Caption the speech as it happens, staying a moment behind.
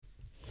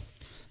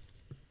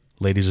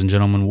Ladies and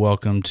gentlemen,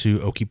 welcome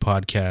to Oki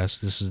Podcast.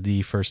 This is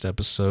the first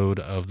episode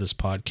of this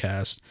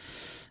podcast,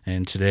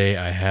 and today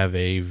I have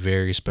a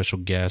very special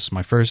guest.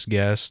 My first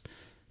guest,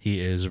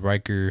 he is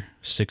Riker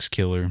Six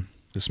Killer.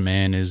 This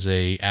man is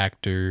a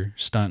actor,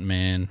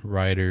 stuntman,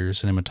 writer,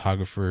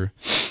 cinematographer.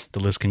 The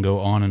list can go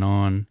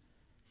on,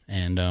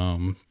 and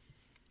I'm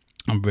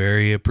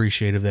very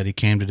appreciative that he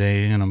came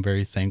today, and I'm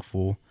very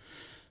thankful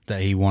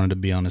that he wanted to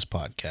be on this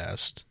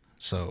podcast.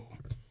 So.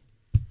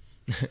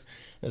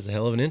 That's a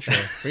hell of an intro.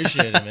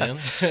 Appreciate it, man.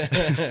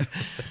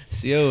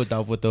 Sio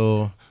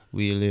Taputo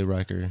Wheelie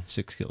Riker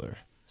Six Killer.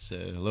 So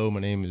hello, my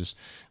name is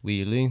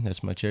Wheelie.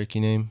 That's my Cherokee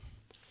name.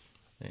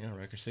 Yeah,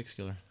 Riker Six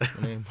Killer.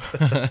 My name.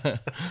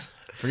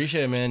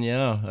 Appreciate it, man.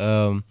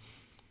 Yeah.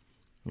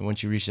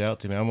 Once you reach out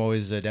to me, I'm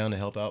always down to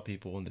help out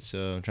people that's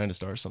trying to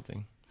start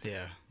something.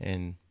 Yeah.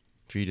 And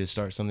for you to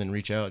start something and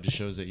reach out, it just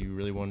shows that you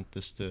really want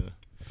this to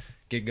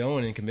get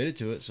going and committed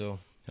to it. So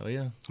hell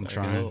yeah. I'm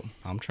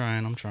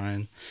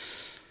trying.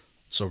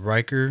 So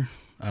Riker,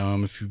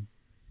 if you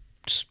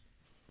just,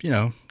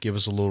 give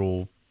us a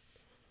little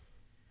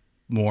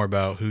more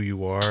about who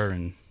you are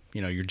and,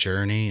 your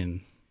journey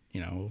and.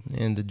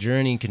 And the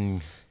journey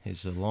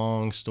is a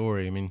long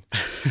story. I mean,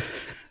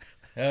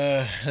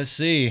 let's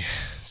see.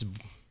 If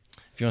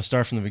you want to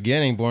start from the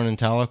beginning, born in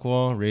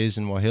Tahlequah, raised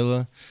in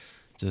Wauhilla.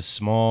 It's a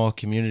small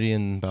community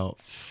in about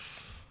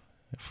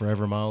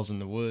forever miles in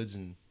the woods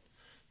and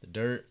the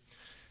dirt.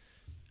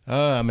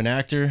 I'm an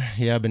actor.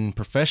 Yeah, I've been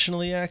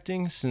professionally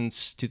acting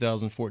since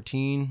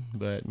 2014,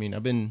 but I mean,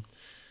 I've been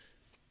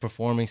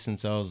performing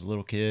since I was a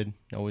little kid.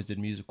 I always did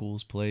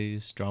musicals,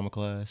 plays, drama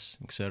class,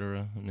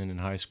 etc. And then in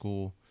high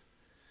school,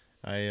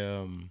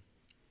 I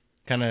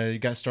kind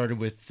of got started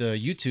with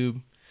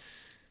YouTube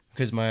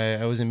because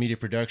I was in media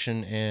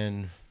production,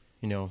 and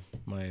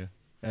I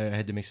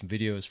had to make some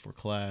videos for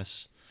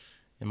class,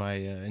 and my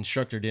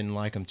instructor didn't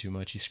like them too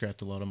much. He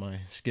scrapped a lot of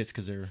my skits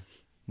because they're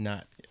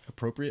not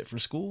appropriate for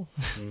school.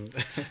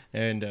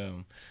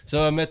 And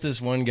so I met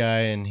this one guy,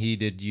 and he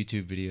did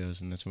YouTube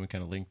videos, and that's when we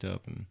kind of linked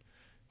up and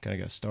kind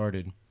of got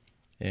started.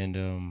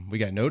 And we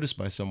got noticed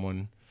by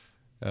someone,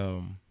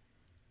 and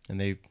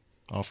they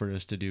offered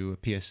us to do a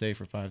PSA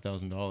for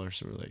 $5,000.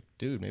 So we're like,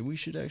 dude, maybe we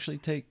should actually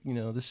take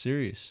this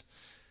serious.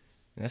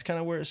 And that's kind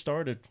of where it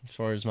started as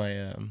far as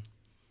my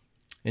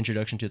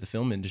introduction to the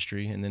film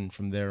industry. And then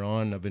from there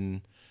on, I've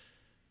been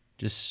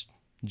just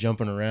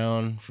jumping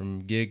around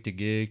from gig to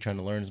gig, trying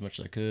to learn as much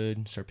as I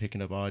could. Start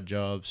picking up odd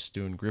jobs,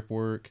 doing grip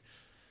work.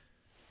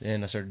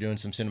 Then I started doing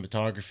some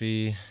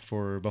cinematography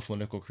for Buffalo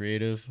Nickel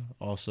Creative.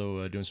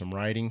 Also doing some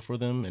writing for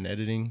them and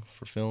editing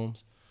for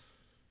films.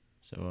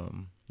 So,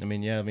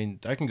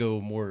 I can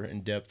go more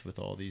in depth with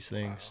all these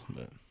things. Wow.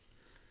 But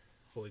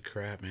Holy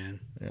crap,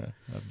 man. yeah,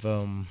 I've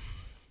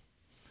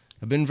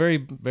been very,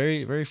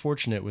 very, very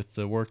fortunate with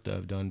the work that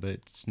I've done, but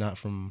it's not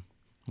from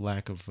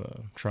lack of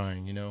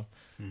trying,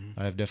 Mm-hmm.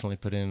 I've definitely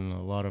put in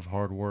a lot of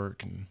hard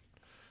work and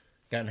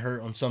gotten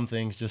hurt on some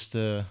things just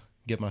to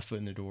get my foot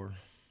in the door.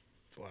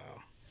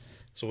 Wow.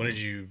 So when did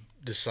you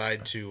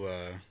decide to,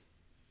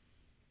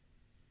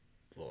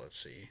 let's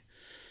see.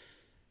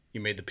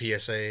 You made the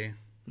PSA,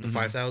 the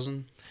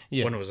 5,000?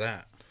 Yeah. When was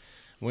that?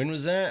 When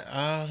was that?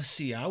 Let's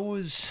see. I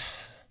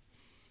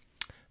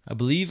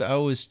believe I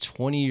was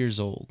 20 years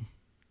old.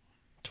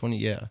 20,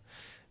 yeah.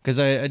 Because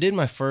I did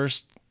my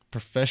first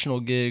professional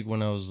gig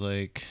when I was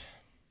like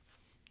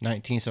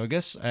 19. So I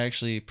guess I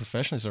actually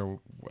professionally started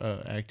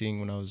acting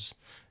when I was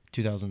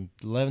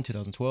 2011,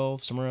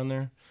 2012, somewhere around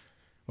there.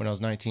 When I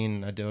was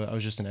 19, I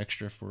was just an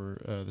extra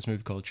for this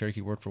movie called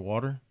Cherokee Word for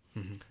Water,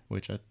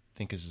 which I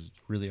think is a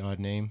really odd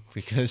name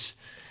because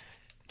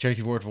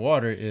Cherokee Word for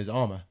Water is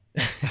Alma.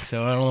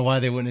 So I don't know why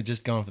they wouldn't have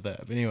just gone for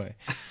that. But anyway,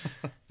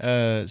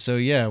 so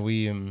yeah, I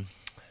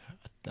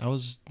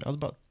was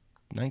about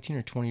 19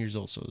 or 20 years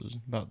old, so it was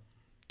about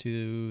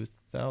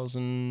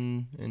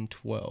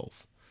 2012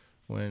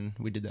 when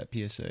we did that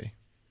PSA.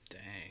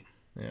 Dang.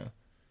 Yeah.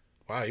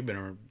 Wow, you've been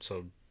around,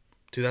 so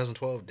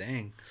 2012,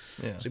 dang.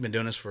 Yeah. So you've been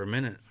doing this for a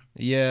minute.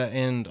 Yeah,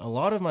 and a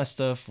lot of my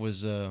stuff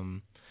was,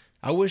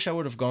 I wish I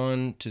would have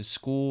gone to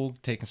school,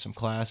 taken some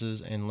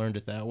classes, and learned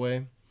it that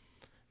way.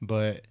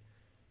 But,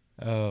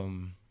 I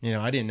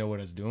didn't know what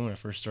I was doing when I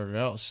first started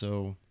out.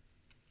 So,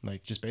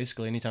 just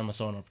basically anytime I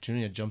saw an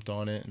opportunity, I jumped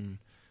on it. And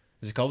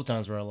there's a couple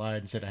times where I lied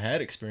and said I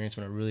had experience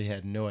when I really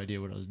had no idea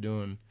what I was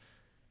doing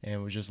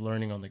and was just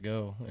learning on the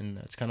go. And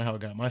that's kind of how I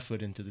got my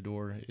foot into the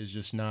door, is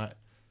just not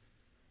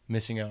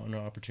missing out on an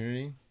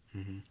opportunity.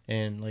 Mm-hmm.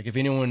 And if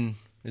anyone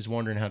is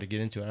wondering how to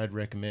get into it, I'd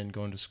recommend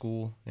going to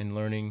school and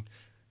learning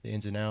the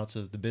ins and outs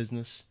of the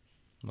business,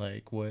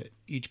 like what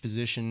each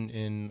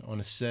position on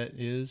a set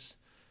is,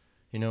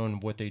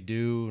 and what they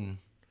do, and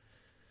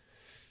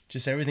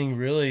just everything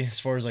really as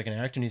far as an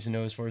actor needs to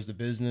know as far as the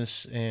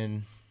business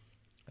and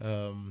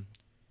the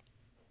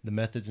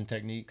methods and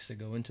techniques that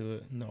go into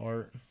it and the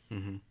art.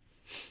 Mm-hmm.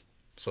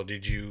 So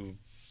did you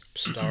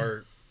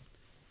start...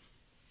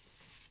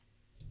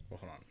 Well,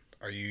 hold on.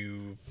 Are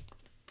you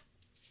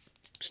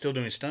still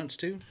doing stunts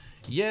too?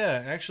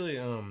 Yeah, actually,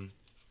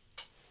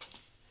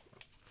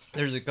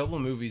 There's a couple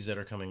of movies that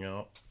are coming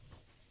out.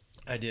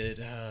 I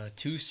did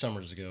 2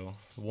 summers ago.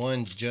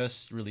 One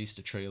just released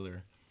a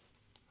trailer.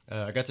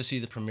 I got to see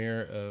the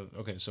premiere of.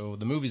 Okay, so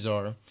the movies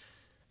are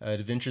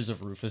Adventures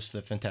of Rufus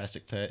the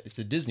Fantastic Pet. It's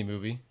a Disney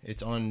movie.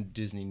 It's on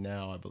Disney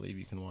now, I believe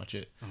you can watch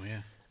it. Oh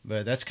yeah.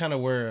 But that's kind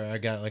of where I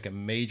got like a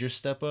major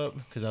step up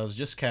because I was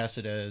just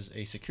casted as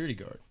a security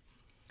guard,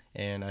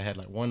 and I had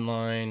like one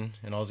line,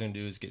 and all I was gonna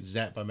do is get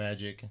zapped by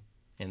magic,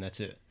 and that's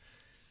it.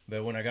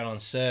 But when I got on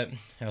set,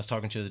 I was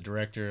talking to the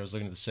director. I was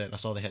looking at the set, and I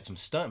saw they had some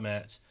stunt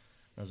mats.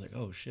 I was like,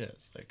 oh shit!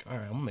 It's like, all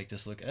right, I'm gonna make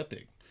this look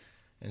epic.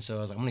 And so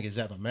I was like, I'm gonna get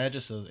zapped by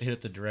magic. So I hit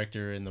up the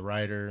director and the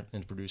writer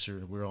and the producer,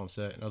 and we were on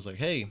set. And I was like,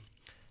 hey,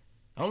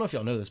 I don't know if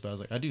y'all know this, but I was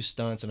like, I do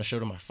stunts, and I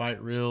showed them my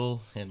fight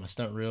reel and my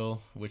stunt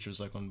reel, which was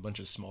like on a bunch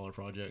of smaller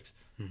projects.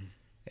 Mm-hmm.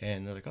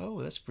 And they're like,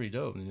 oh, that's pretty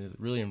dope. And they're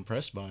really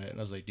impressed by it. And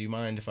I was like, do you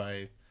mind if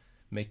I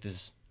make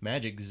this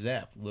magic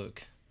zap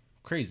look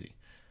crazy?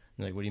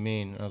 And they're like, what do you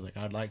mean? And I was like,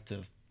 I'd like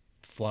to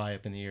fly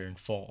up in the air and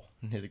fall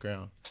and hit the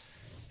ground.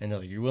 And they're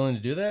like, you're willing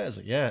to do that? I was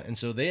like, yeah. And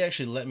so they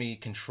actually let me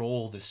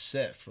control the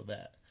set for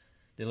that.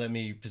 They let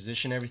me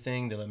position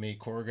everything. They let me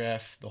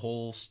choreograph the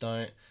whole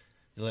stunt.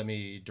 They let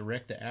me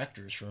direct the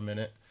actors for a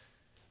minute.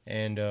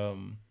 And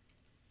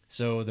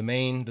so the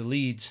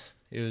leads,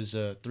 it was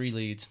 3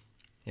 leads.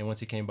 And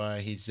once he came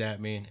by, he zapped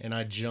me. And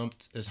I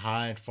jumped as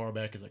high and far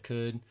back as I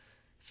could,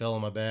 fell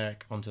on my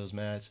back onto those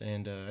mats.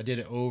 And I did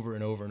it over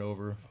and over and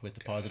over with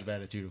the positive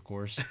attitude, of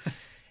course.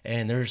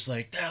 And they're just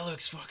like, that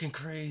looks fucking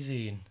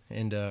crazy.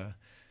 And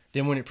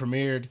then when it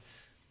premiered,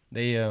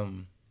 they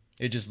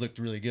it just looked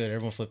really good.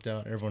 Everyone flipped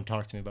out. Everyone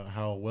talked to me about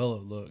how well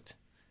it looked.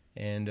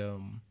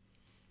 And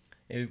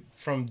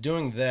from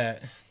doing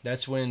that,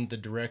 that's when the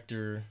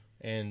director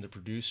and the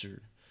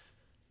producer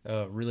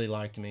really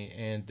liked me.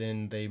 And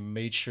then they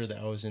made sure that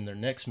I was in their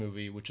next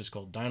movie, which is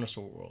called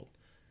Dinosaur World.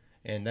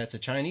 And that's a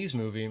Chinese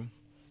movie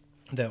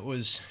that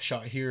was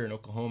shot here in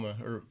Oklahoma,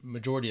 or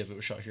majority of it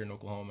was shot here in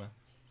Oklahoma.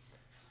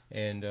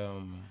 And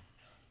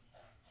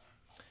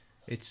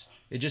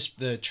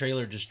the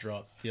trailer just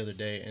dropped the other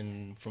day,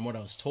 and from what I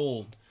was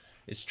told,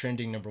 it's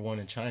trending #1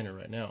 in China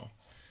right now.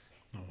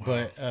 Oh, wow.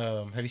 But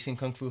have you seen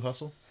Kung Fu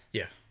Hustle?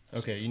 Yeah.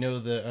 Okay, you know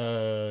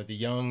the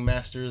young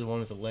master, the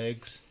one with the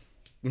legs?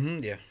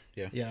 Mm-hmm. Yeah.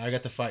 Yeah. Yeah, I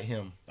got to fight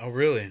him. Oh,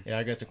 really? Yeah,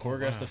 I got to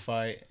choreograph the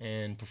fight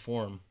and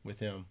perform with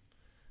him.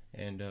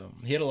 And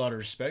he had a lot of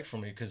respect for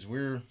me because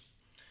we're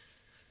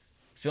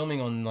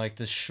filming on like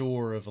the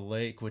shore of a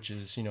lake, which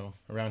is,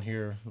 around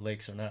here,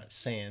 lakes are not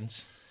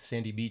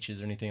sandy beaches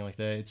or anything like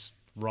that. It's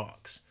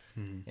rocks.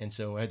 Mm-hmm. And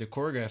so I had to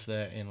choreograph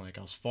that, and like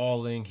I was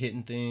falling,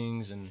 hitting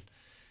things and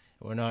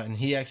whatnot. And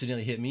he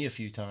accidentally hit me a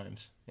few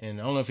times. And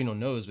I don't know if anyone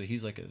knows, but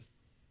he's like a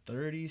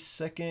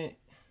 32nd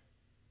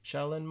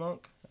Shaolin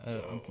monk.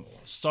 I'm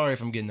sorry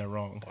if I'm getting that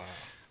wrong. Wow.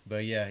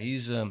 But yeah,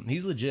 he's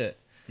legit.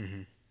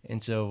 Mm-hmm.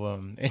 And so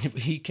and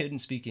he couldn't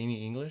speak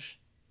any English,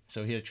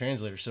 so he had a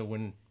translator. So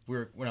when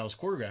I was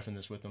choreographing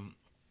this with him,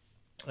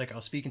 like I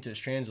was speaking to his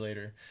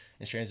translator, and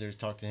his translator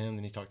talked to him,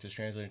 then he talked to his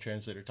translator, and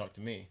translator talked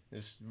to me.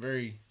 It's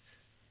very,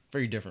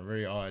 very different,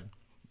 very odd.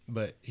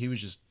 But he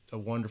was just a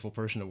wonderful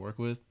person to work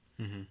with.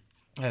 Mm-hmm.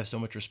 I have so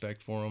much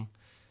respect for him.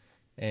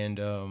 And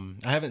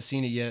I haven't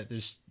seen it yet.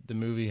 The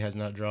movie has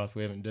not dropped.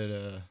 We haven't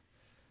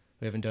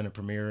done a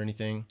premiere or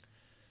anything.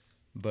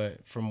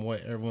 But from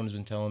what everyone's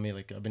been telling me,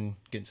 like I've been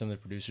getting some of the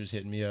producers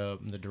hitting me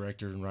up, and the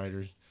director and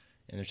writers,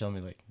 and they're telling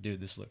me like,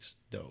 dude, this looks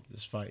dope.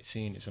 This fight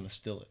scene is gonna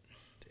steal it.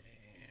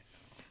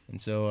 Damn.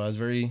 And so I was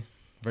very,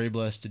 very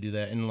blessed to do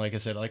that. And like I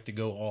said, I like to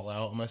go all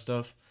out on my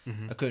stuff.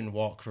 Mm-hmm. I couldn't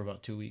walk for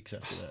about 2 weeks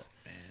after that.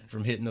 Man.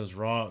 From hitting those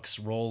rocks,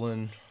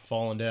 rolling,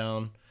 falling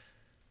down.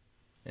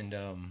 And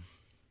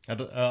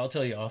I'll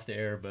tell you off the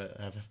air, but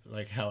I have,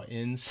 like how it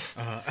ends.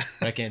 Uh-huh.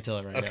 I can't tell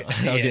it right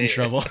now. I'll get in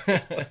trouble.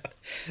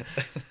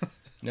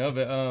 No,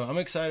 but I'm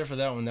excited for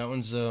that one. That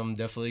one's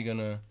definitely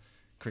gonna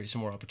create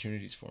some more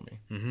opportunities for me.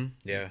 Mm-hmm.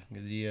 Yeah.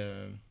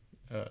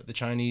 The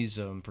Chinese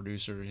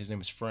producer, his name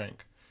is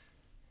Frank.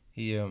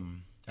 He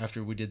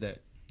after we did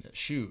that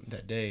shoot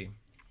that day,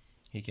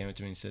 he came up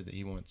to me and said that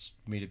he wants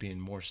me to be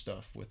in more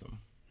stuff with him.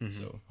 Mm-hmm.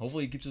 So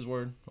hopefully he keeps his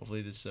word.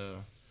 Hopefully this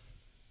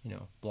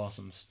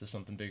blossoms to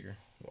something bigger.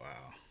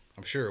 Wow,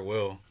 I'm sure it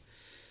will.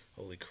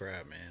 Holy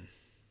crap, man!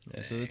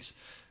 Yeah, dang. So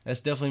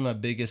that's definitely my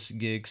biggest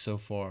gig so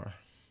far.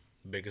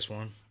 The biggest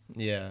one?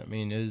 Yeah, I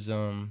mean,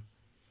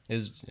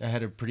 I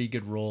had a pretty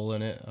good role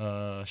in it.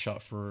 I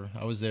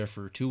was there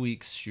for 2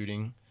 weeks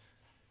shooting,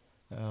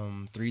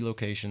 3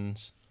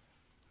 locations,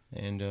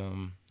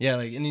 and yeah,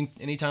 like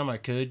anytime I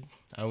could,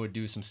 I would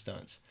do some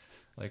stunts.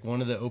 Like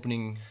one of the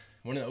opening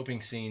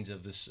scenes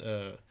of this,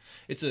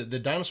 it's the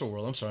Dinosaur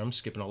World. I'm sorry, I'm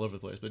skipping all over the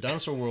place, but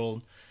Dinosaur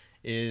World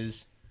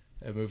is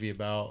a movie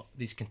about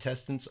these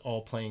contestants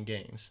all playing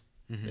games.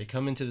 Mm-hmm. They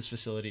come into this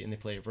facility and they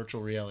play a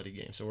virtual reality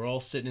game. So we're all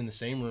sitting in the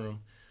same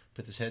room,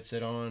 put this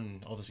headset on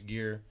and all this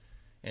gear,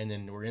 and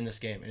then we're in this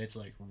game, and it's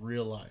like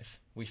real life.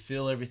 We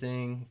feel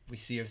everything, we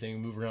see everything, we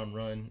move around,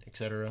 run,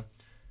 etc.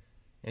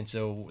 And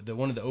so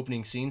one of the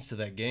opening scenes to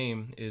that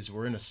game is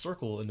we're in a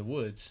circle in the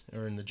woods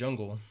or in the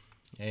jungle,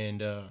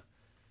 and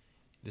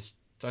this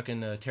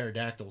fucking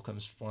pterodactyl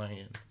comes flying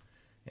in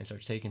and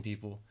starts taking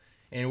people.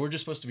 And we're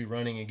just supposed to be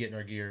running and getting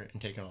our gear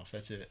and taking off.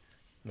 That's it.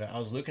 But I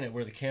was looking at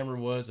where the camera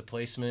was, the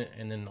placement,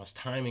 and then I was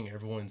timing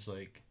everyone's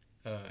like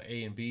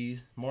A and B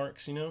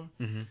marks, you know?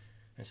 Mm-hmm.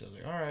 And so I was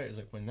like, all right. It's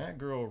like, when that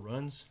girl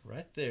runs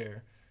right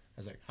there, I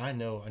was like, I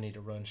know I need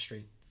to run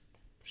straight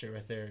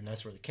right there. And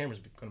that's where the camera's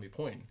going to be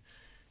pointing.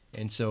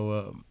 And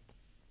so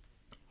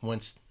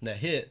once that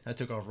hit, I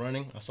took off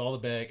running. I saw the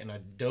bag, and I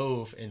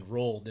dove and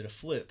rolled, did a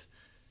flip,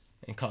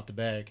 and caught the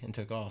bag and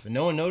took off. And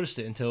no one noticed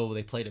it until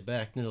they played it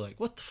back. And they're like,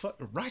 what the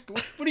fuck?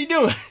 What are you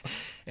doing?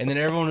 And then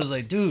everyone was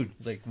like, dude,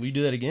 it's like, will you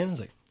do that again? I was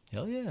like,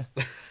 hell yeah.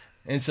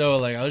 And so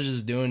like I was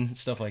just doing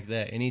stuff like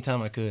that.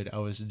 Anytime I could, I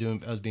was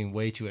being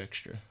way too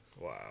extra.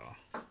 Wow.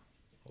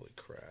 Holy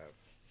crap.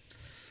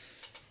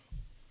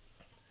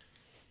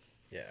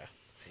 Yeah.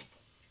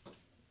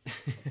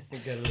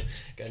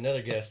 got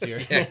another guest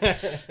here.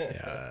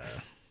 Yeah.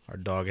 Our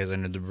dog has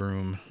entered the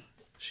room.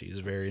 She's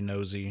very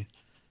nosy.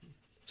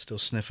 Still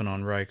sniffing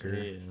on Riker.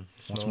 Yeah.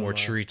 Wants more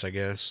treats, I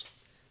guess.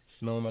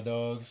 Smelling my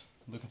dogs,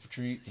 looking for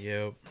treats.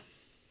 Yep.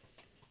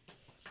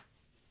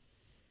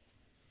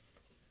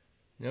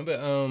 No, but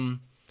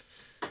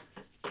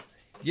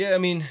yeah, I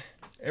mean,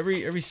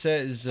 every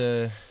set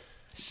is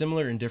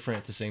similar and different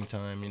at the same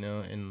time, you know.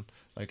 And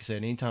like I said,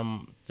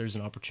 anytime there's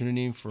an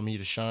opportunity for me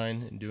to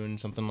shine and doing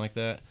something like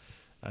that,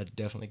 I'd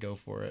definitely go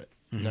for it.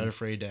 Mm-hmm. I'm not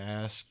afraid to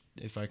ask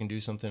if I can do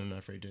something. I'm not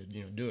afraid to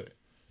do it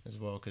as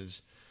well,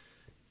 because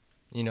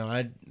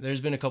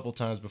there's been a couple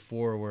times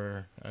before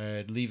where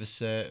I'd leave a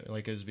set,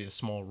 like it would be a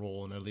small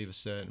role, and I'd leave a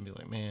set and be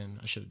like, man,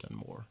 I should have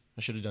done more.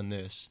 I should have done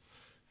this,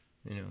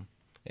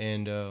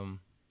 and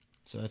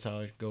so that's how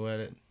I go at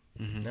it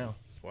now.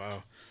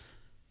 Wow.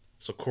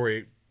 So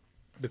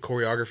the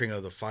choreographing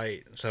of the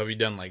fight. So have you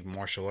done like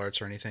martial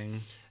arts or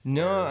anything?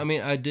 No, I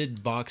mean, I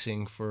did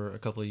boxing for a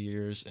couple of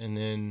years, and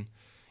then,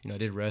 I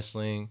did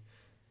wrestling,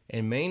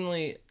 and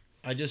mainly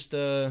I just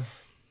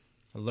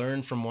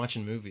learned from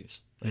watching movies.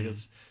 Like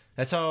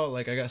that's how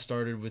like I got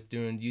started with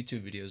doing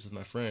YouTube videos with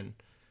my friend,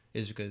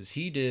 is because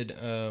he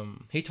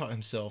taught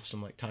himself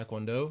some like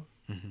Taekwondo.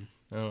 Mm-hmm.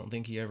 I don't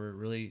think he ever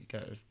really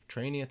got a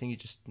training. I think he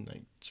just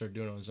like started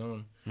doing it on his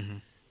own. Mm-hmm.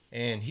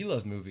 And he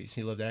loved movies.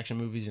 He loved action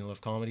movies and he loved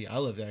comedy. I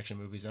loved action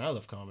movies and I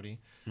love comedy.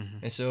 Mm-hmm.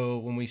 And so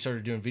when we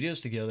started doing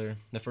videos together,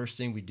 the first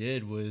thing we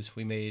did was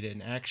we made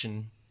an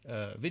action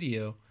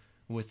video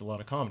with a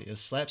lot of comedy. It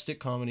was slapstick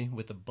comedy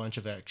with a bunch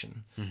of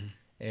action. Mm-hmm.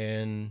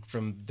 And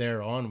from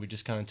there on, we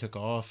just kind of took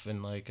off,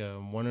 and like a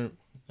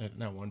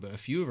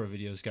few of our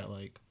videos got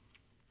like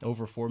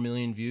over 4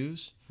 million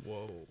views.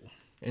 Whoa.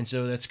 And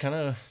so that's kind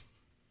of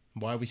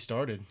why we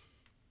started,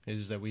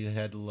 is that we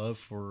had love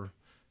for,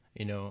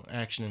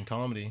 action and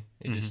comedy.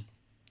 It just,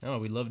 I don't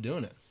know, we loved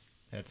doing it.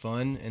 Had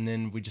fun, and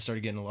then we just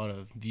started getting a lot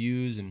of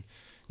views, and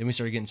then we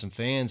started getting some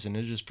fans, and it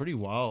was just pretty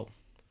wild,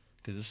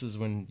 because this is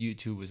when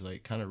YouTube was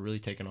like kind of really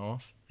taking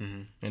off.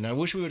 Mm-hmm. And I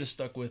wish we would have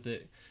stuck with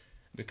it,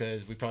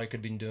 because we probably could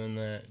have been doing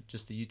that,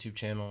 just the YouTube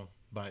channel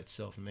by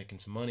itself, and making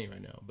some money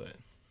right now. But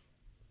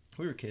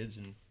we were kids,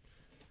 and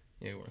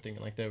we weren't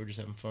thinking like that. We were just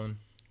having fun.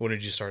 When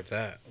did you start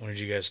that? When did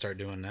you guys start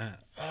doing that?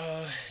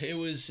 It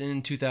was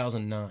in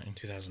 2009.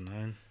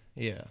 2009?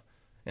 Yeah.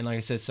 And like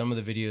I said, some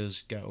of the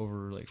videos got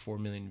over like 4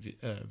 million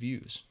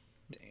views.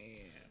 Damn.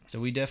 So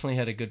we definitely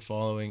had a good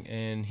following.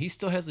 And he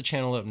still has the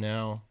channel up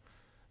now.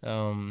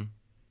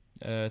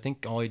 I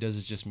think all he does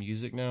is just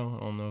music now.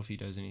 I don't know if he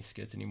does any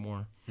skits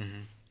anymore.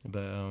 Mm-hmm.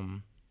 But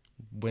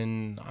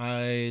when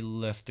I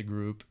left the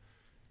group,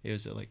 it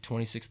was at like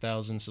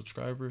 26,000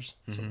 subscribers,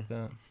 something like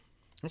that.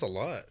 That's a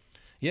lot.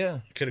 Yeah.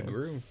 Could have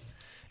grew.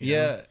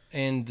 Yeah,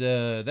 and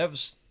that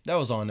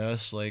was on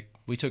us. Like,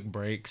 we took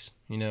breaks.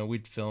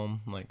 We'd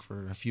film like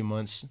for a few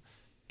months,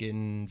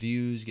 getting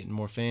views, getting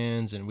more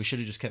fans, and we should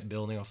have just kept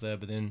building off that.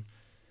 But then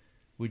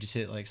we just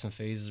hit like some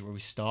phases where we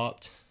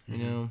stopped,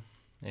 and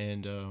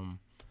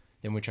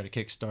then we tried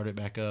to kickstart it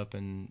back up,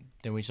 and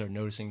then we started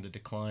noticing the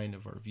decline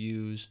of our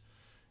views.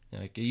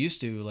 Like, it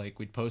used to, like,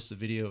 we'd post the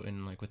video,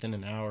 and like within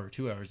an hour or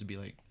 2 hours, it'd be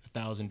like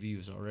 1,000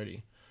 views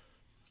already.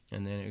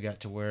 And then it got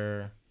to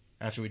where,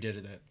 after we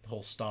did that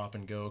whole stop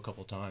and go a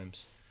couple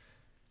times,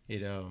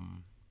 it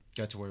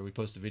got to where we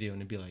post a video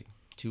and it'd be like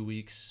 2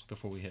 weeks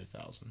before we hit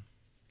 1,000.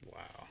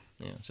 Wow.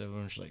 Yeah, so we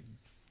were just like,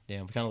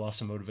 damn, we kind of lost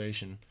some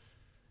motivation.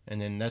 And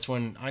then that's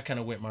when I kind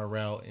of went my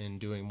route in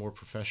doing more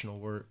professional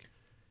work,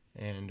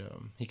 and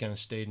he kind of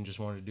stayed and just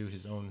wanted to do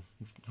his own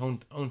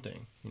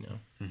thing,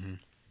 Mm-hmm.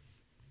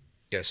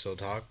 You guys still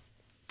talk?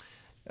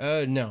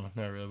 No,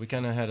 not really. We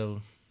kind of had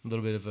a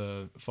little bit of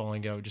a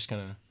falling out. Just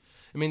kind of,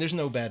 I mean, there's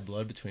no bad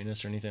blood between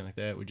us or anything like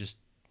that. We just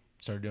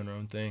started doing our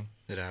own thing.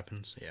 It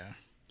happens, yeah.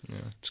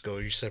 Yeah. Just go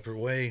your separate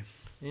way.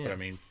 Yeah. But I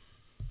mean,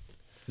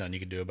 nothing you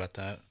can do about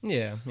that.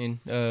 Yeah, I mean,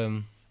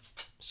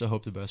 still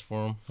hope the best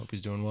for him. Hope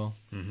he's doing well.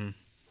 Mm-hmm.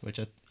 Which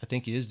I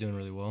think he is doing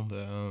really well.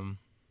 But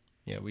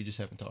yeah, we just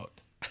haven't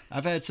talked.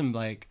 I've had some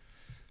like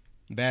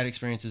bad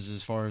experiences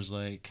as far as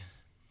like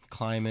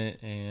climate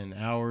and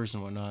hours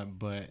and whatnot,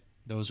 but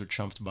those are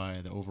trumped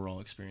by the overall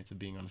experience of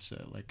being on a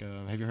set. Like,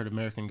 have you heard of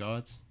American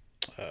Gods?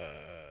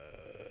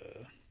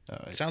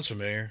 Sounds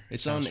familiar.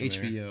 It's Sounds on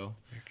familiar. HBO.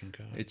 American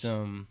Gods. It's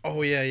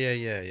Oh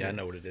yeah. I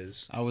know what it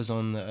is. I was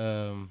on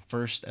the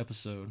first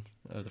episode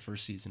of the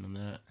first season on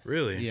that.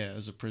 Really? Yeah, it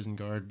was a prison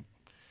guard.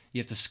 You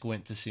have to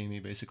squint to see me,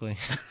 basically.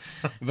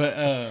 But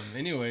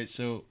anyway,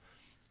 so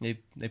they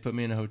put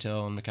me in a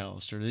hotel in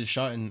McAllister. They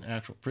shot in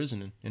actual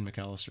prison in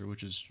McAllister,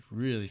 which is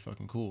really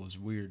fucking cool. It's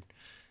weird.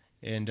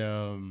 And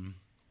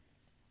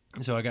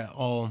so I got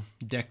all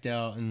decked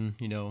out in,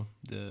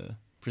 the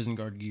prison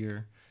guard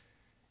gear.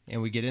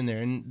 And we get in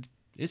there, and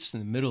it's in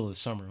the middle of the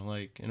summer.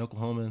 Like in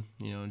Oklahoma,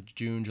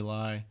 June,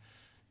 July,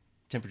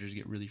 temperatures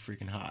get really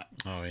freaking hot.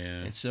 Oh,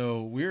 yeah. And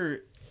so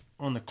we're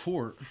on the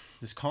court,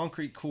 this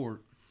concrete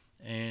court,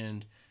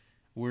 and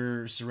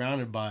we're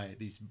surrounded by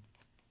these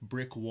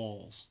brick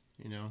walls,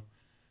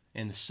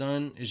 and the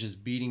sun is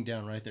just beating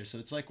down right there. So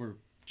it's like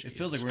it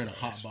feels like we're in a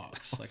hot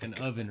box, like an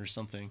oven or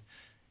something.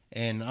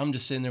 And I'm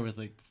just sitting there with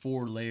like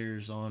 4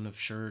 layers on of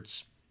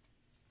shirts,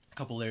 a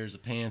couple layers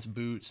of pants,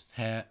 boots,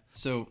 hat.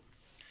 So,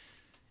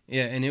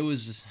 yeah, and it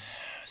was,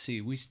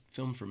 we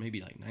filmed for maybe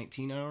like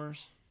 19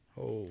 hours.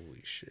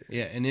 Holy shit.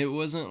 Yeah, and it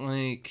wasn't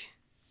like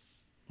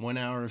 1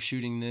 hour of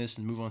shooting this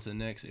and move on to the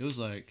next. It was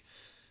like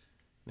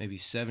maybe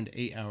 7 to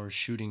 8 hours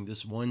shooting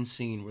this one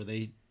scene where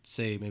they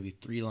say maybe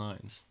 3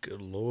 lines.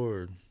 Good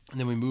Lord. And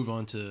then we move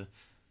on to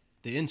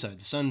the inside.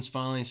 The sun's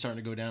finally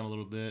starting to go down a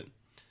little bit,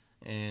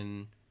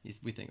 and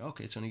we think,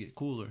 okay, it's going to get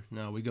cooler.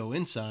 Now we go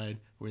inside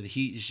where the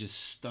heat is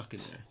just stuck in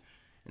there.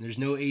 And there's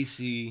no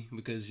AC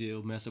because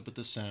it'll mess up with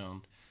the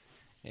sound.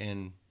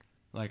 And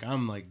like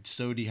I'm like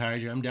so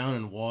dehydrated. I'm down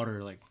in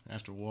water, like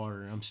after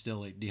water. I'm still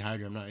like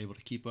dehydrated. I'm not able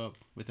to keep up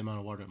with the amount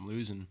of water I'm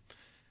losing.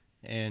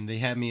 And they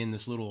had me in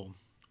this little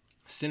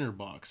center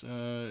box.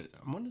 I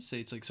want to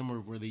say it's like somewhere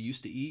where they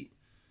used to eat.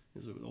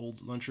 It's an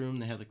old lunchroom.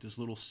 They had like this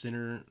little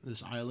center,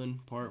 this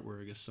island part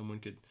where I guess someone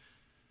could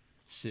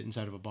sit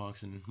inside of a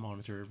box and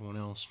monitor everyone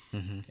else.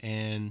 Mm-hmm.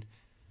 And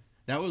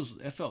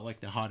that felt like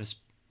the hottest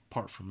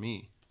part for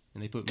me.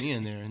 And they put me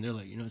in there, and they're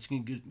like, it's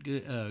gonna be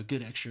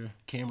good extra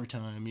camera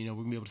time. We're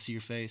gonna be able to see your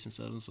face and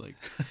stuff. I was like,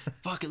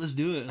 fuck it, let's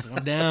do it. I was like,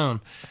 I'm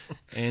down.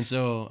 And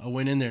so I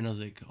went in there, and I was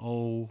like,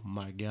 oh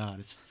my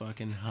god, it's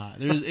fucking hot.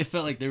 It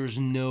felt like there was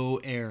no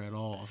air at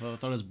all. I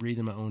thought I was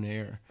breathing my own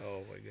air.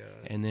 Oh my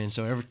god. And then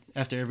so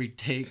after every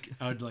take,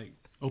 I would like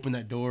open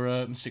that door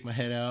up and stick my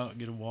head out,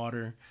 get a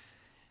water,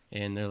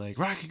 and they're like,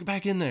 Rocky, get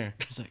back in there.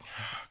 I was like,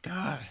 oh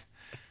god.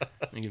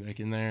 I get back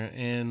in there,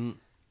 and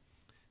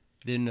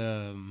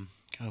then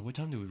God, what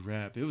time did we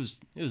wrap? It was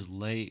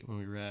late when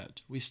we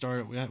wrapped.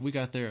 We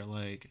got there at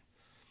like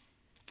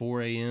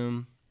 4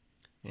 a.m.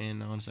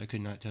 and honestly, I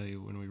could not tell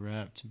you when we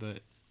wrapped.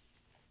 But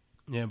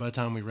yeah, by the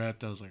time we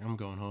wrapped, I was like, I'm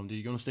going home. Dude,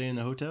 you gonna stay in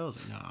the hotel? I was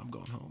like, nah, I'm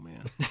going home,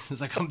 man. It's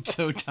like I'm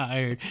so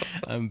tired,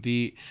 I'm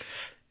beat.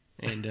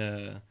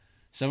 And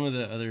some of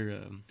the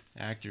other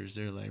actors,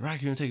 they're like,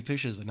 Rocky, you gonna take a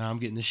picture? I was like, nah, I'm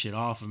getting this shit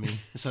off of me.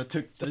 So I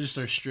just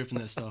started stripping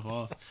that stuff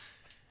off.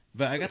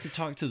 But I got to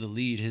talk to the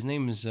lead. His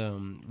name is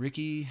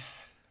Ricky.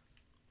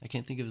 I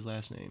can't think of his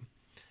last name,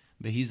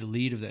 but he's the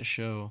lead of that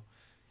show.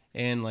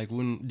 And like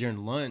during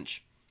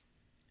lunch,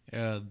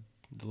 the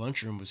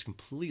lunchroom was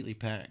completely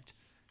packed.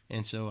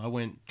 And so I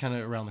went kind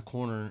of around the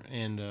corner,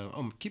 and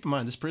keep in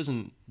mind, this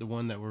prison, the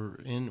one that we're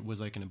in, was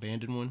like an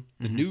abandoned one.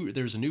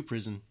 There's a new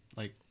prison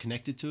like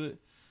connected to it.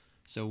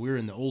 So we're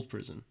in the old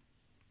prison,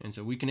 and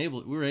so we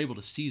were able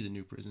to see the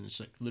new prison. It's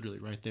like literally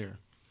right there.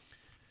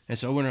 And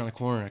so I went around the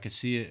corner, I could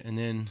see it, and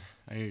then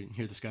I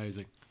hear this guy. He's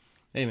like,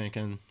 "Hey man,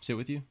 can I sit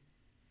with you?"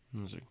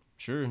 And I was like,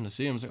 "Sure." And I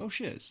see him. I was like, "Oh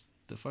shit, it's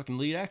the fucking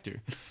lead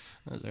actor."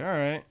 I was like, "All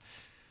right."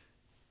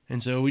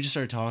 And so we just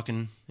started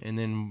talking, and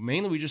then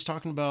mainly we just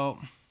talking about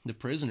the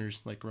prisoners.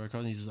 Like right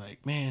across, he's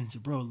like, "Man," he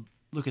said, "Bro,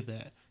 look at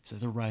that." He's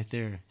like, "They're right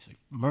there." He's like,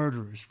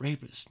 "Murderers,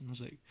 rapists." And I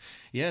was like,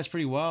 "Yeah, it's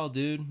pretty wild,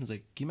 dude." I was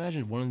like, "Can you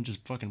imagine if one of them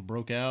just fucking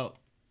broke out?"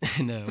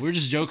 And we were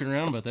just joking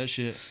around about that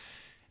shit.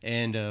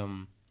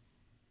 And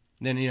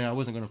then, I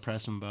wasn't going to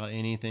press him about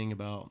anything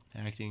about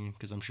acting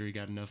because I'm sure he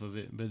got enough of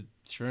it. But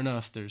sure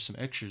enough, there's some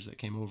extras that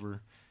came over,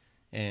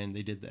 and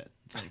they did that.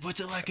 Like, what's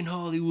it like in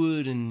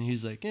Hollywood? And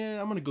he's like, yeah,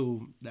 I'm going to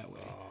go that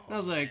way. And I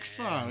was like,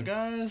 fuck,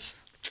 guys.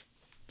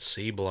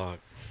 C Block.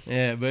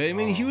 Yeah, but I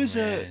mean, he was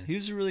a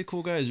really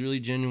cool guy. He was really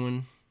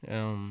genuine.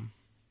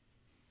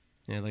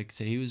 Yeah, like I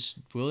say, he was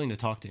willing to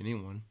talk to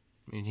anyone.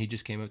 I mean, he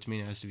just came up to me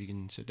and asked if he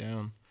can sit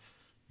down.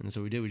 And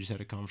so we did. We just had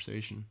a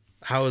conversation.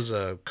 How was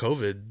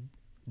COVID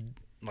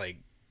like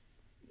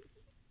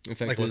with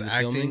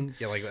acting? Filming?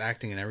 Yeah, like with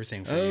acting and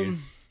everything for you.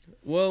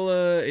 Well,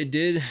 it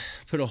did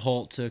put a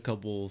halt to a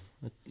couple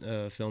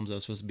films I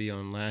was supposed to be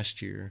on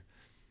last year,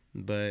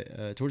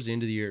 but towards the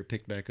end of the year it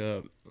picked back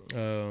up.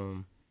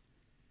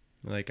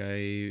 Like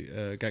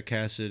I got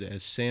casted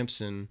as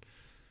Samson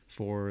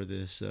for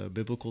this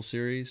biblical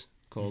series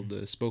called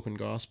The Spoken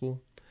Gospel,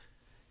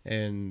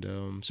 and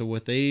so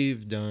what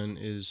they've done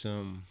is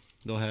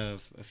they'll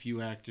have a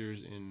few actors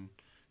in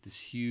this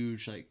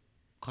huge like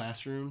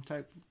classroom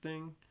type of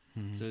thing.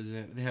 Mm-hmm. So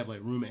they have like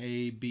room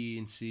A, B,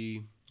 and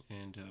C,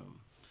 and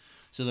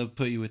so they'll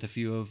put you with a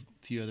few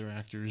other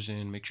actors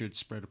and make sure it's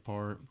spread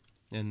apart.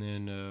 and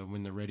then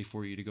when they're ready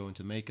for you to go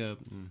into makeup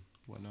and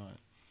whatnot,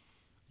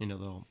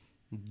 they'll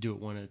do it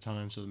one at a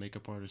time, so the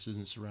makeup artist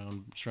isn't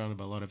surrounded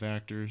by a lot of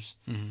actors.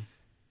 Mm-hmm.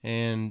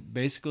 And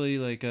basically,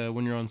 like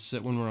when we're on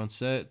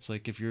set, it's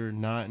like if you're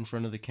not in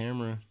front of the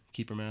camera,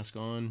 keep your mask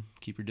on,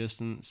 keep your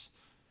distance.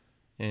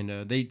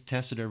 And they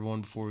tested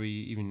everyone before we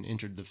even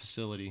entered the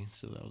facility,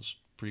 so that was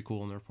pretty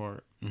cool on their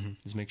part. Mm-hmm.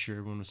 Just make sure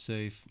everyone was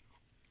safe.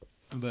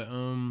 But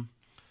I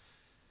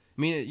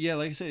mean, yeah,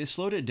 like I said, it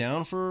slowed it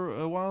down for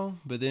a while,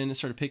 but then it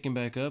started picking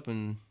back up,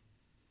 and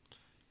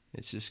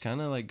it's just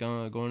kind of like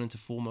going into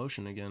full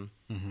motion again.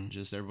 Mm-hmm.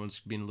 Just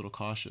everyone's being a little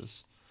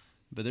cautious.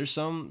 But there's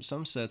some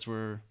sets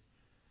where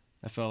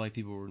I felt like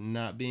people were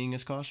not being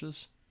as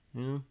cautious,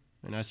 and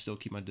I still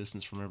keep my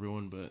distance from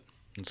everyone, but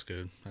That's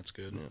good. That's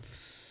good. yeah.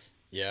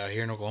 Yeah,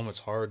 here in Oklahoma, it's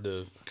hard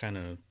to kind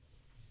of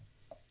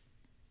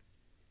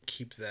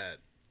keep that,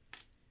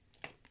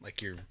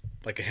 like you're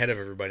like ahead of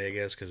everybody, I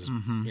guess, because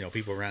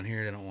people around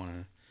here, they don't want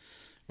to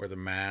wear the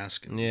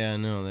mask. And, Yeah,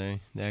 no,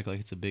 they act like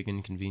it's a big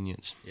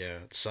inconvenience. yeah,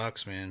 it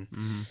sucks, man.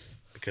 Mm-hmm.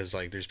 Because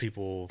like there's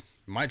people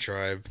in my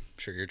tribe, I'm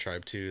sure your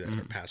tribe too, that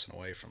are passing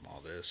away from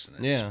all this,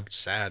 and it's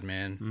sad,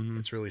 man. Mm-hmm.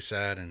 It's really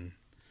sad, and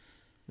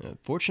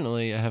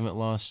Fortunately, I haven't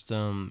lost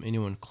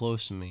anyone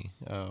close to me,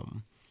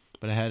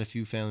 but I had a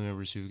few family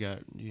members who got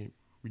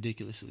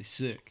ridiculously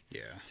sick.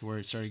 yeah, To where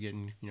it started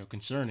getting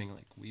concerning.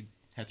 Like we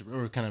had to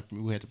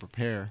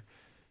prepare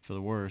for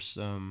the worst.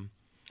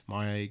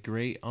 My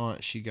great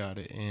aunt, she got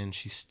it, and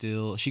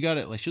she got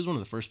it. Like she was one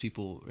of the first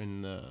people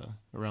in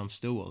around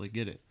Stillwell to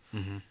get it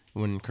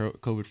when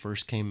COVID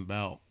first came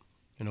about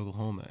in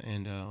Oklahoma,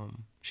 and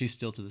she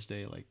still to this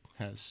day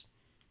has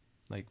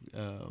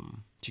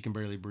she can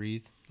barely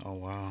breathe. Oh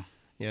wow.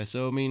 Yeah,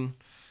 so I mean,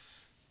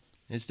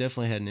 it's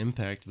definitely had an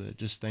impact, but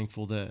just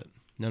thankful that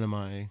none of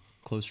my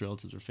close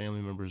relatives or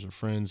family members or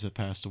friends have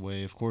passed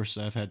away. Of course,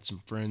 I've had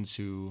some friends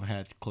who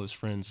had close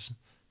friends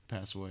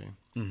pass away,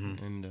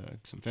 and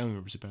some family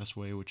members who passed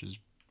away, which is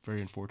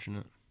very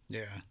unfortunate.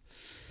 Yeah.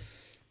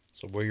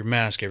 So wear your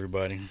mask,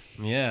 everybody.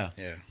 Yeah.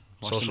 Yeah.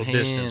 Wash Social them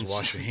distance. hands.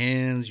 Wash your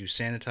hands. Use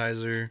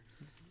sanitizer.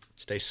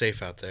 Stay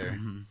safe out there.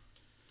 Mm-hmm.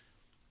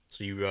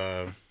 So you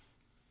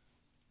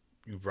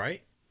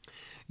write?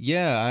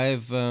 Yeah,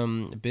 I've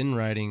been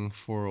writing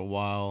for a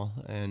while,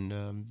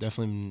 and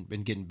definitely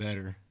been getting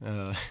better.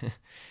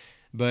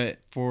 But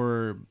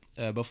for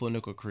Buffalo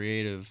Nickel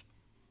Creative,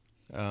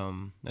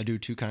 I do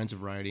two kinds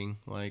of writing.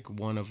 Like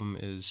one of them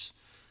is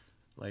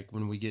like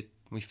when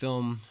we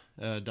film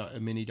a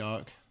mini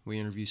doc, we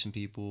interview some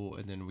people,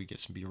 and then we get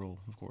some B-roll,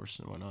 of course,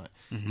 and whatnot.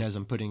 Mm-hmm. And as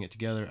I'm putting it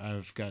together,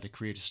 I've got to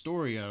create a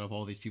story out of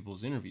all these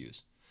people's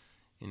interviews.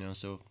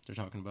 So they're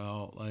talking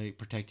about like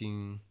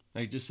protecting,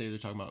 like just say they're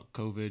talking about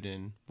COVID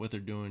and what they're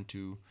doing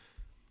to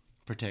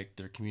protect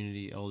their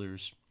community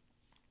elders,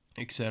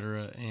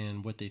 etc.,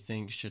 and what they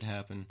think should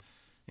happen,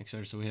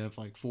 etc. So we have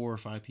like 4 or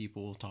 5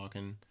 people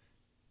talking,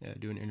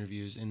 doing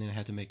interviews, and then I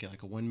had to make it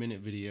like a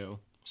 1-minute video.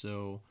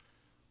 So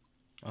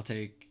I'll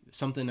take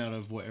something out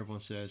of what everyone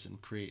says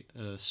and create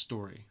a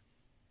story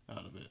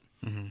out of it.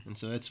 Mm-hmm. And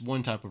so that's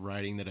one type of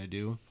writing that I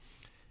do.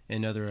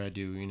 Another I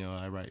do,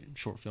 I write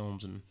short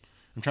films, and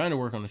I'm trying to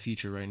work on a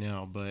feature right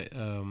now, but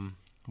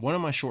one of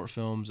my short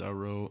films I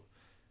wrote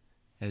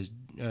has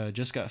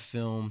just got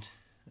filmed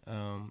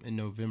in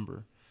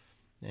November,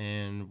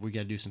 and we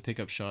got to do some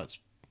pickup shots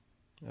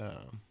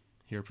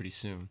here pretty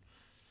soon.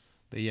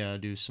 But yeah, I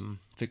do some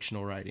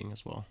fictional writing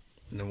as well.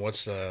 And then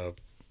what's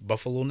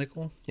Buffalo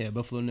Nickel? Yeah,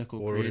 Buffalo Nickel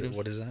What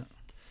Creative. is that?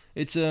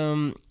 It's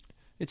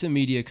a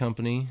media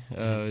company.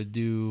 We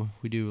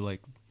do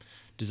like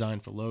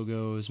design for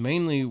logos.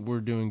 Mainly, we're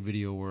doing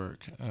video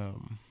work.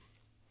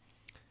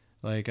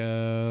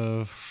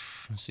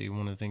 Let's see,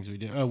 one of the things we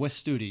did. Wes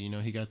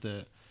Studi, he got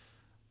the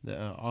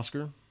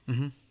Oscar.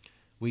 Mm-hmm.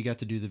 We got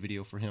to do the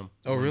video for him.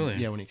 Oh, really?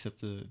 Yeah, when he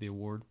accepted the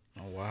award.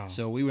 Oh, wow.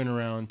 So we went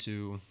around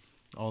to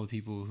all the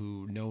people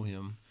who know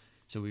him.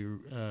 So we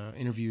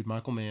interviewed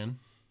Michael Mann,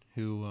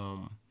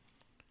 who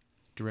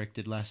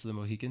directed Last of the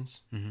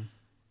Mohicans. Mm-hmm.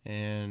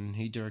 And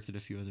he directed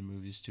a few other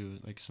movies too,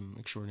 like some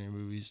extraordinary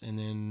movies. And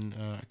then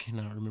I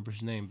cannot remember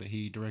his name, but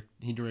he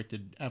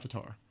directed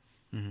Avatar.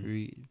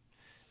 Mm-hmm.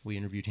 We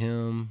interviewed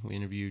him. We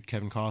interviewed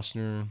Kevin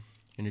Costner.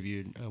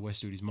 Interviewed Wes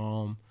Studi's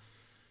mom,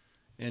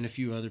 and a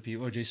few other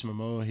people. Jason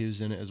Momoa, he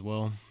was in it as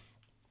well.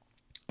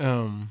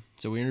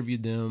 So we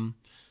interviewed them,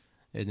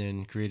 and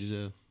then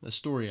created a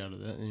story out of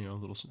that.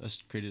 And,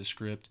 created a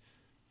script,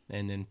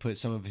 and then put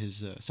some of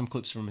his some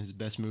clips from his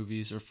best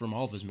movies, or from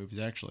all of his movies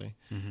actually.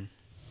 Mm-hmm.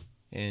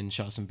 And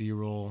shot some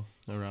B-roll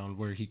around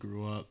where he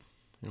grew up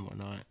and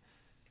whatnot.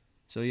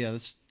 So yeah,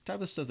 that's the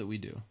type of stuff that we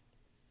do.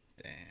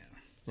 Damn.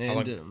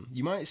 And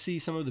you might see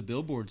some of the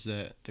billboards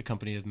that the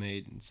company have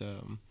made. It's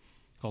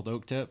called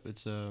OakTep.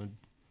 It's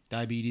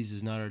Diabetes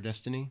is Not Our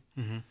Destiny.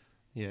 Mm-hmm.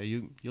 Yeah,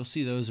 you'll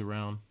see those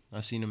around.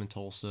 I've seen them in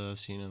Tulsa. I've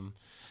seen them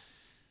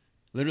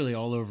literally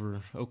all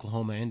over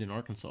Oklahoma and in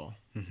Arkansas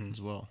as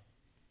well.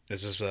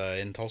 Is this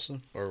in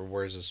Tulsa, or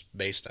where is this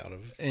based out of?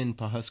 In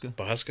Pawhuska.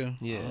 Pawhuska?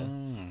 Yeah.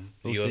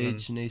 Oh.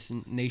 Osage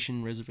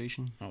Nation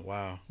Reservation. Oh,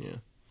 wow. Yeah.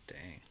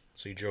 Dang.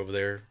 So you drove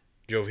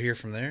here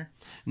from there?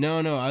 No,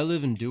 I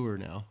live in Dewar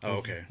now. Oh,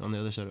 okay. On the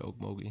other side of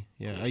Okmulgee.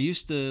 Yeah, Cool. I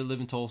used to live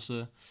in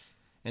Tulsa,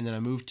 and then I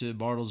moved to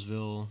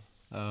Bartlesville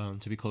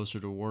to be closer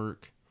to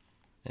work,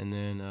 and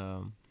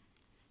then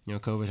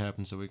COVID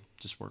happened, so we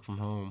just work from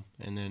home,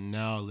 and then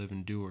now I live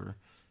in Dewar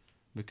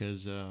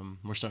because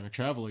we're starting to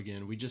travel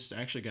again. We just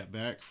actually got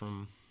back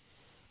from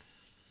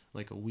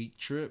like a week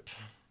trip.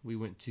 We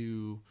went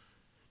to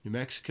New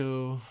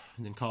Mexico,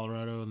 and then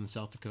Colorado, and then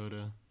South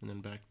Dakota, and then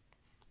back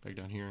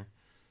down here.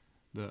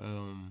 But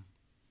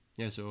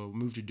yeah, so I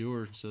moved to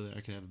Dewar so that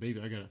I could have a baby.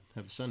 I gotta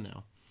have a son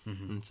now,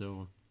 and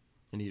so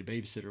I need a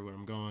babysitter when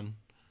I'm gone,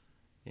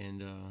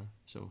 and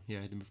so yeah,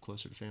 I had to move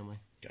closer to family.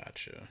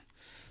 Gotcha.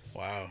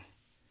 Wow.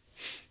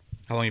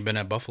 How long you been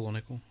at Buffalo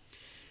Nickel?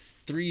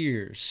 3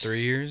 years.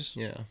 3 years?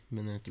 Yeah,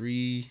 been there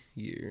 3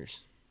 years.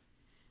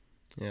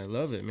 Yeah, I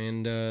love it,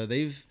 man.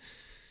 They've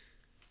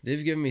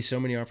given me so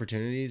many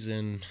opportunities,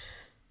 and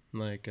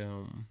like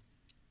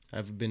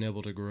I've been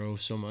able to grow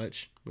so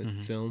much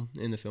with film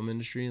in the film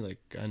industry. Like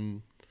I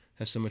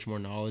have so much more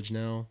knowledge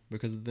now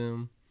because of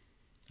them.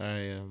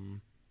 I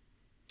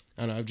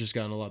don't know, I've just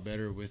gotten a lot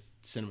better with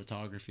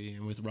cinematography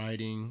and with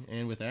writing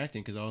and with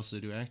acting because I also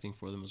do acting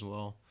for them as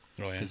well.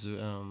 Oh, yeah. Because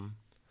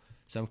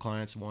some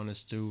clients want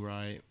us to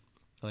write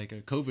like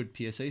a COVID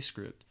PSA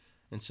script,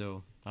 and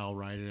so I'll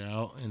write it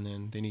out, and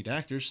then they need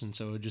actors, and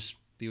so it'll just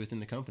be within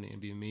the company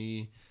and be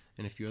me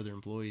and a few other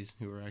employees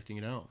who are acting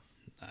it out.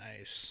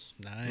 Nice.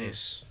 Yeah.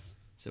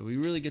 So we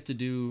really get to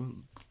do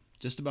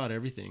just about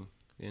everything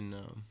in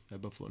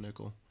at Buffalo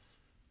Nickel.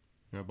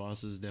 And our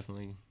bosses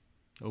definitely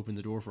open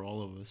the door for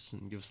all of us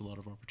and give us a lot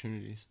of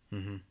opportunities.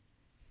 Mm-hmm. Have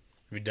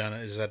you done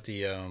it? Is that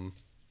the, I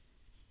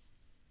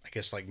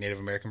guess, like Native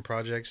American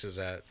projects? Is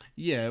that?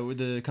 Yeah,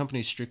 the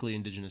company's strictly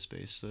indigenous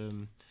based.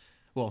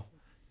 Well,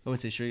 I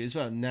wouldn't say straight. It's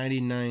about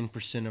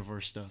 99% of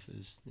our stuff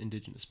is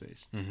indigenous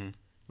based. Mm-hmm.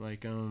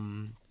 Like,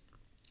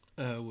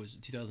 was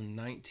it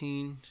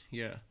 2019?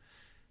 Yeah.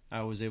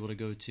 I was able to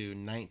go to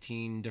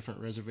 19 different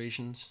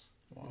reservations.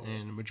 Wow.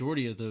 And the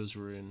majority of those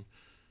were in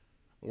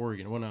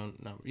Oregon. Well,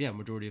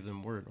 majority of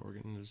them were in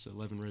Oregon. There's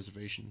 11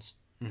 reservations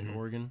in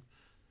Oregon.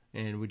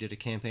 And we did a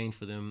campaign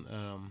for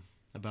them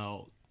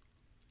about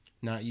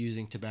not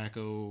using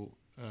tobacco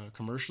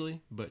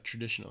commercially, but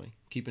traditionally,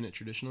 keeping it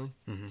traditionally.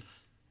 Mm-hmm.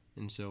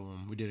 And so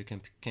we did a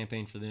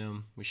campaign for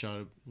them. We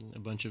shot a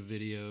bunch of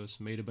videos,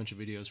 made a bunch of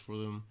videos for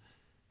them,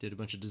 did a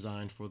bunch of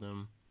design for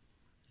them.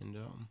 And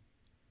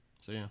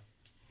so, yeah.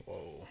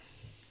 Whoa.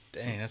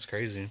 Dang, that's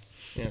crazy.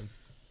 Yeah.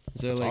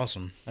 So That's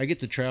awesome. I get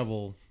to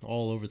travel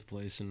all over the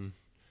place, and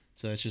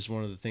so that's just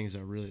one of the things I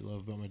really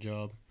love about my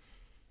job.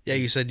 Yeah,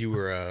 you said you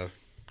were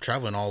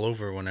traveling all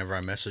over whenever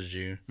I messaged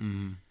you.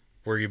 Mm-hmm.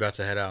 Where are you about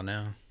to head out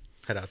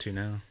to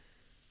now?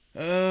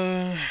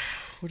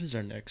 What is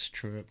our next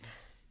trip?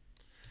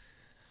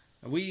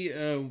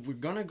 We're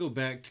gonna go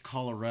back to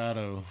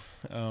Colorado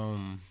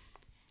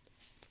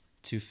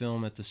to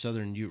film at the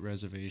Southern Ute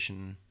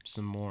Reservation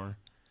some more,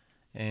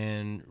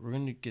 and we're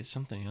gonna get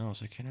something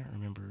else. I cannot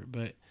remember,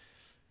 but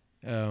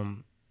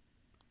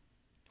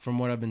from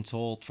what I've been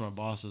told from my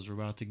bosses, we're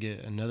about to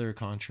get another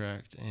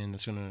contract, and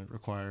it's gonna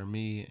require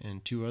me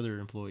and 2 other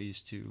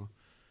employees to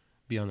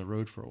be on the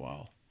road for a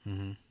while.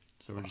 Mm-hmm.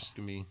 So we're just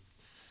gonna be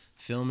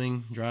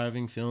filming,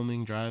 driving,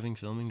 filming, driving,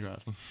 filming,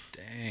 driving.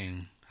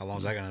 Dang. How long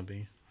is that gonna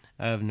be?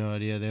 I have no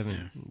idea. They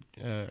haven't.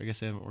 I guess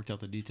they haven't worked out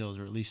the details,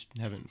 or at least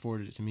haven't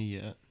forwarded it to me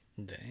yet.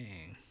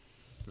 Dang.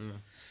 Yeah.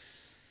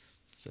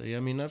 So yeah, I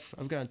mean,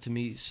 I've gotten to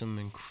meet some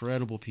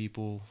incredible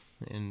people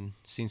and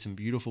seen some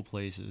beautiful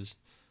places.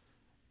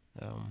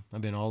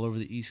 I've been all over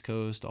the East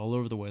Coast, all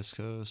over the West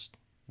Coast.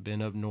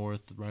 Been up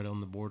north, right on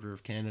the border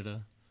of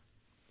Canada,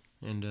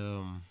 and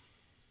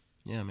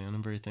yeah, man,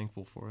 I'm very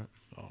thankful for it.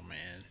 Oh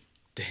man.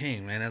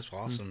 Dang, man, that's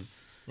awesome.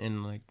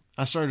 And like,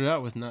 I started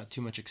out with not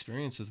too much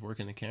experience with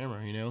working the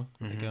camera, you know.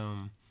 Mm-hmm.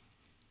 Like,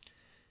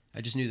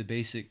 I just knew the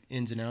basic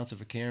ins and outs of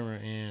a camera,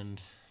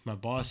 and my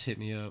boss hit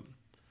me up.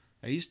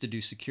 I used to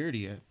do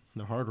security at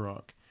the Hard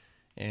Rock,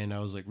 and I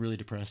was like really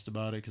depressed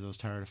about it because I was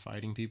tired of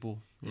fighting people.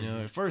 You know,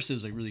 at first it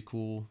was like really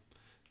cool,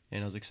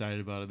 and I was excited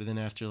about it. But then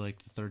after like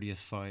the 30th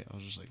fight, I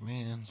was just like,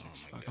 man,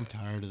 fuck, I'm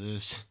tired of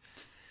this.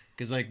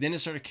 Because like then it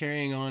started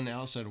carrying on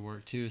outside of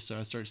work too. So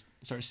I started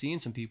seeing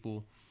some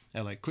people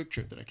at like Quick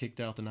Trip that I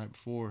kicked out the night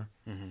before,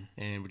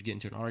 and would get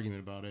into an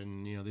argument about it,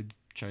 and you know they'd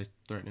try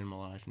threatening my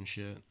life and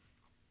shit.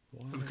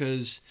 What?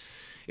 Because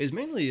it's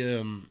mainly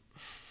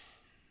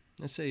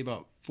let's say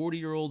about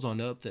 40-year-olds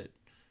on up that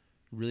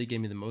really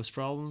gave me the most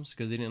problems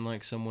because they didn't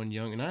like someone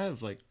young, and I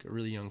have like a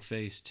really young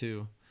face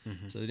too,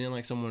 so they didn't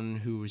like someone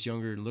who was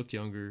younger and looked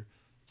younger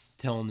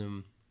telling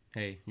them,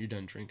 hey, you're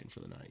done drinking for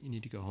the night, you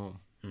need to go home.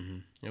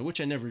 You know, which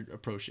I never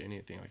approached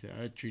anything like that.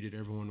 I treated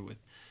everyone with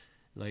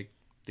like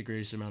the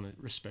greatest amount of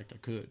respect I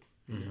could,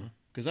 you know,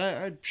 because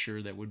I'm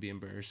sure that would be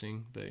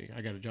embarrassing, but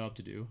I got a job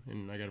to do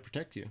and I got to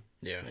protect you.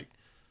 Yeah. Like,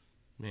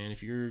 man,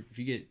 if you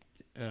get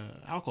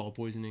alcohol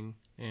poisoning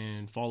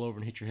and fall over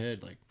and hit your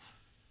head, like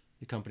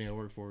the company I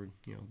work for,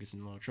 you know, gets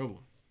in a lot of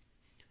trouble.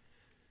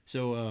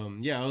 So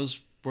yeah, I was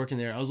working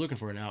there. I was looking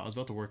for an out. I was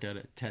about to work at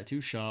a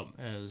tattoo shop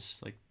as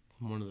like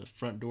one of the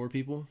front door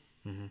people,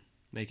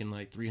 making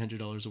like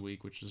 $300 a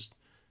week, which is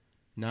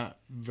not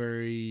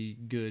very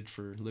good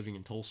for living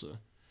in Tulsa.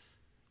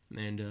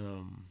 And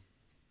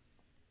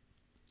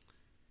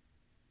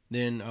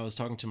then I was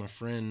talking to my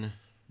friend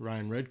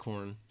Ryan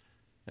Redcorn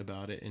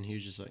about it, and he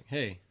was just like,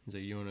 "Hey, he's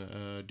like, you want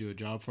to do a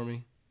job for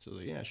me?" So I was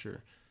like, "Yeah,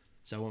 sure."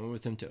 So I went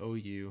with him to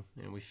OU,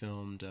 and we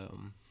filmed at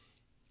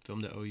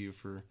OU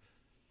for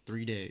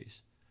 3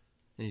 days.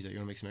 And he's like, "You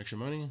want to make some extra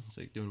money?" I was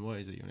like, "Doing what?"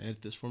 He's like, "You want to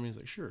edit this for me?" I was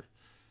like, "Sure."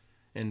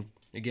 And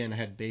again, I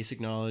had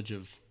basic knowledge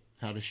of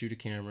how to shoot a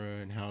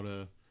camera and how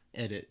to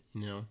edit,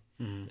 you know.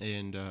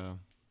 And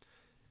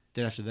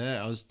then after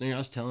that, I was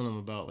telling him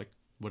about like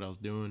what I was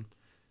doing.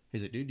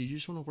 He's like, "Dude, do you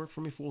just want to work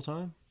for me full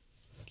time?"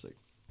 I was like,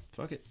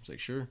 "Fuck it." I was like,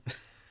 "Sure."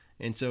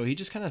 And so he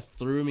just kind of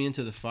threw me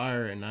into the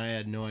fire, and I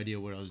had no idea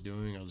what I was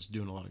doing. I was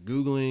doing a lot of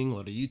Googling, a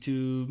lot of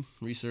YouTube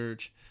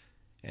research,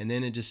 and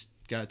then it just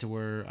got to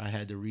where I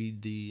had to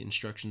read the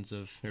instructions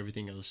of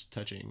everything I was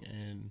touching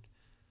and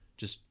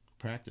just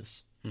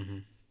practice.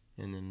 And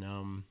then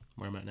now I'm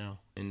where I'm at now.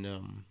 And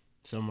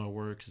some of my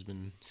work has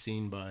been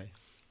seen by,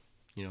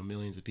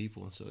 millions of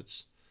people, so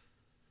it's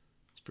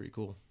pretty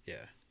cool.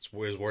 Yeah, it's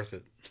worth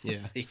it.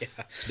 Yeah, Yeah,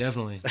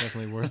 definitely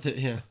worth it.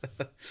 Yeah.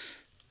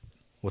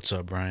 What's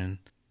up, Brian?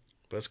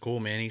 But that's cool,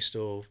 man. He's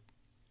still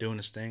doing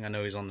his thing. I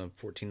know he's on the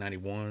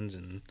 1491s,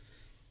 and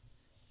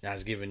now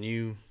he's giving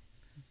you,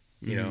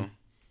 you know.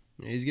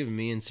 Yeah, he's given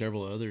me and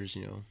several others,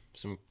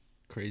 some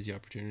crazy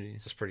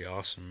opportunities. That's pretty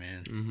awesome,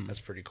 man. That's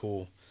pretty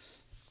cool.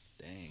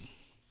 Dang.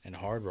 And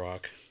Hard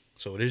Rock.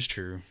 So it is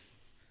true.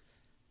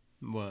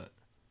 What?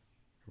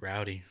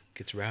 Rowdy.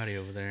 Gets rowdy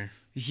over there.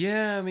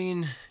 Yeah, I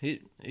mean,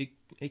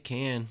 it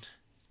can.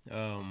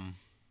 Man,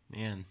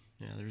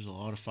 yeah, there's a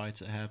lot of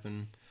fights that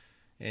happen,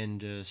 and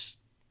just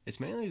it's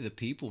mainly the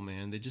people,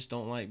 man. They just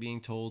don't like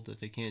being told that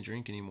they can't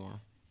drink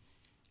anymore,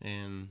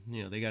 and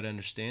they got to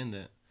understand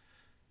that.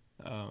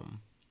 I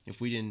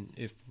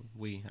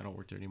don't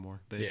work there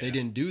anymore, but if they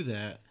didn't do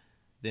that,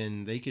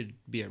 then they could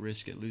be at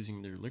risk at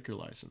losing their liquor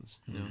license.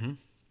 You know?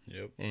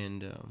 Yep.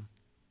 And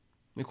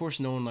of course,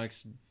 no one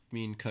likes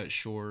being cut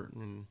short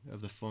and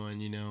of the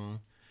fun,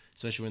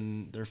 especially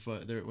when their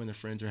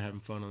friends are having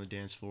fun on the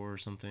dance floor or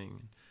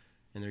something,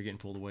 and they're getting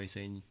pulled away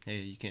saying, "Hey,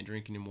 you can't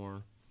drink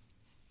anymore."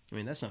 I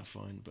mean, that's not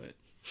fun, but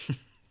at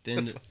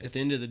the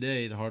end of the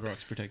day, the Hard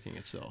Rock's protecting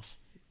itself.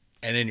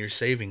 And then you're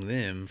saving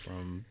them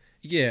from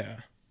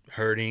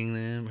hurting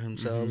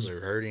themselves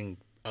or hurting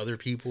other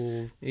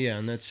people. Yeah,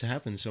 and that's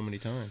happened so many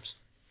times.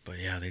 But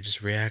yeah, they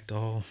just react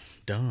all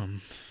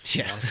dumb.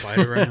 Yeah. They want to fight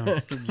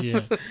around.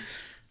 Yeah.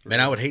 Man,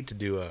 I would hate to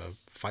do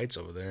fights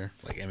over there,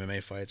 like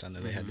MMA fights. I know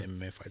they had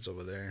MMA fights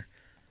over there.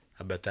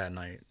 I bet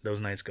those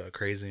nights got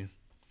crazy.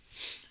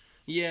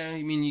 Yeah,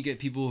 I mean, you get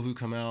people who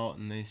come out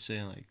and they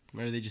say, like,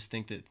 or they just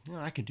think that,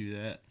 I can do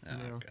that.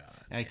 God.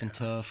 Acting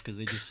tough because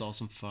they just saw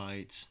some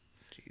fights.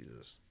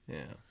 Jesus.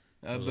 Yeah.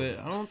 But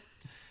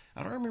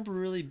I don't remember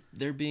really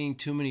there being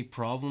too many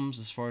problems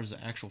as far as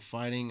the actual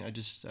fighting.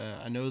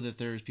 I know that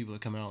there's people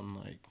that come out and,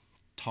 like,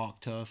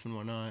 talk tough and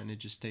whatnot, and it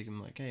just take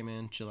them, like, "Hey,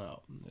 man, chill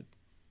out." And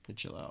they'd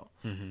chill out.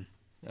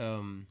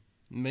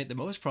 The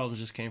most problems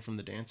just came from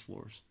the dance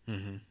floors.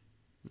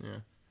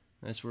 Yeah.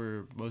 That's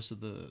where most of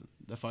the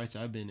fights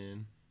I've been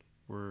in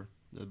were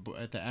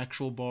at the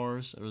actual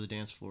bars or the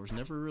dance floors.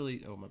 Never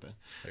really. Oh, my bad.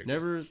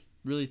 Never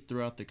really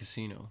throughout the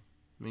casino.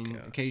 I mean,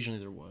 occasionally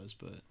there was,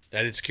 but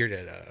I did scared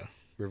at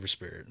River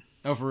Spirit.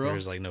 Oh, for real?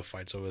 There's like no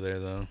fights over there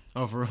though.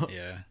 Oh, for real?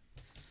 Yeah.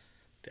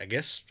 I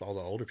guess all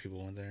the older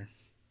people went there.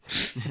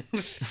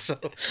 So,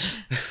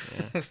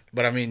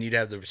 but I mean, you'd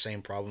have the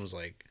same problems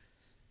like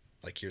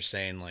you're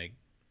saying, like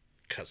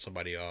cut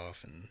somebody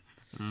off and.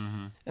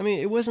 I mean,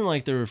 it wasn't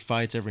like there were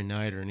fights every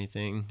night or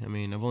anything. I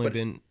mean, I've only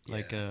been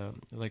like I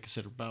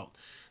said, about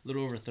a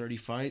little over 30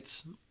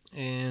 fights,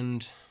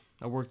 and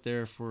I worked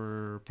there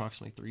for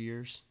approximately 3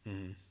 years.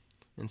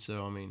 And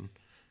so, I mean,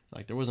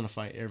 like there wasn't a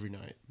fight every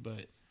night,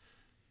 but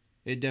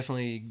it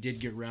definitely did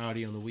get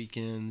rowdy on the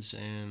weekends,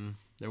 and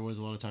there was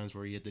a lot of times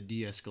where you had to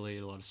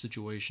de-escalate a lot of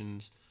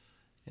situations,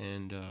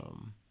 and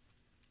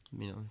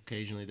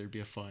occasionally there'd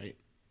be a fight.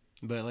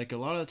 But, like, a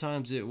lot of the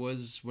times it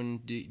was when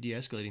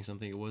de-escalating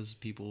something, it was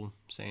people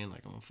saying, like,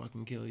 "I'm going to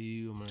fucking kill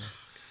you. I'm going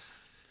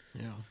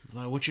to,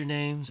 like, what's your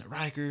name? Is that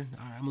Riker?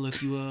 All right, I'm going to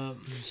look you up."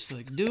 I'm just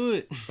like, do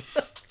it.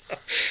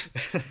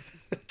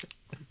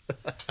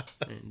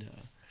 And,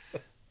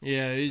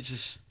 it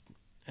just,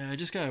 I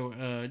just got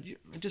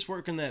just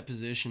work in that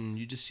position.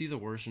 You just see the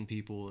worst in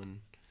people,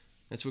 and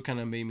that's what kind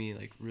of made me,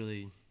 like,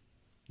 really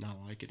not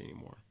like it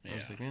anymore. I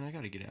was like, man, I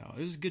got to get out.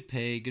 It was good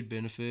pay, good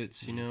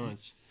benefits,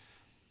 it's...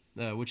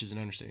 which is an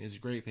understatement. It's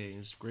great pay.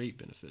 It's great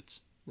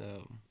benefits.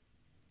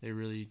 They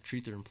really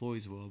treat their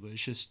employees well, but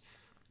it's just,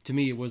 to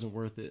me, it wasn't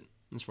worth it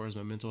as far as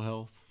my mental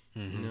health.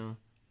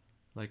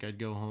 Like I'd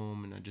go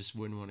home and I just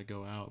wouldn't want to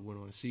go out,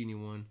 wouldn't want to see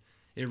anyone.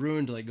 It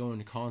ruined like going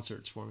to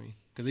concerts for me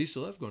because I used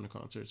to love going to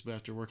concerts, but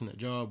after working that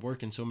job,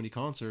 working so many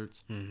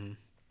concerts,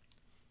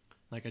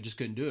 like I just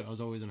couldn't do it. I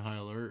was always on high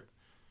alert,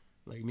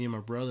 like me and my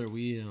brother,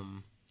 we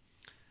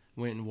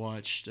went and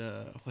watched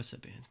what's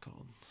that band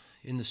called?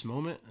 In This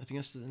Moment, I think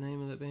that's the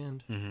name of that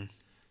band. Mm-hmm.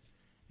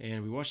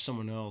 And we watched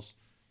someone else,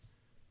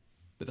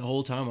 but the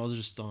whole time I was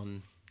just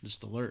on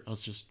alert. I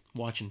was just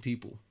watching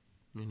people.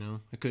 You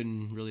know, I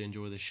couldn't really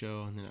enjoy the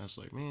show, and then I was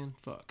like, man,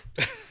 fuck.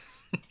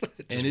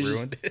 Just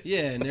ruined it.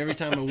 Yeah, and every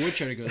time I would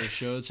try to go to the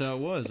show, that's how it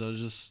was. I was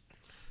just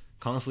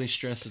constantly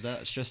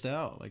stressed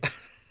out. Like,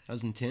 I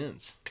was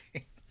intense.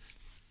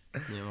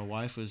 Yeah, my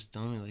wife was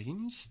telling me, like,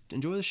 you just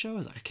enjoy the show. I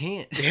was like, I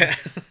can't. Yeah.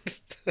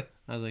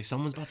 I was like,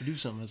 someone's about to do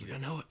something. I was like, I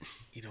know it.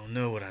 You don't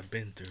know what I've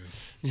been through.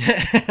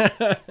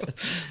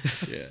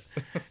 Yeah.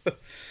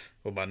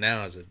 Well, by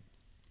now,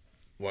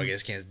 I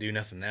guess can't do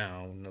nothing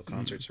now. No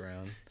concerts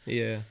around.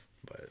 Yeah.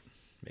 But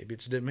maybe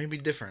it's maybe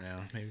different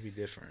now. Maybe be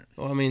different.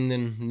 Well, I mean,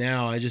 then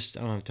now I don't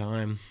have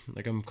time.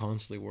 Like, I'm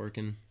constantly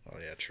working. Oh,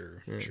 yeah,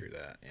 true. Yeah. True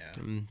that, yeah.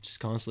 I'm just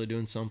constantly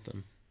doing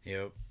something.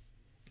 Yep.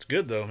 It's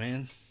good, though,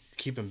 man.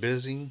 Keeping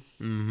busy.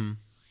 Mm-hmm.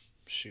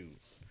 Shoot.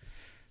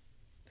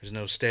 There's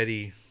no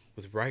steady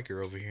with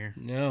Riker over here.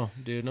 No,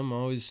 dude, I'm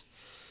always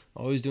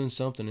doing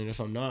something, and if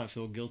I'm not, I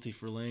feel guilty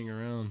for laying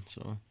around.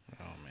 So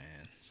Oh,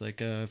 man. it's like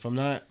if I'm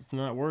not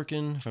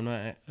working, if I'm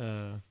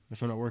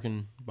not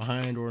working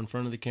behind or in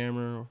front of the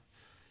camera,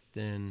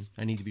 then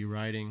I need to be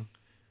writing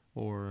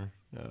or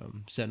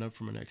setting up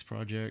for my next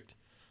project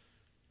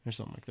or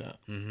something like that.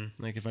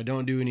 Mm-hmm. Like if I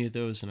don't do any of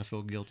those, then I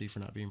feel guilty for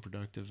not being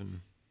productive,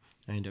 and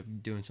I end up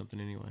doing something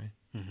anyway.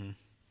 Mm-hmm.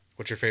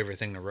 What's your favorite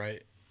thing to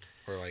write?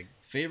 Or, like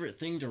Favorite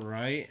thing to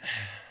write?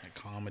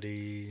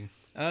 comedy?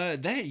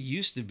 That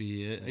used to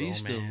be it. I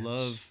used to Romance.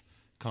 love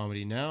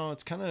comedy. Now I'm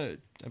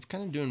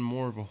kind of doing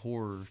more of a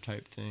horror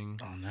type thing.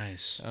 Oh,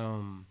 nice.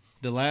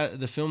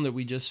 The film that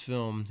we just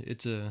filmed,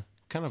 it's a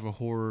kind of a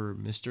horror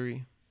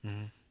mystery,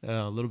 Mm-hmm.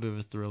 a little bit of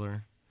a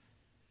thriller,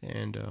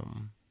 and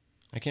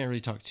I can't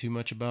really talk too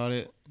much about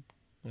it.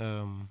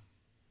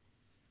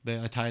 But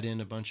I tied in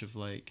a bunch of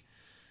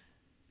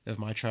of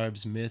my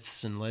tribe's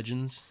myths and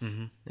legends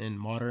Mm-hmm. and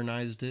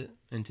modernized it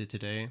into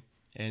today,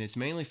 and it's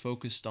mainly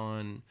focused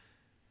on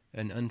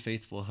an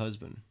unfaithful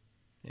husband,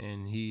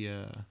 and he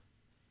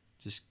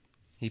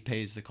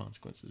pays the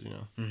consequences, you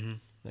know. Mm-hmm.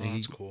 Like Oh,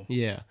 that's cool.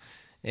 Yeah,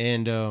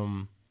 and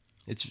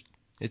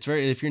it's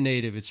very, if you're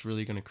native, it's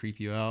really gonna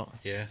creep you out.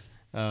 Yeah.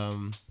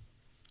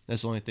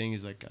 That's the only thing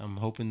is like I'm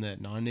hoping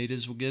that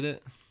non-natives will get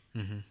it,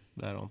 Mm-hmm.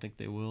 but I don't think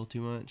they will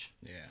too much.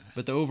 Yeah.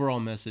 But the overall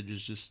message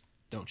is just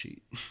don't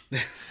cheat.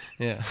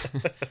 Yeah.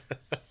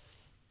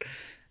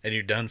 And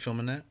you're done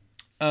filming that?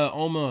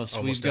 Almost.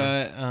 Almost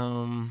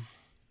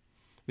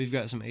We've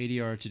got some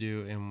ADR to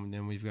do, and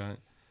then we've got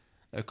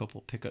a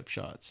couple pickup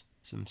shots,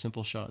 some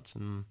simple shots,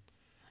 and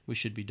we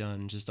should be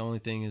done. Just the only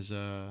thing is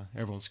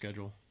everyone's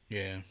schedule.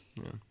 Yeah.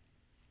 Yeah.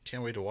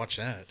 Can't wait to watch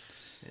that.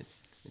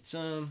 It's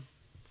gonna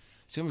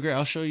be great.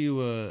 I'll show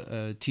you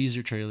a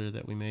teaser trailer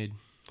that we made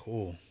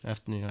Cool.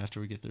 after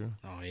we get through.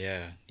 Oh,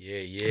 yeah.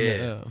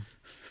 Yeah.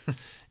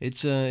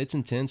 It's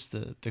intense.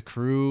 The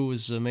crew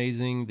was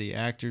amazing. The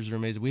actors are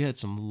amazing. We had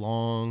some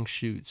long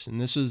shoots, and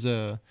this was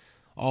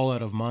all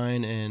out of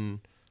mine and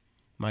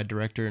my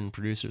director and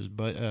producers,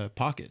 but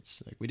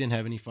pockets. Like we didn't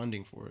have any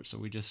funding for it, so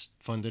we just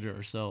funded it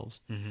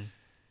ourselves. Mm-hmm.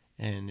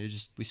 And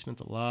we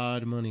spent a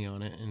lot of money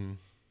on it, and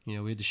we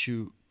had to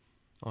shoot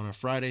on a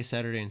Friday,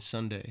 Saturday, and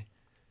Sunday,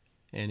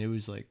 and it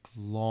was like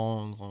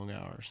long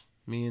hours.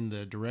 Me and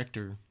the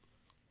director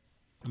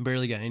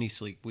barely got any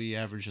sleep. We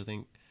averaged, I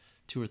think,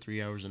 2 or 3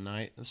 hours a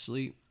night of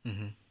sleep.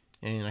 Mm-hmm.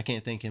 And I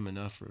can't thank him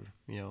enough for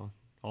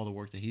all the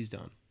work that he's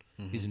done.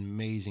 Mm-hmm. He's an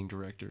amazing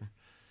director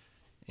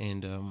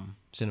and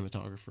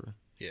cinematographer.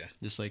 Yeah.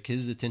 Just like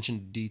his attention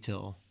to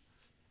detail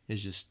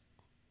is just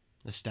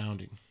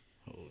astounding.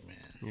 Oh,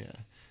 man.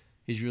 Yeah,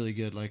 he's really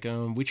good. Like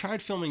we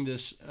tried filming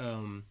this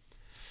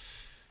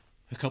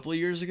a couple of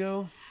years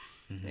ago,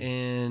 Mm-hmm.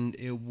 and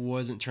it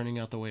wasn't turning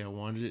out the way I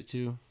wanted it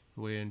to,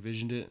 the way I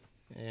envisioned it.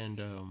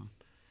 And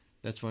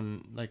that's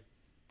when, like,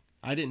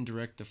 I didn't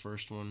direct the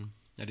first one.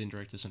 I didn't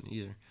direct this one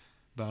either.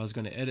 But I was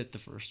going to edit the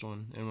first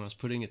one. And when I was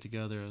putting it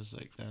together, I was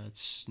like,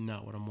 that's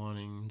not what I'm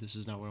wanting. This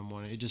is not what I'm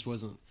wanting. It just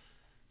wasn't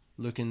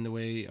looking the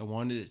way I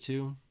wanted it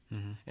to.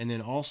 Mm-hmm. And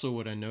then also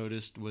what I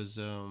noticed was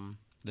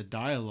the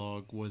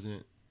dialogue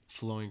wasn't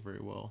flowing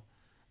very well.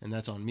 And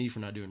that's on me for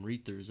not doing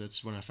read-throughs.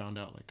 That's when I found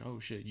out, like,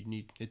 oh, shit,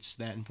 it's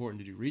that important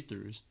to do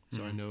read-throughs.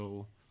 So I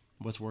know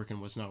what's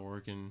working, what's not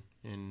working,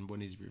 and what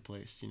needs to be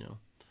replaced,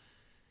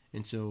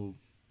 And so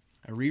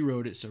I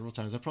rewrote it several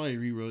times. I probably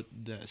rewrote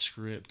that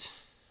script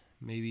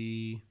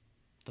maybe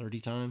 30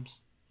 times.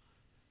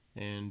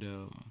 And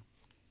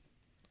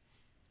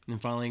then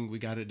finally we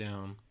got it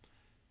down.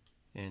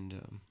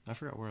 And I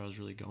forgot where I was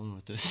really going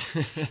with this.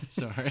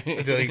 Sorry.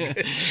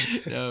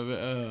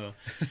 No, but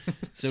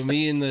so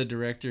me and the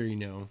director,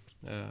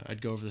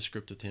 I'd go over the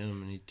script with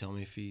him, and he'd tell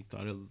me if he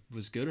thought it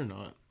was good or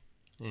not.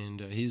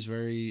 And he's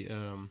very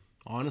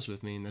honest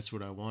with me, and that's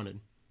what I wanted.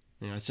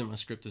 I sent my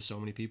script to so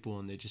many people,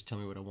 and they just tell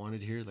me what I wanted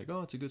to hear. Like,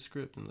 oh, it's a good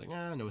script. And I'm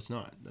like, no, it's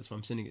not. That's why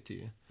I'm sending it to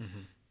you. Mm-hmm.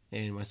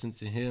 And when I sent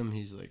it to him,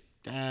 he's like,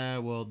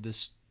 well,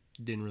 this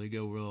didn't really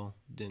go well.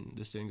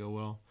 This didn't go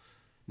well.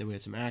 Then we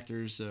had some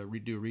actors do a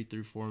read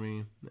through for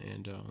me,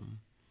 and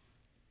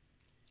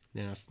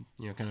then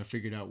I kind of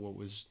figured out what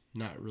was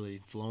not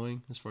really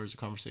flowing as far as the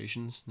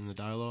conversations and the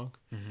dialogue,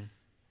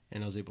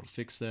 and I was able to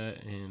fix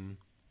that, and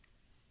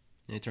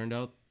it turned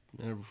out,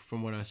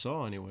 from what I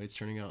saw anyway, it's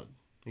turning out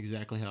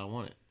exactly how I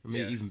want it. I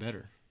mean, even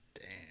better.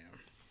 Damn,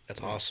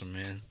 that's awesome,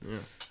 man. Yeah,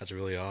 that's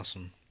really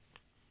awesome.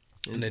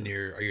 And then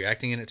are you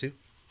acting in it too?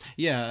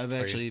 Yeah, I've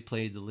actually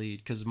played the lead,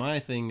 because my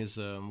thing is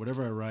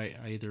whatever I write,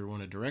 I either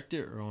want to direct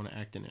it or I want to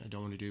act in it. I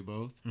don't want to do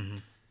both.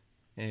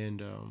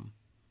 And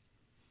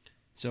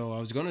so I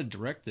was going to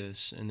direct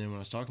this, and then when I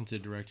was talking to the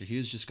director, he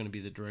was just going to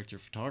be the director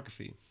of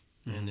photography.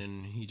 And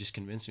then he just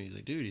convinced me. He's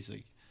like, dude,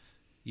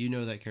 you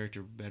know that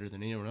character better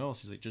than anyone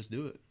else. He's like, just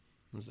do it.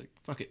 I was like,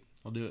 fuck it,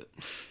 I'll do it.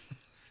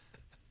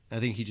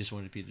 I think he just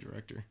wanted to be the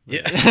director.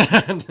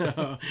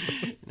 Yeah.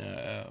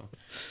 No.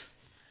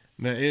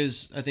 But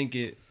I think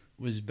it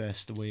was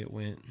best the way it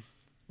went.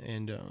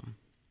 And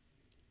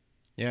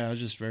I was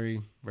just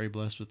very, very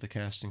blessed with the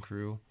cast and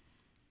crew.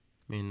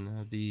 I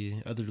mean, the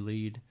other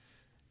lead,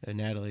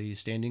 Natalie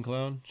Standing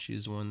Cloud,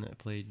 she's the one that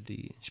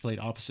played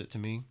opposite to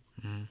me.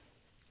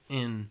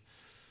 And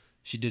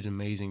she did an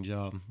amazing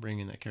job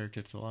bringing that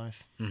character to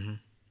life. And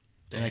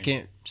I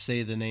can't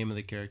say the name of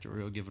the character or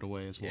it'll give it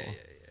away as well.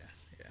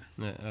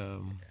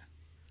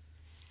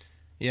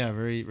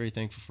 Very, very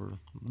thankful for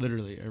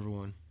literally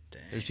everyone.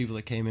 Dang. There's people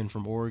that came in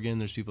from Oregon.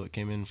 There's people that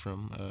came in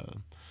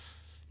from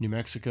New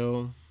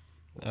Mexico,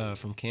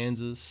 from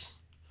Kansas,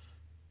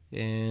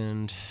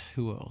 and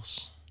who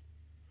else?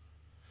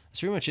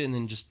 That's pretty much it. And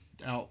then just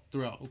out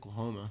throughout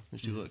Oklahoma,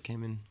 there's people that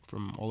came in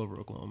from all over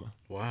Oklahoma.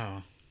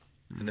 Wow.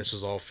 And this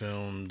was all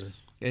filmed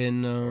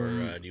in...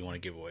 or do you want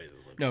to give away the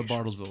location? No,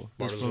 Bartlesville.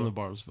 It's from the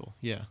Bartlesville,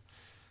 yeah.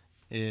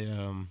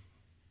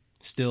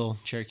 Still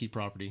Cherokee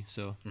property,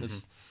 so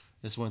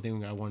that's one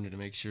thing I wanted to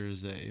make sure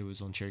is that it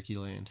was on Cherokee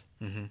land.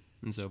 And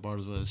so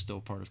Bartlesville is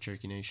still part of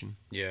Cherokee Nation.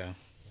 Yeah.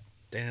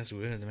 Damn, that's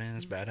good, man.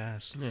 That's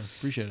badass. Yeah,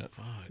 appreciate it.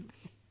 Fuck.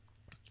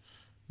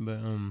 But,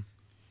 I'm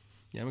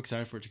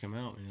excited for it to come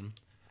out, man.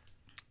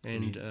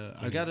 And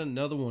I got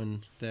another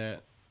one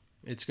that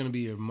it's going to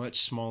be a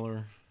much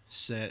smaller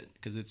set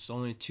because it's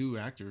only 2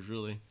 actors,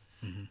 really.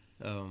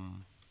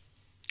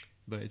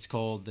 But it's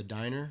called The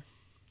Diner.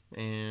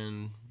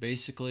 And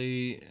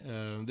basically,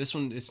 this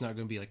one, it's not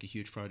going to be like a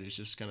huge project. It's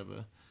just kind of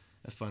a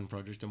fun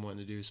project I'm wanting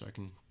to do so I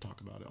can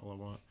talk about it all I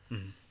want.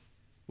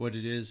 What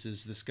it is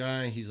this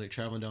guy, he's like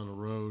traveling down the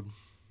road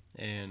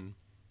and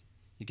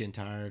he's getting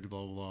tired,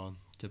 blah, blah, blah,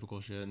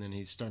 typical shit. And then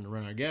he's starting to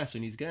run out of gas, so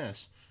he needs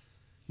gas.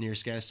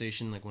 Nearest gas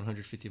station, like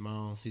 150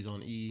 miles. He's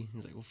on E.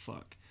 He's like, well,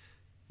 fuck.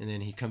 And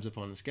then he comes up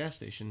on this gas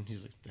station.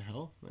 He's like, the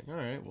hell? I'm like, all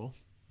right, well,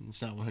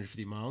 it's not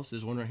 150 miles.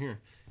 There's one right here.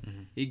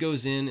 He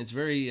goes in. It's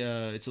very,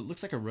 it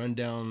looks like a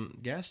rundown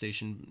gas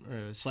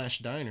station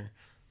 / diner,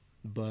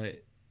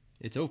 but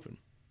it's open.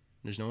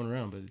 There's no one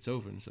around, but it's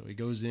open. So he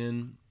goes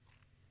in,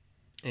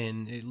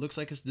 and it looks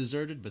like it's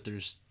deserted, but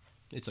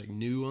it's like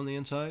new on the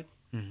inside.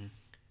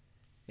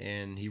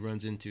 And he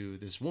runs into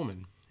this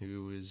woman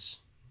who is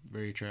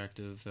very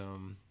attractive.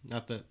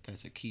 Not that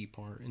that's a key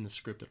part in the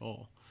script at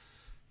all,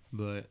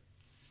 but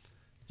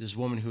this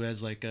woman who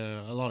has like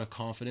a lot of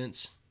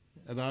confidence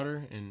about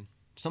her and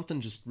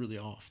something just really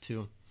off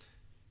too.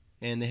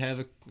 And they have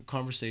a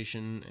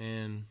conversation,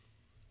 and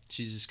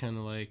she's just kind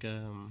of like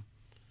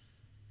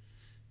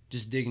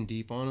just digging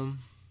deep on him,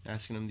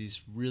 asking him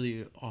these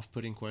really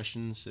off-putting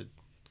questions.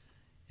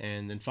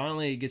 And then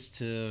finally it gets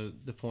to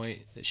the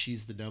point that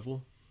she's the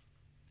devil,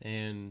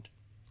 and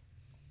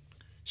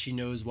she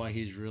knows why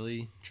he's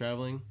really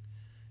traveling.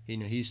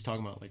 He's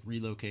talking about like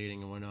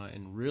relocating and whatnot,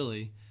 and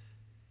really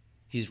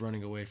he's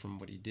running away from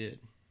what he did.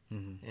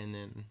 And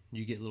then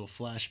you get a little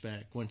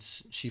flashback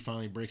once she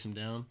finally breaks him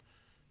down.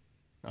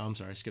 Oh, I'm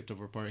sorry, I skipped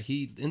over a part.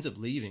 He ends up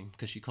leaving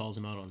because she calls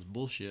him out on his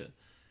bullshit.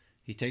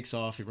 He takes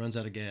off, he runs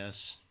out of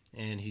gas,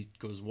 and he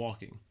goes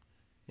walking.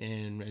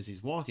 And as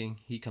he's walking,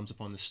 he comes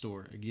upon the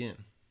store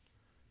again.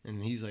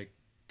 And he's like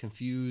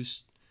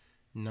confused,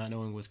 not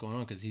knowing what's going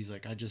on, because he's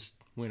like, I just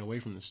went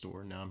away from the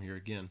store, now I'm here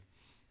again.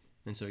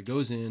 And so he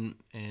goes in,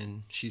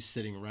 and she's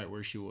sitting right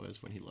where she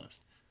was when he left.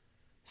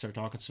 Start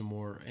talking some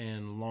more,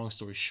 and long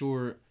story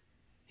short,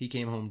 he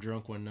came home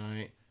drunk one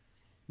night,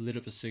 lit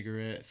up a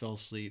cigarette, fell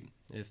asleep,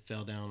 it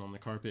fell down on the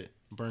carpet,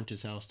 burnt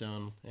his house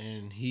down,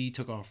 and he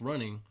took off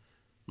running,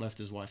 left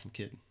his wife and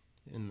kid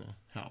in the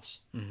house.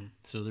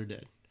 So they're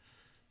dead.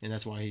 And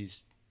that's why he's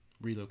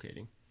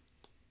relocating.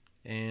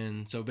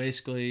 And so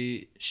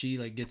basically, she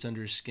like gets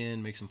under his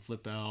skin, makes him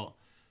flip out,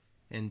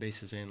 and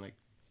basically saying like,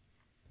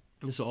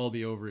 this will all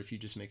be over if you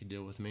just make a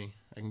deal with me.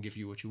 I can give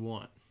you what you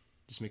want.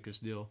 Just make this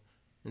deal.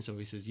 And so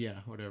he says, yeah,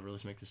 whatever,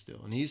 let's make this deal.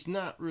 And he's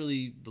not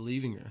really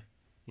believing her.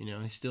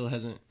 He still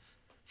hasn't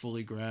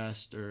fully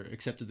grasped or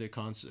accepted the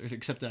concept, or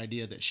accept the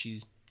idea that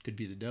she could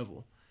be the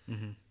devil.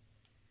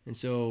 And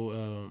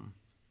so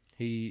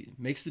he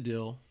makes the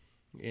deal,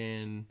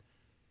 and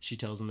she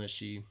tells him that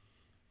she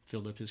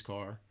filled up his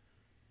car,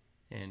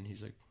 and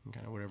he's like,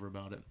 kind of whatever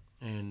about it.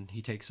 And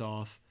he takes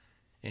off,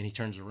 and he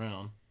turns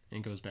around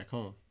and goes back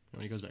home.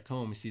 When he goes back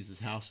home, he sees his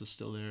house is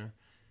still there.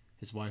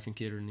 His wife and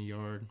kid are in the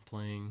yard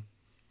playing.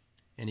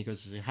 And he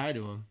goes to say hi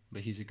to him,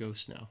 but he's a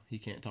ghost now. He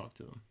can't talk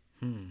to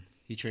them.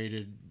 He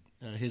traded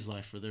his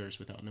life for theirs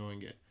without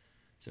knowing it.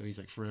 So he's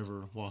like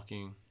forever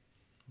walking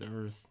the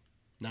earth,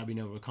 not being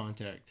able to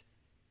contact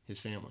his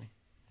family.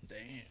 Damn.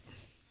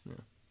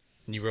 Yeah.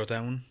 And you wrote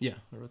that one? Yeah,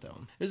 I wrote that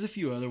one. There's a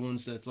few other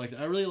ones that's like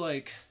I really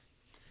like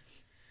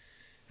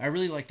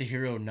the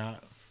hero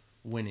not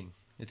winning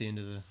at the end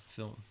of the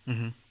film.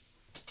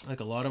 Mm-hmm. Like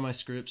a lot of my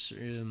scripts,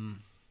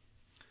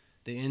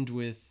 they end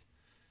with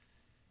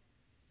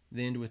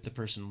the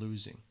person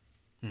losing.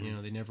 Mm-hmm. You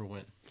know, they never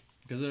win.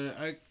 Because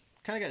I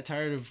kind of got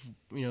tired of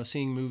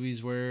seeing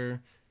movies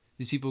where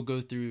these people go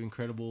through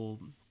incredible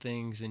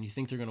things and you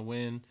think they're gonna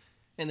win,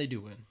 and they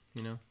do win.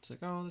 You know, it's like,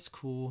 oh, that's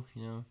cool.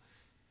 You know,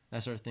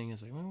 that sort of thing.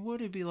 It's like, well, what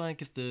would it be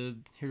like if the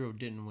hero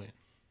didn't win?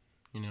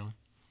 You know,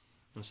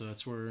 and so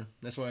that's why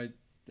that's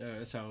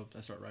how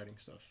I start writing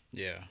stuff.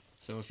 Yeah.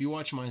 So if you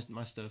watch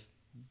my stuff,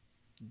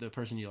 the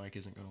person you like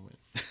isn't gonna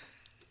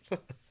win.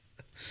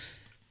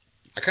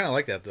 I kind of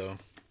like that though.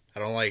 I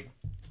don't like,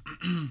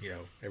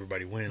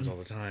 everybody wins all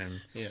the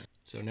time. Yeah.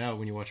 So now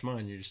when you watch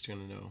mine, you're just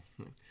gonna know.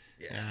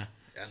 Yeah.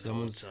 I know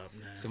someone's what's up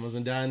now. Someone's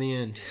gonna die in the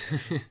end.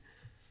 Yeah.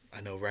 I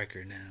know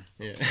Riker now.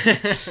 Yeah.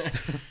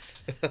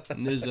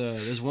 And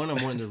there's one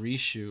I'm wanting to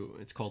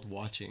reshoot. It's called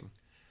Watching,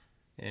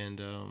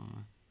 and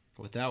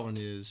what that one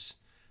is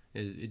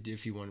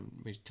if you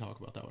want me to talk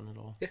about that one at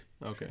all. Yeah.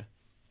 Okay.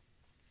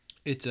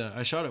 It's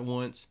I shot it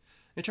once.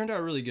 It turned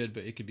out really good,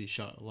 but it could be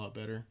shot a lot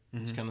better.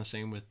 Mm-hmm. It's kind of the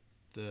same with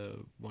the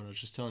one I was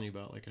just telling you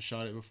about. Like I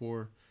shot it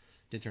before,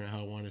 didn't turn out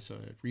how I wanted, so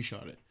I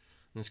reshot it.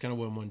 And that's kind of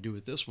what I want to do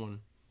with this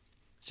one.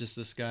 It's just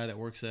this guy that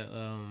works at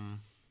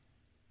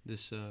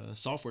this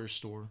software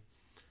store,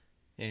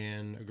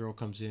 and a girl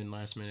comes in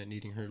last minute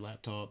needing her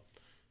laptop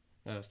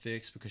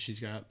fixed because she's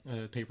got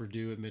a paper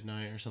due at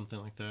midnight or something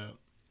like that.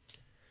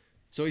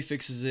 So he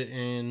fixes it,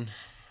 and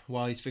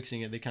while he's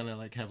fixing it, they kind of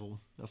like have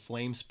a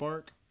flame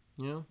spark,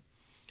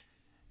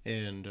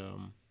 and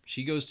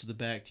she goes to the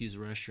back to use the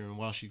restroom, and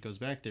while she goes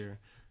back there,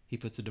 he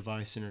puts a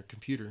device in her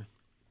computer,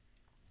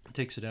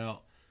 takes it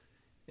out,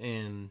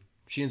 and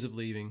she ends up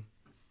leaving.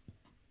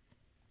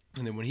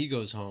 And then when he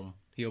goes home,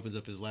 he opens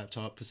up his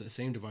laptop, puts that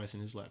same device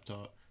in his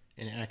laptop,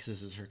 and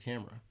accesses her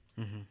camera.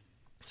 Mm-hmm.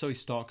 So he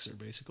stalks her,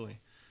 basically.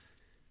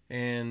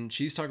 And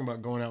she's talking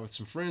about going out with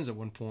some friends at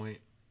one point,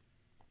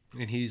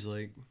 and he's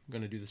like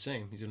going to do the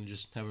same. He's going to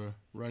just have a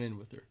run-in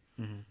with her.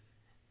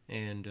 Mm-hmm.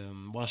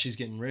 And while she's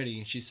getting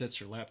ready, she sets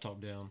her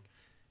laptop down,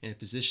 and it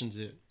positions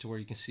it to where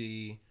you can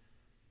see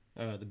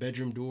the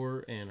bedroom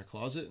door and a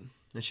closet.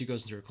 And she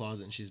goes into her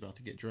closet, and she's about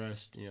to get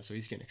dressed. So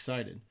he's getting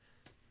excited.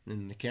 And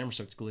then the camera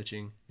starts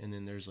glitching, and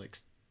then there's like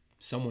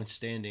someone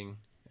standing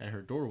at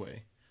her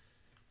doorway.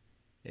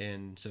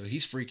 And so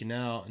he's freaking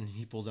out, and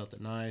he pulls out the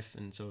knife,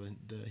 and so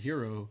the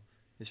hero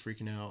is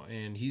freaking out,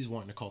 and he's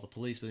wanting to call the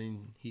police, but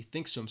then he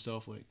thinks to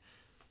himself, like,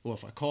 well,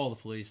 if I call the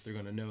police, they're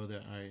going to know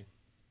that I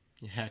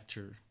hacked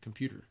her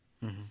computer.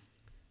 Mm-hmm.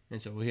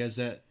 And so he has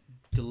that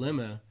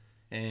dilemma,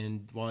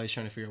 and while he's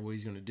trying to figure out what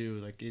he's going to do,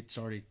 like, it's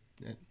already,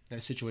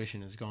 that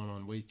situation has gone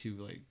on way too,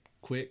 like,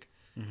 quick.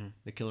 Mm-hmm.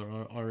 The killer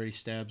already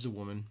stabs a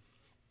woman.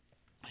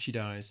 She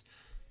dies.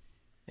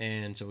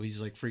 And so he's,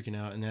 like, freaking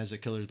out, and as the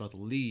killer's about to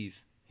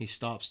leave, he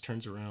stops,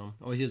 turns around.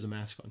 Oh, he has a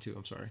mask on, too.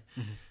 I'm sorry.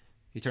 Mm-hmm.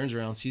 He turns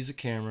around, sees the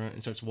camera,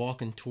 and starts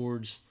walking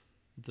towards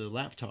the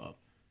laptop.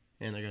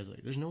 And the guy's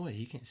like, there's no way.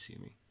 He can't see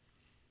me.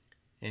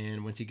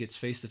 And once he gets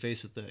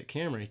face-to-face with the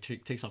camera, he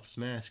takes off his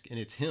mask, and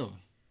it's him.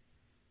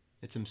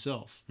 It's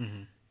himself.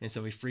 Mm-hmm. And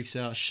so he freaks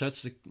out,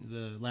 shuts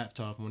the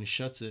laptop, and when he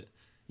shuts it,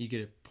 you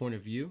get a point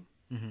of view,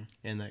 mm-hmm.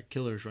 and that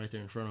killer's right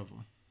there in front of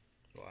him.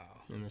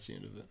 Wow. And that's the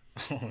end of it.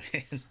 Oh,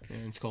 man.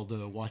 And it's called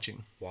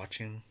Watching.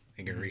 Watching?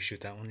 You gonna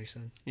reshoot that one, you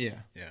said? Yeah.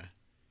 Yeah.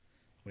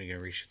 When are you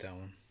gonna reshoot that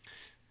one?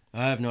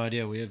 I have no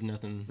idea. We have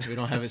nothing. We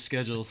don't have it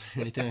scheduled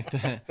or anything like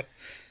that.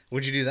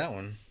 Where'd you do that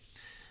one?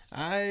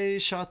 I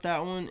shot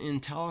that one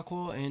in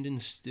Tahlequah and in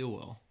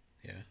Stillwell.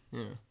 Yeah.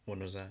 Yeah. When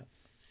was that?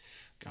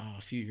 Oh,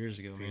 a few years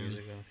ago, A few man.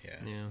 years ago?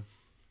 Yeah. Yeah.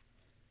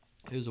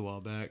 It was a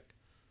while back.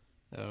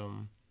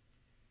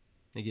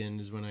 Again,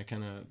 is when I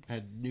kind of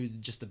knew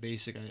just the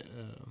basic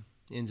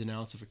ins and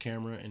outs of a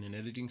camera and an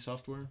editing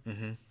software.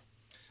 Mm-hmm.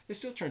 It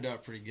still turned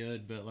out pretty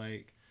good, but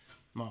like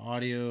my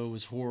audio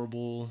was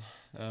horrible.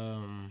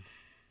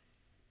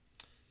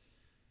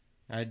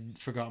 I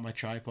forgot my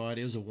tripod.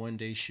 It was a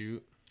 1-day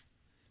shoot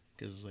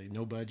because like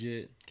no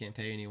budget, can't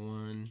pay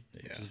anyone.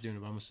 Yeah. Just doing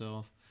it by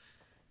myself,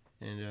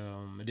 and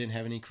I didn't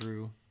have any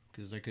crew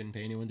because I couldn't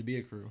pay anyone to be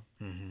a crew,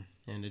 Mm-hmm.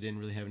 and I didn't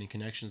really have any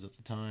connections at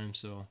the time.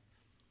 So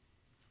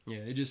yeah,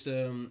 it just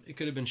it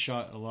could have been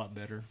shot a lot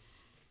better.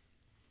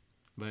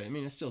 But I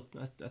mean, it still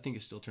I think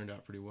it still turned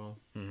out pretty well.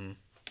 Mm-hmm.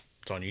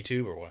 It's on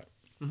YouTube or what?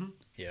 Mm-hmm.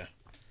 Yeah.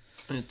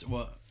 It's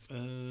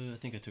I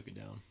think I took it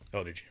down.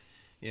 Oh, did you?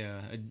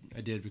 Yeah, I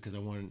did because I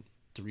wanted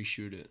to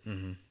reshoot it.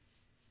 Mm-hmm.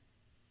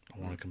 I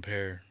want to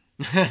compare.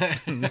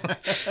 After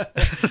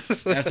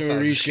we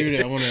reshoot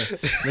it, I want to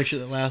make sure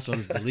the last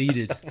one's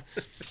deleted.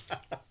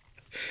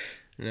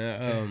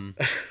 Yeah,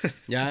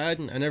 I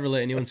never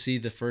let anyone see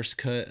the first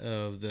cut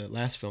of the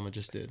last film I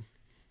just did.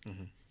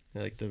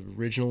 Like the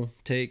original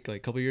take, like a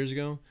couple years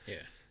ago.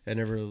 Yeah.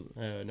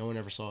 No one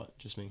ever saw it,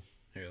 just me.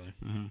 Really?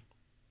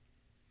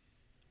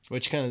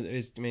 Which kind of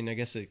is, I mean, I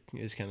guess it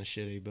is kind of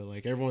shitty, but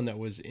like everyone that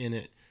was in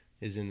it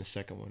is in the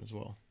second one as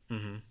well.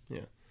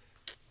 Yeah.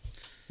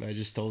 But I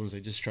just told them,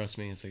 like, just trust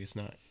me. It's like, it's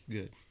not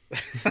good.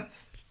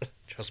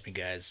 Trust me,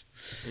 guys.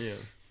 Yeah.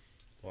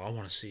 Well, I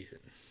want to see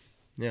it.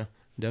 Yeah,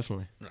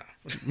 definitely. No.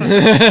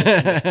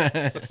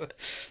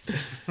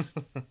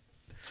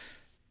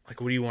 Like,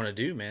 what do you want to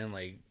do, man?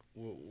 Like,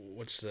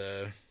 what's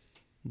the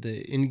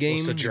in-game?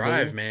 What's the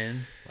drive,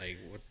 man? Like,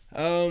 what?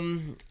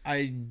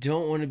 I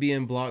don't want to be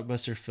in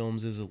blockbuster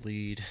films as a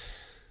lead,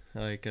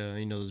 like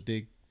those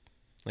big,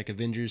 like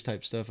Avengers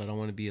type stuff. I don't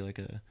want to be like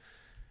a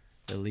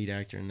lead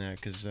actor in that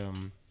because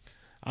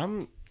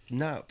I'm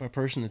not a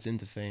person that's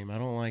into fame. I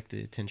don't like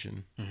the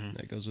attention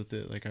that goes with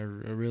it. Like I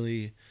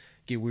really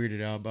get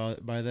weirded out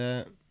by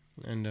that,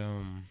 and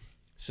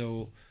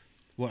so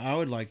what I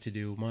would like to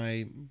do,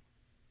 my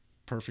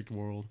perfect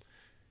world,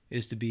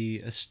 is to be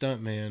a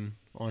stuntman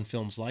on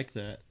films like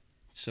that.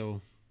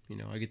 So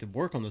I get to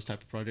work on those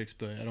type of projects,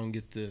 but I don't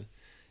get the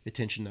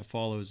attention that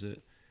follows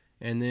it.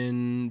 And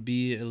then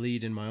be a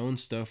lead in my own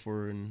stuff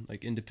or in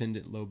like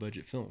independent, low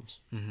budget films.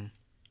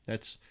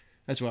 That's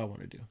what I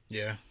want to do.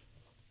 Yeah.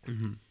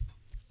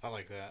 I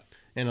like that.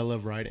 And I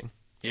love writing.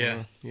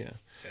 Yeah. Yeah.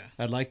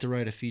 I'd like to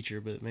write a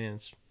feature, but man,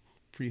 it's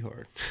pretty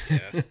hard.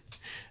 Yeah.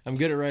 I'm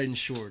good at writing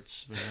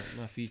shorts, but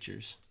not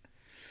features.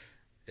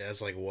 Yeah, it's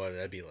like what?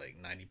 That'd be like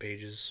 90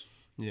 pages.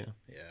 Yeah.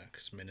 Yeah,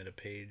 because a minute a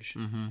page.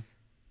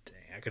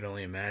 Dang, I could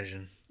only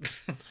imagine.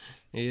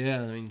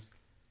 Yeah, I mean,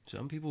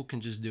 some people can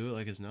just do it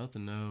like it's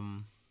nothing.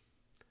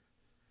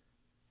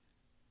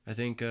 I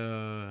think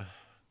I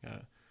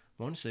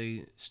want to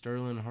say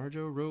Sterling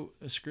Harjo wrote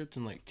a script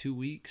in like 2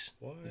 weeks.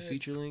 What? A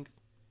feature length,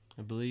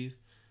 I believe.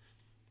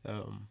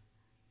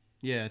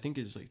 Yeah, I think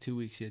it's like 2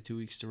 weeks. He had 2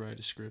 weeks to write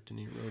a script, and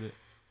he wrote it.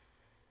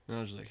 And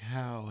I was like,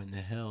 how in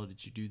the hell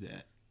did you do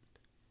that?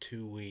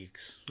 2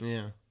 weeks.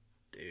 Yeah.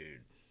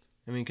 Dude.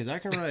 I mean, because I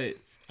can write...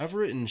 I've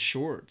written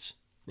shorts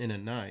in a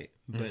night,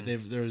 but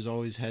there's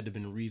always had to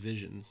been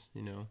revisions,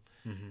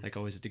 Like I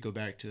always had to go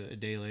back to a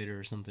day later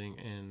or something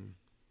and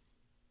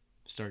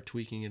start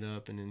tweaking it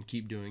up and then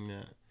keep doing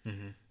that.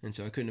 And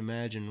so I couldn't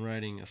imagine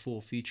writing a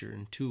full feature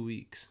in 2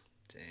 weeks.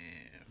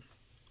 Damn.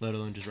 Let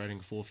alone just writing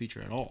a full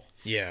feature at all.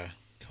 Yeah.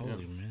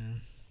 Holy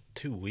man.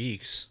 2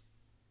 weeks.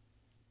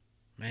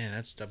 Man,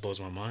 that blows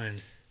my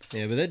mind.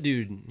 Yeah, but that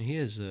dude, he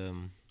has a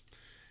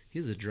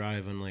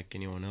drive unlike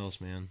anyone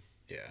else, man.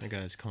 Yeah. That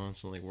guy's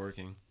constantly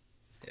working.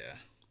 Yeah.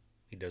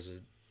 He does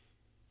it.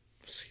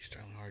 See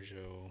Sterling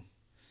Harjo.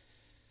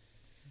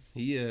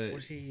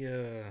 What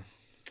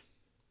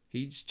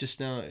He's just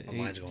now.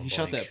 He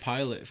shot blank. that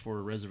pilot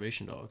for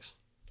Reservation Dogs.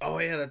 Oh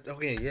yeah,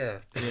 yeah.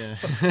 Yeah.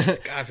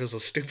 God, I feel so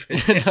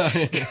stupid.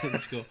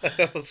 That's cool.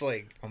 I was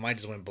like, my mind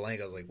just went blank.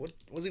 I was like, what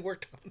was he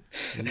worked on?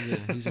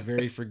 He's a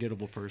very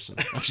forgettable person.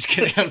 I'm just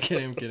kidding. I'm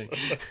kidding.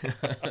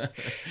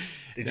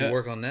 Did you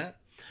work on that?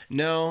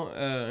 No,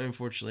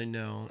 unfortunately,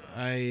 no.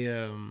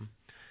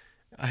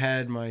 I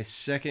had my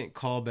second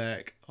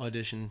callback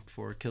audition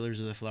for Killers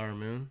of the Flower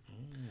Moon,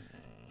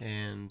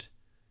 and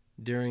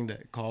during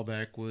that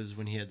callback was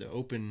when he had the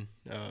open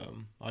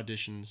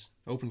auditions,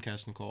 open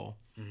casting call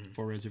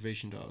for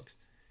Reservation Dogs,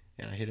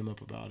 and I hit him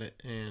up about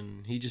it,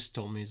 and he just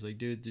told me, he's like,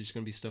 dude, there's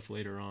gonna be stuff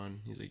later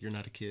on. He's like, you're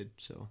not a kid,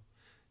 so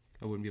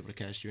I wouldn't be able to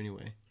cast you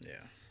anyway.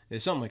 Yeah,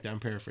 it's something like that. I'm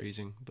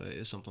paraphrasing, but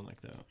it's something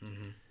like that.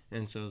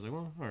 And so I was like,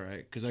 well, all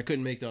right, because I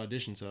couldn't make the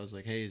audition, so I was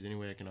like, hey, is there any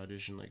way I can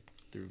audition like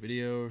through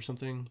video or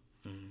something?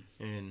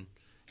 And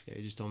yeah,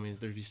 he just told me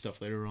there'd be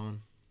stuff later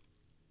on,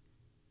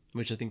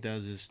 which I think that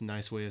was this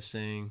nice way of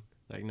saying,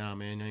 like, nah,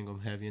 man, I ain't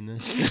gonna have you in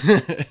this.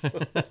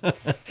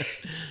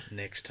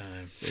 Next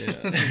time.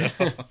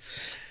 Yeah.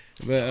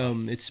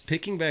 But it's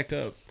picking back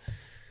up.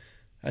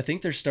 I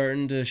think they're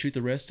starting to shoot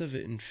the rest of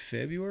it in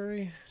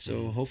February,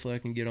 so hopefully I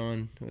can get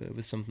on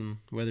with something,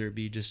 whether it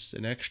be just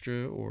an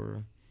extra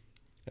or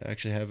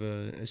actually have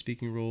a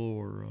speaking role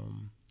or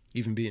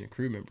even being a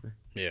crew member.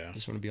 Yeah. I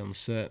just want to be on the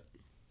set.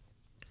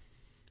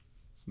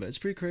 But it's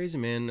pretty crazy,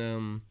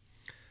 man.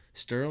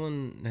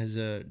 Sterling has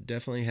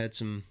definitely had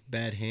some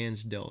bad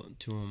hands dealt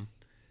to him,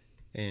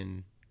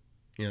 and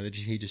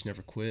he just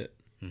never quit.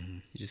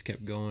 He just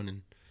kept going,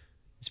 and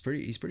he's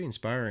pretty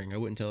inspiring. I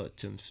wouldn't tell it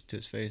to him to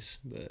his face,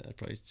 but I'd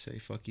probably say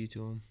 "fuck you"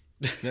 to him.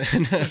 No,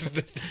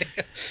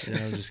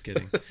 I'm just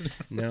kidding.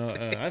 No,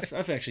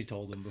 I've actually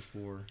told him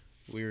before.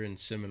 We were in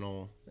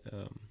Seminole,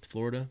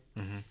 Florida,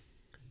 and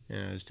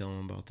I was telling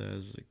him about that. I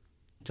was like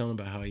telling him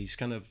about how he's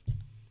kind of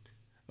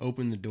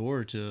opened the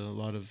door to a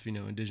lot of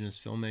indigenous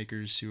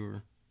filmmakers who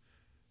are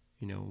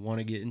want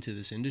to get into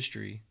this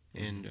industry,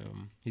 and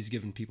he's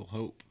given people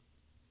hope.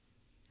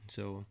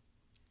 So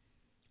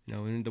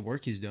and the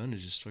work he's done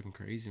is just fucking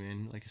crazy,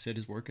 man. Like I said,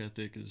 his work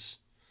ethic is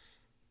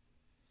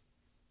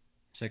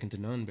second to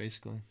none,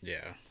 basically.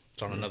 Yeah,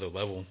 it's on another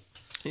level.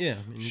 Yeah,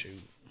 I mean,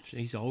 Shoot.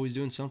 He's always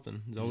doing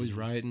something. He's always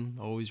writing,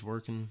 always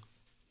working.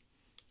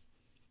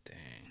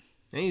 Dang.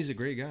 And he's a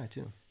great guy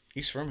too.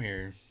 He's from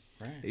here,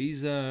 right?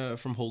 He's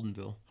from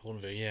Holdenville.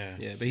 Holdenville, yeah.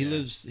 Yeah, but he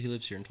lives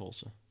here in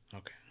Tulsa.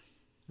 Okay.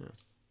 Yeah.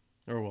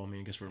 Or well, I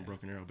mean, I guess we're in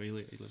Broken Arrow, but he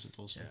lives in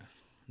Tulsa. Yeah.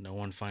 No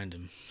one find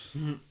him.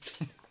 I'm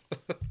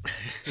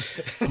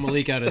gonna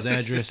leak out his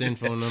address and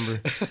phone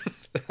number.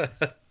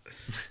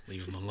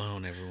 Leave him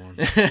alone, everyone.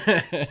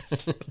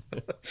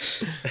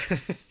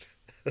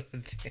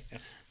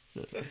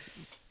 Damn.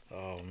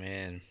 Oh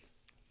man.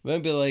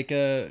 But like,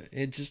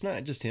 it's just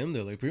not just him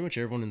though. Like pretty much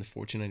everyone in the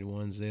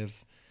 1491s, they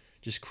have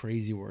just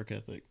crazy work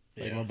ethic.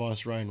 Like my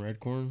boss Ryan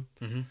Redcorn.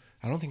 Mm-hmm.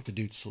 I don't think the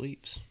dude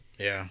sleeps.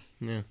 Yeah.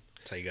 Yeah.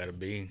 That's how you gotta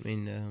be. I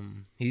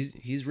mean,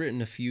 he's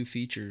written a few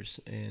features,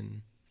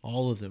 and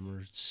all of them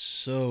are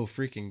so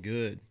freaking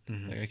good.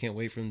 Mm-hmm. Like I can't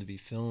wait for them to be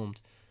filmed.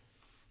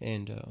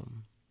 And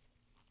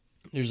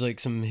there's like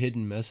some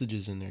hidden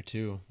messages in there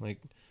too. Like,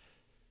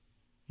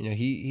 you know,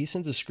 he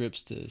sends the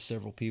scripts to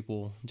several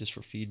people just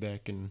for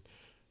feedback, and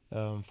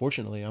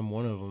fortunately, I'm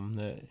one of them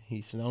that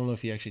I don't know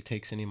if he actually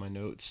takes any of my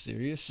notes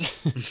serious,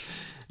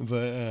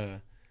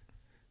 but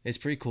it's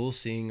pretty cool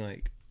seeing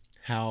like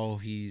how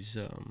he's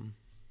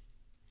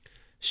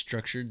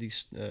structured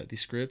these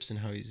scripts and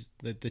how he's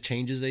the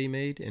changes that he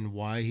made and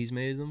why he's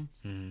made them.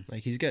 Mm-hmm.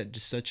 Like he's got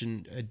just such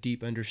a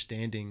deep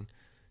understanding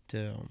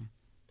to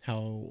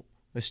how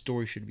a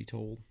story should be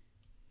told.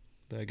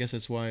 But I guess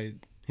that's why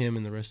him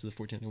and the rest of the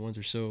 1491s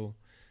are so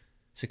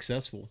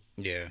successful.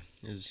 Yeah.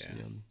 You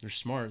know, they're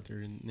smart.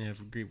 They have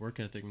a great work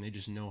ethic, and they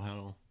just know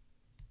how,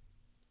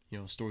 you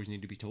know, stories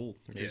need to be told.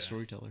 They're good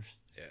storytellers.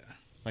 Yeah.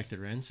 Like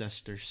their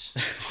ancestors.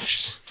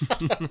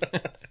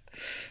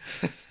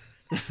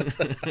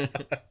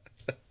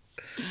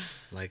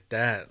 Like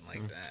that.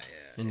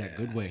 Yeah. In that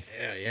good way.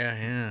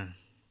 Yeah.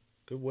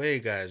 Good way,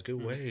 guys.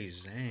 Good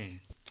ways. Dang.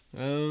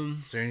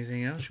 Is there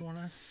anything else you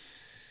wanna?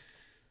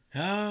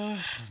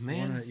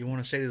 Man. You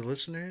wanna say to the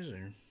listeners,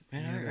 or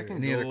Man, I can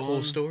any go other cool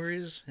on.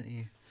 stories?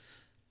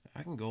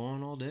 I can go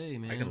on all day,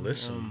 man. I can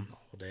listen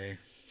all day.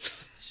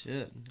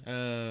 Shit.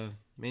 I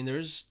mean,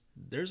 there's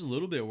a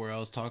little bit where I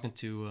was talking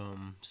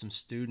to some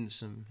students,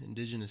 some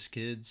indigenous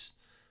kids,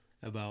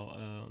 about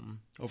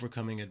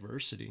overcoming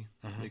adversity,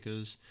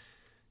 because,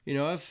 you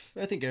know,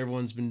 I think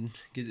everyone's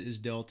is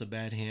dealt a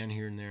bad hand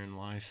here and there in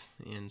life,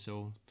 and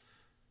so,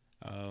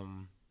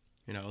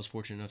 you know, I was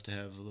fortunate enough to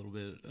have a little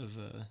bit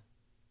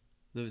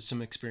of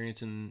some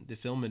experience in the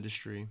film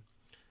industry,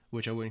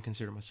 which I wouldn't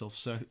consider myself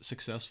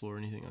successful or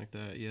anything like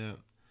that yet.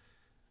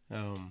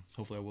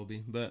 Hopefully I will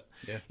be. But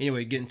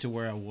anyway, getting to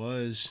where I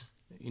was,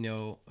 you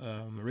know,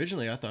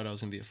 originally I thought I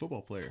was going to be a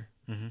football player.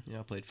 Mm-hmm. You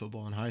know, I played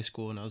football in high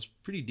school and I was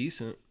pretty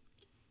decent.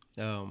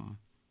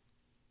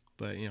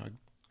 But, you know, I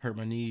hurt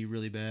my knee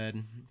really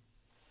bad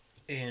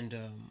and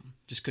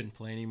just couldn't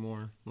play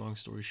anymore. Long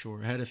story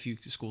short, I had a few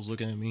schools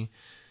looking at me,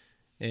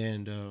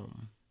 and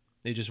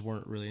they just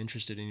weren't really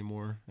interested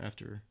anymore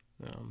after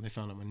they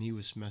found out my knee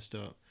was messed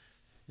up.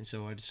 And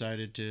so I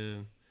decided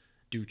to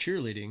do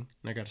cheerleading,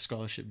 and I got a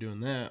scholarship doing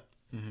that.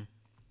 Mm-hmm.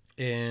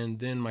 And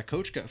then my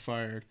coach got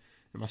fired,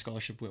 and my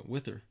scholarship went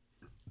with her.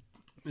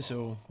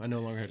 So I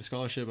no longer had a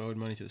scholarship. I owed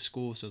money to the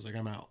school, so I was like,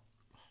 I'm out.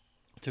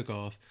 I took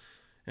off,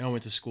 and I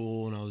went to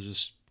school, and I was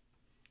just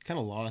kind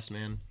of lost,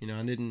 man. You know,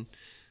 I didn't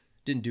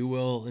do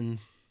well in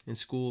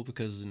school,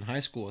 because in high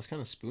school I was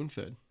kind of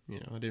spoon-fed. You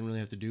know, I didn't really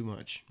have to do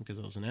much because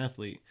I was an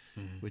athlete,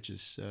 which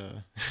is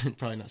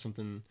probably not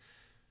something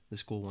the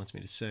school wants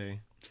me to say.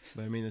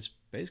 But I mean, that's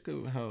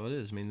basically how it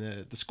is. I mean,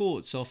 the school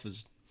itself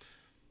is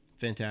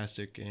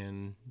fantastic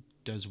and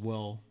does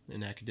well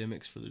in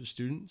academics for their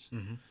students.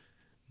 Mm-hmm.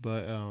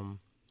 But I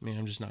mean,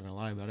 I'm just not gonna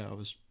lie about it. I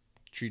was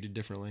treated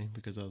differently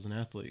because I was an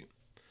athlete.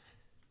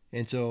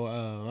 And so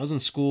I was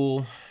in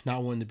school,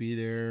 not wanting to be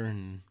there,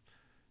 and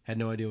had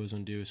no idea what I was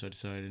going to do. So I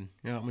decided,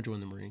 I'm going to join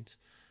the Marines.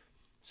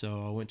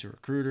 So I went to a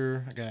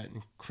recruiter. I got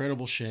in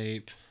incredible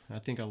shape. I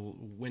think I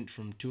went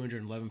from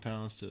 211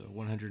 pounds to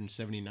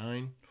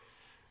 179.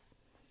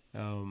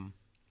 I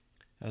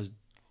was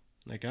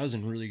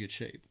in really good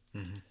shape.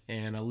 Mm-hmm.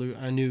 And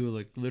I knew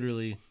like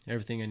literally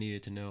everything I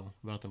needed to know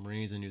about the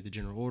Marines. I knew the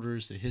general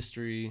orders, the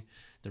history,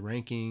 the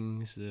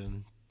rankings, the,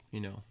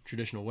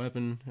 traditional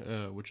weapon,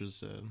 which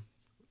was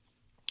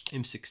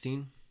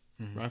M16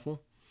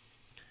 rifle.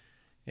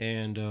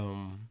 And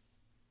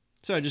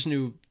so I just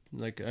knew,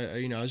 I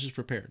was just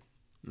prepared.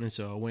 And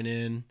so I went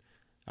in.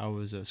 I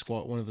was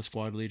one of the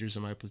squad leaders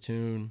in my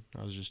platoon.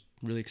 I was just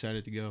really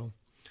excited to go.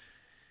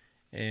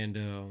 And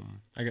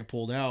I got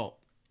pulled out.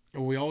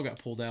 Or we all got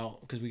pulled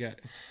out because it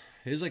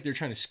was like they're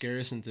trying to scare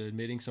us into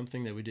admitting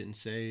something that we didn't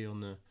say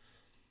on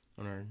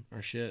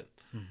our shit.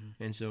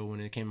 Mm-hmm. And so when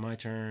it came my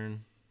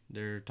turn,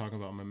 they're talking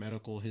about my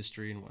medical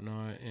history and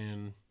whatnot.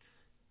 And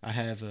I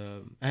have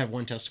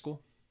one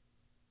testicle.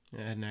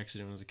 I had an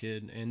accident when I was a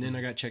kid, and then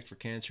I got checked for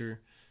cancer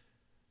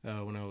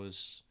when I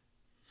was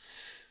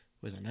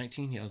I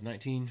 19? Yeah, I was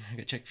 19. I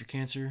got checked for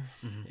cancer,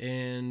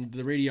 and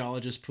the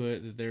radiologist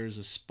put that there's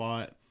a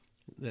spot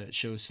that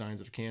shows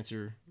signs of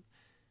cancer,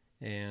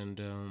 and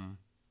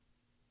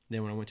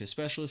Then when I went to a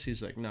specialist,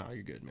 he's like, "No,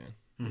 you're good, man."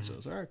 Mm-hmm. And so I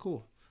was all right,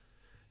 cool.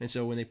 And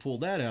so when they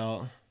pulled that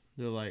out,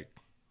 they're like,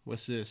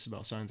 "What's this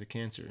about signs of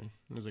cancer?" And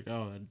I was like,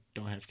 "Oh, I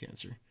don't have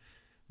cancer."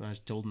 And I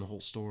told them the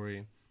whole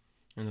story,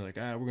 and they're like,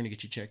 "We're gonna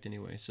get you checked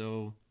anyway."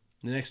 So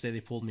the next day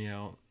they pulled me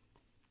out,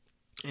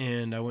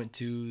 and I went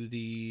to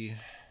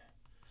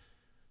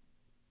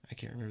I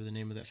can't remember the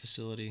name of that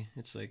facility.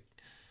 It's like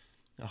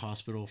a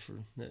hospital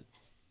that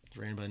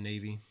ran by the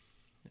Navy.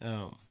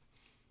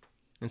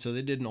 And so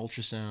they did an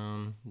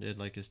ultrasound. They did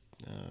like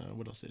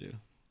what else they do?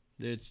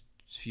 They did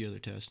a few other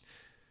tests.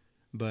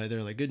 But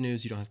they're like, good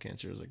news, you don't have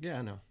cancer. I was like, yeah,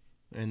 I know.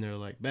 And they're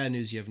like, bad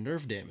news, you have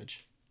nerve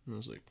damage. And I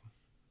was like,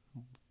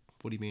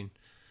 what do you mean?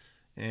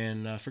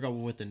 And I forgot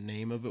what the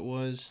name of it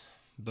was,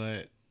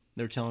 but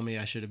they were telling me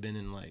I should have been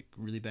in like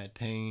really bad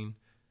pain.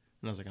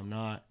 And I was like, I'm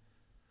not.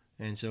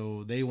 And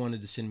so they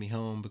wanted to send me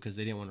home because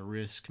they didn't want to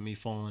risk me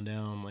falling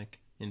down like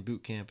in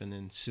boot camp and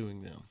then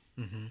suing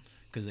them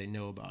because they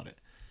know about it.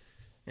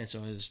 And so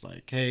I was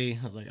like, hey,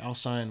 I was like, I'll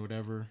sign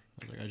whatever.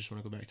 I was like, I just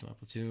want to go back to my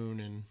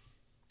platoon and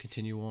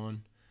continue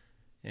on.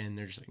 And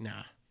they're just like,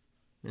 nah.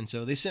 And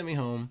so they sent me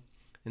home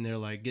and they're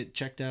like, get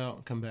checked out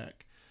and come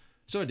back.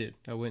 So I did.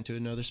 I went to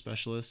another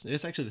specialist.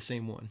 It's actually the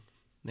same one.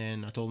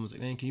 And I told him, I was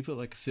like, man, can you put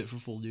like a fit for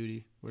full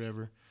duty,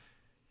 whatever?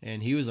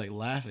 And he was like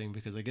laughing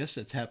because I guess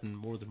that's happened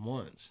more than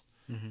once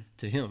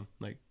to him.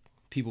 Like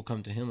people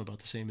come to him about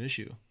the same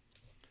issue.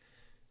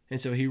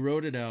 And so he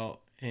wrote it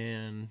out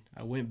and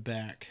I went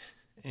back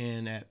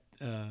and at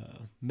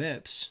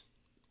MEPS,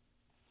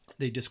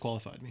 they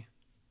disqualified me.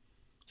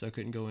 So I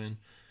couldn't go in.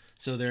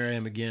 So there I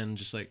am again,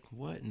 just like,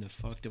 what in the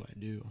fuck do I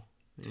do?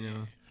 You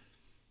know?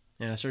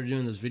 And I started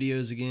doing those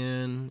videos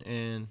again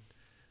and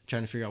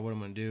trying to figure out what I'm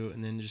going to do.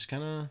 And then just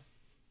kind of,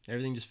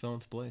 everything just fell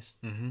into place.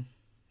 Mm-hmm.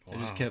 Wow.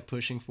 I just kept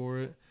pushing for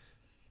it.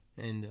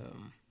 And,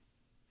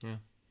 yeah.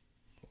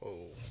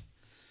 Whoa.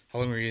 How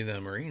long were you in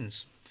the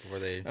Marines before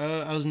they...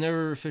 I was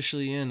never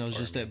officially in. I was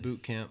just at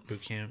boot camp.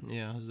 Boot camp?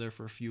 Yeah, I was there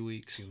for a few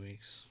weeks.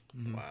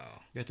 Mm-hmm.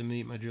 Wow. Got to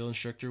meet my drill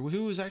instructor,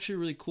 who was actually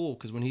really cool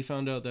because when he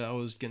found out that I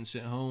was getting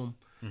sent home,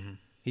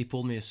 he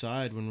pulled me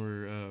aside when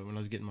I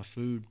was getting my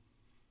food.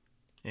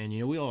 And,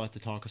 you know, we all have to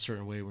talk a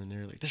certain way when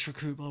they're like, this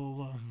recruit, blah, blah,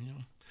 blah, you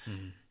know.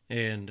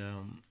 And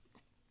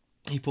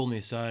he pulled me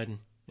aside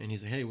and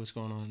he's like, hey, what's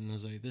going on? And I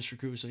was like, this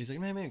recruit. So he's like,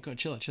 man, go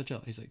chill out.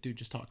 He's like, dude,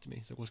 just talk to me.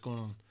 He's like, what's going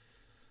on?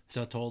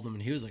 So I told him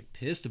and he was like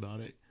pissed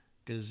about it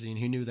because he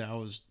knew that I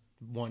was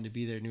wanting to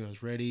be there, knew I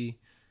was ready.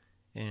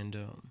 And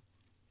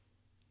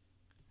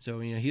so,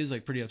 you know, he was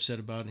like pretty upset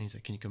about it. And he's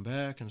like, can you come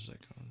back? And I was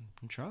like,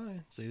 I'm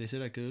trying. So they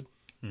said I could.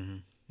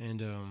 And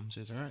so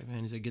he's like, all right,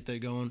 man. He's like, get that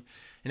going.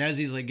 And as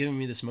he's like giving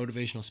me this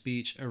motivational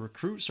speech, a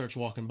recruit starts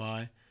walking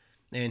by,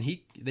 and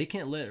they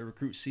can't let a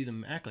recruit see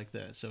them act like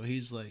that. So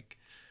he's like,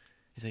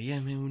 yeah,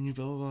 man, when you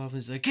blah blah blah.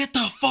 He's like, get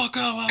the fuck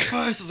out of my face.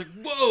 I was like,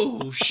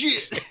 whoa,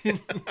 shit.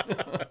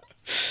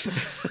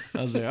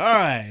 I was like, all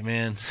right,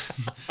 man.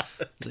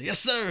 He's like, yes,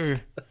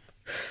 sir.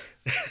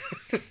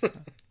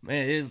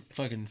 Man, it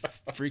fucking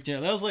freaked me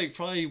out. That was like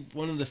probably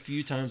one of the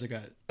few times I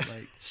got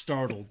like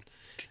startled.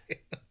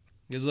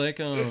 Because like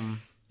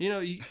you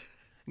know,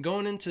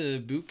 going into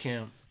boot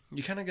camp,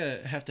 you kind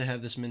of have to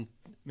have this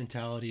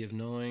mentality of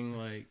knowing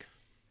like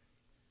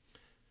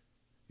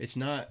that's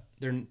not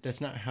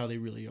how they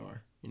really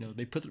are. You know,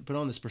 they put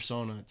on this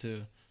persona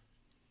to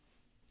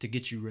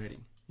get you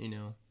ready. You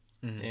know,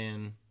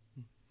 and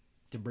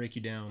to break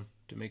you down,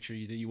 to make sure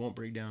that you won't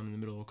break down in the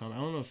middle of a combat.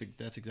 I don't know if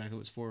that's exactly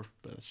what it's for,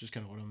 but that's just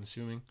kind of what I'm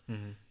assuming.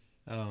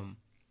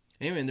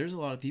 Anyway, there's a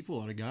lot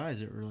of guys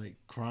that were like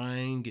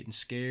crying, getting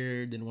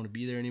scared, didn't want to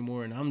be there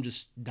anymore, and I'm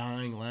just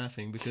dying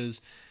laughing because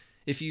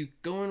if you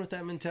go in with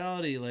that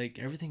mentality, like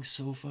everything's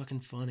so fucking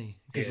funny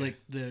because like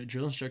the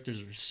drill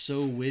instructors are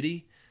so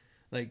witty,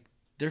 like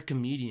they're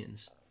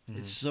comedians.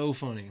 It's so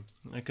funny.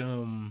 Like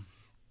one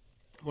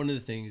of the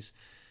things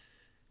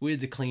we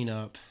had to clean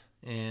up,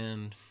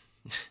 and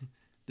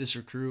this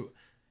recruit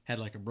had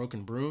like a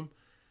broken broom,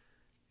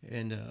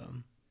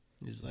 and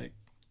he's like,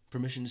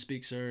 permission to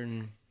speak, sir.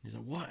 And he's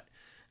like, what?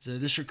 So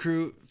this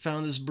recruit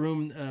found this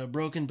broom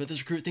broken, but this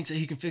recruit thinks that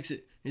he can fix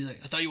it. And he's like,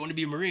 I thought you wanted to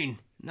be a Marine,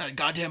 not a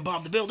goddamn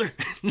Bob the Builder.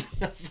 I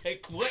was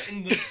like, what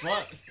in the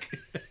fuck?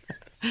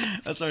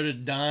 I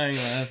started dying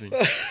laughing.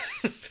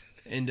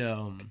 And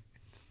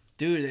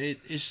dude,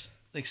 it's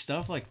like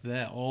stuff like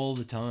that all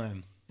the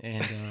time.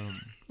 And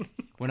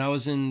when I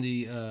was in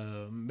the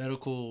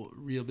medical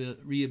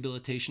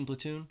rehabilitation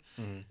platoon,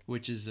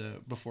 which is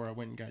before I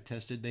went and got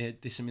tested,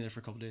 they sent me there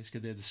for a couple of days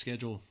because they had to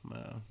schedule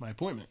my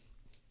appointment.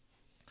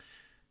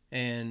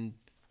 And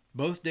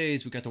both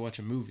days we got to watch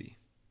a movie,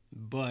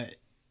 but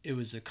it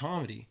was a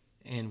comedy,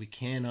 and we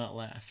cannot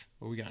laugh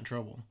or we got in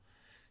trouble.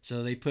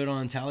 So they put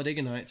on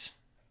Talladega Nights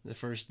the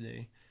first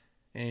day,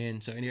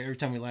 and so every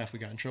time we laughed, we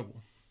got in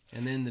trouble.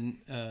 And then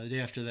the day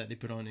after that, they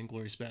put on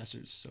Inglourious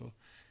Basterds. So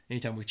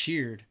anytime we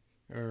cheered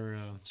or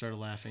started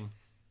laughing,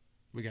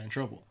 we got in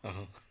trouble.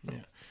 Yeah,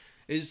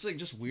 it's like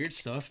just weird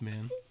stuff,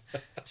 man.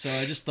 So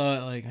I just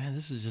thought, like, man,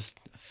 this is just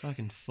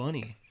fucking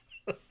funny.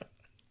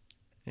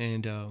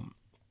 And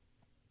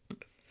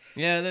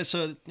Yeah, that's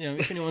so.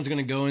 If anyone's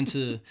gonna go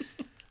into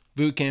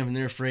boot camp and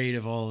they're afraid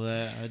of all of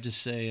that, I'd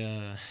just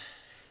say,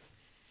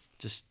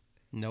 just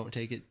don't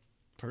take it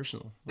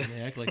personal when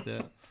they act like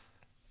that.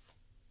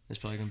 There's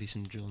probably gonna be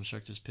some drill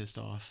instructors pissed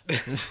off.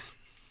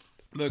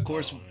 But of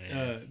course,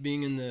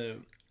 being in the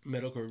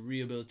medical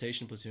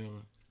rehabilitation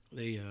platoon,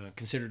 they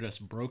considered us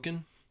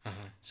broken.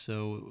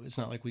 So it's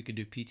not like we could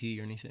do PT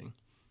or anything.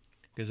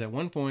 Because at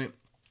one point,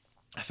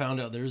 I found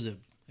out there was a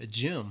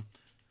gym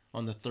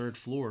on the 3rd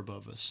floor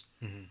above us.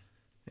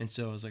 And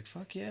so I was like,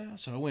 fuck yeah.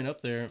 So I went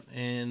up there,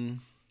 and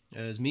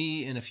it was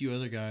me and a few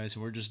other guys,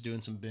 and we're just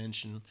doing some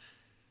bench. And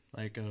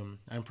like,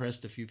 I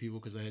impressed a few people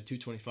because I had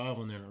 225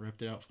 on there, and I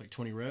repped it out for like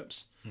 20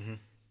 reps.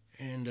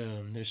 And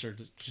they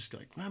started just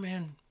like, my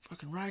man,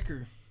 fucking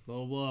Riker, blah,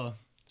 blah, blah.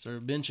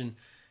 Started benching,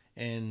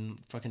 and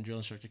fucking drill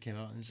instructor came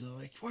out and he's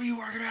like, where are you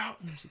working out?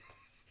 And I was like,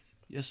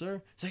 yes,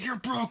 sir. He's like, you're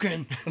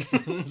broken.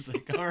 I was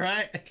like, all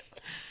right.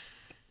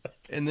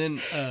 And then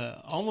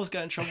almost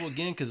got in trouble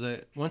again because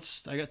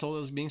once I got told I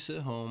was being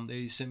sent home,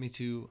 they sent me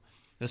to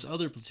this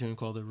other platoon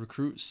called the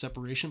Recruit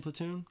Separation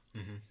Platoon.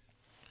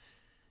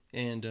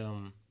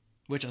 And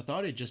which I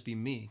thought it'd just be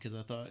me because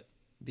I thought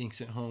being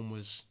sent home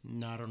was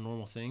not a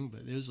normal thing,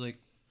 but there was like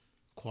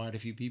quite a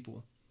few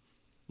people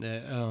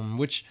that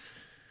which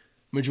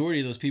majority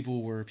of those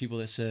people were people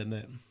that said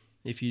that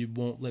if you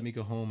won't let me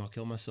go home, I'll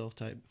kill myself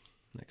type,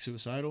 like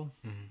suicidal,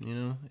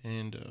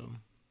 and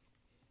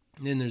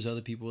then there's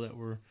other people that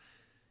were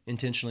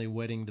intentionally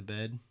wetting the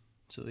bed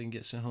so they can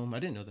get sent home. I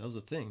didn't know that was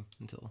a thing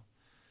until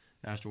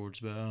afterwards,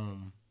 but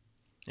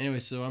anyway,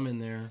 so I'm in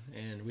there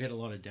and we had a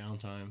lot of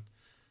downtime.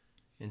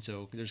 And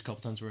so there's a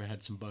couple times where I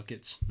had some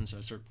buckets, and so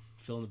I started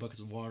filling the buckets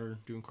with water,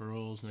 doing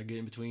curls, and I get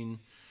in between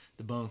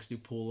the bunks, do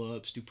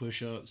pull-ups, do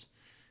push-ups,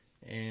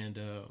 and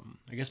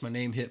I guess my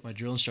name hit my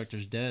drill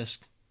instructor's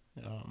desk.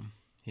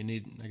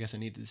 I guess I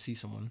needed to see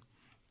someone,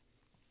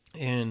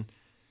 and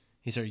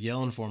he started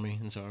yelling for me,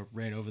 and so I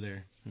ran over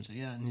there. And I was like,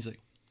 yeah, and he's like,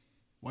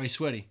 why are you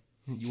sweaty?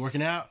 You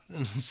working out?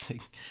 And I was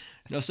like,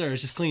 no, sir,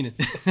 it's just cleaning.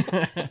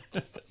 I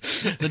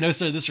said, no,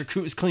 sir, this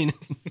recruit is cleaning.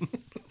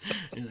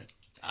 He's like,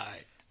 all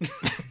right.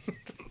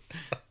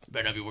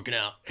 Better not be working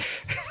out.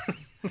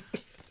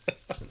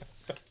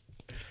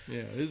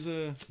 Yeah, it was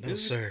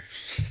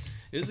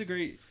a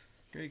great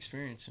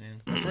experience,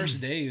 man. The first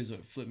day was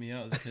what flipped me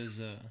out because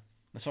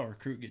I saw a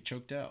recruit get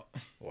choked out.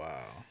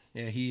 Wow.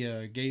 Yeah,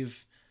 he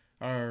gave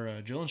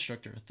our drill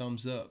instructor a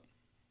thumbs up.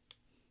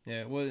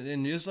 Yeah, well,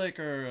 and it was like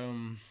our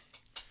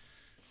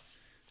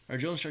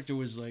drill instructor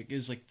was like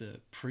the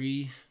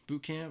pre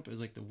boot camp. It was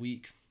like the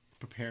week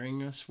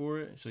preparing us for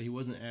it, so he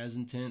wasn't as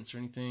intense or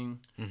anything.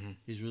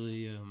 He's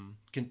really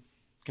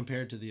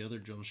compared to the other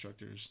drill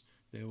instructors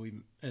that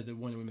the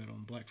one that we met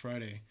on Black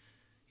Friday,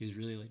 he was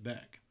really laid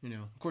back.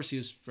 Of course he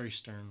was very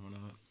stern and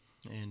whatnot,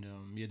 and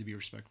you had to be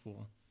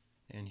respectful,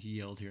 and he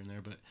yelled here and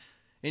there. But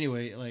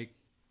anyway, like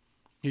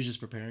he was just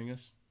preparing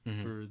us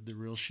for the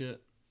real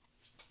shit.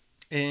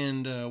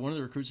 And one of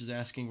the recruits is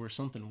asking where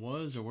something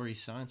was or where he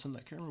signed something.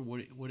 I can't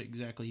remember what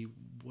exactly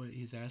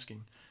he's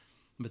asking,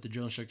 but the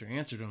drill instructor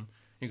answered him.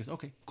 He goes,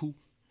 okay, cool.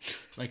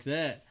 Like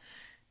that.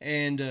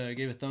 And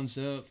gave a thumbs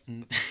up.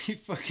 And he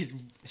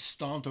fucking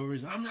stomped over.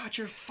 He's like, I'm not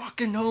your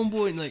fucking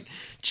homeboy. And like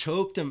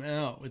choked him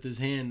out with his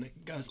hand. The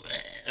guy's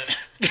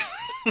like,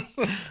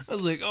 I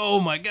was like, oh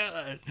my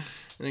God.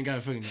 And then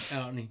got fucking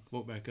out and he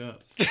woke back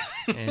up.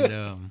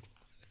 And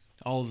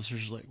all of us were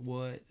just like,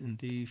 what in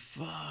the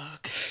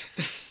fuck?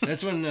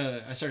 That's when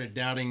I started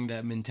doubting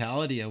that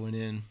mentality I went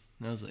in.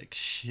 And I was like,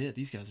 shit,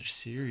 these guys are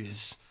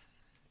serious.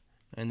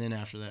 And then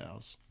after that, I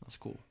was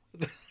cool.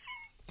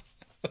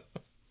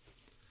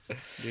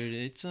 Dude,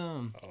 it's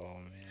oh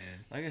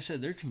man, like I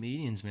said, they're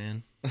comedians,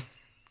 man. They're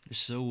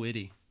so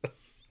witty.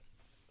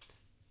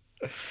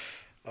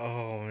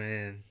 Oh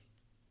man,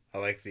 I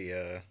like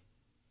the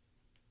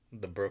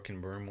broken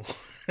broom.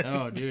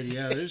 Oh dude,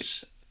 yeah,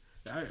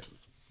 I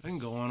can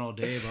go on all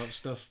day about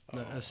stuff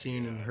that I've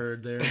seen and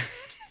heard there.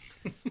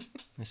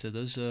 I said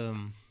those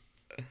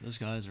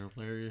guys are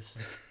hilarious.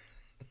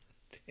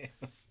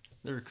 Damn.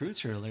 The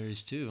recruits are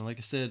hilarious too. And like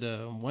I said,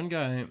 one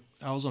guy,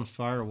 I was on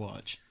fire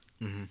watch.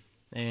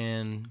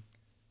 And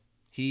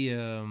he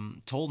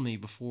told me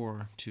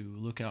before to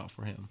look out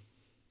for him.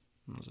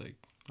 I was like,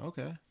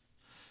 okay.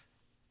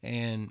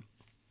 And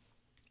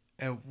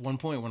at one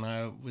point when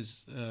I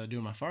was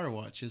doing my fire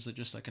watch, it was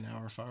just like an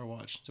hour fire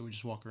watch. So we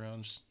just walk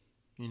around, just,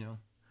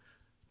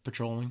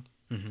 patrolling.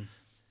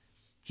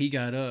 He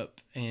got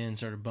up and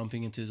started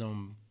bumping into his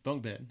own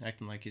bunk bed,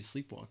 acting like he's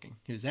sleepwalking.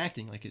 He was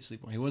acting like he was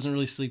sleepwalking. He wasn't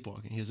really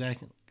sleepwalking. He was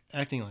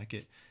acting like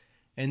it.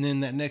 And then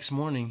that next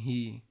morning,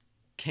 he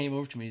came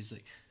over to me. He's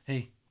like,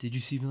 hey, did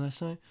you see me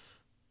last night?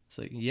 It's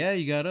like, yeah,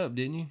 you got up,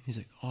 didn't you? He's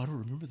like, oh, I don't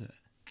remember that.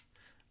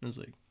 And I was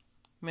like,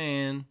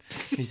 man.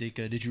 He's like,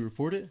 did you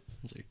report it?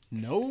 I was like,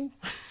 no.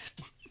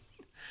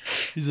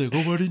 He's like,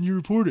 oh, why didn't you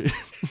report it?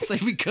 It's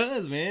like,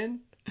 because,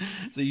 man.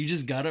 So you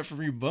just got up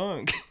from your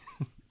bunk.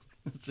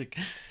 It's like,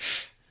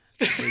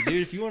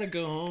 dude, if you want to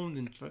go home,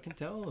 then fucking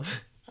tell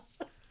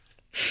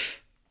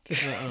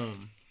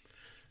him.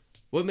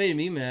 what made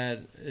me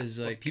mad is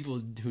like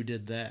people who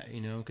did that, you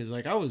know, because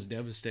like I was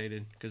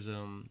devastated because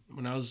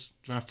when I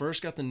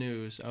first got the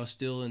news, I was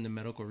still in the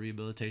medical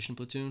rehabilitation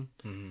platoon,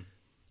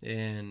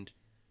 and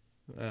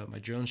my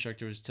drill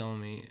instructor was telling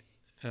me,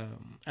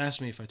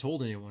 asked me if I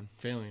told anyone,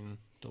 failing,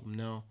 told him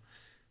no,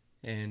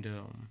 and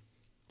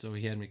so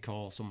he had me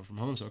call someone from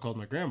home, so I called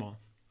my grandma,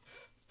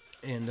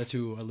 and that's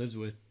who I lived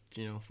with,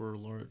 you know, for a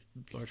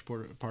large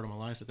part of my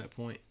life at that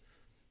point,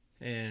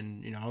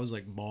 and you know I was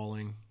like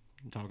bawling,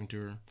 talking to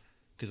her.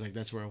 Because like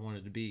that's where I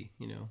wanted to be,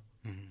 you know.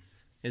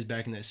 It's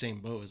back in that same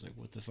boat. It's like,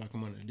 what the fuck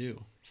am I gonna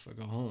do if I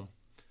go home?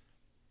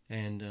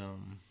 And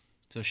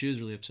so she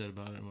was really upset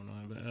about it and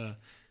whatnot. But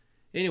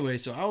anyway,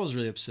 so I was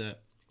really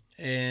upset.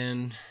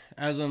 And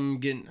as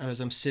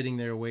I'm sitting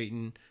there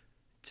waiting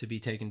to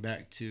be taken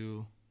back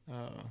to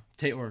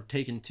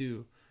taken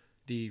to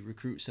the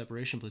recruit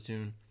separation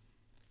platoon,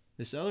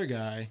 this other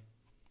guy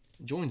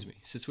joins me,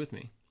 sits with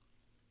me,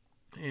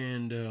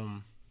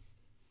 and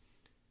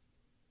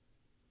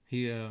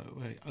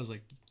I was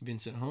like, being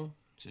sent home?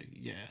 He's like,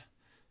 yeah.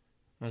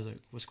 I was like,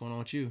 what's going on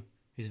with you?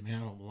 He said,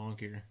 man, I don't belong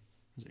here. I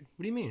was like,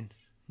 what do you mean?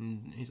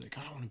 And he's like,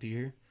 I don't want to be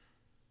here.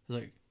 I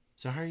was like,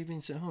 so how are you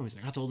being sent home? He's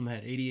like, I told him I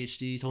had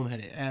ADHD, told him I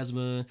had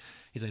asthma.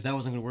 He's like, that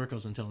wasn't going to work. I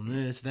was going to tell him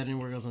this. If that didn't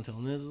work, I was going to tell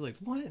him this. I was like,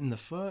 what in the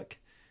fuck?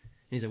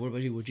 And he's like, what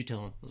about you? What'd you tell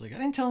him? I was like, I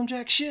didn't tell him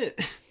jack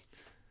shit.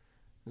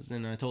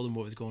 Then I told him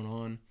what was going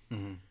on.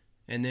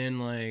 And then,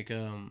 like,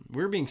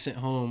 we were being sent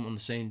home on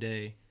the same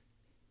day.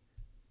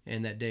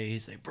 And that day,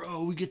 he's like,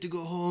 bro, we get to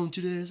go home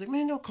today. I was like,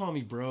 man, don't call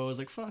me bro. I was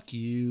like, fuck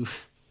you.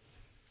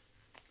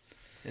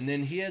 And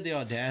then he had the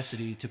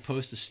audacity to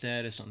post a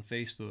status on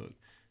Facebook.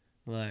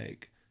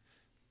 Like,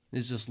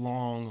 there's this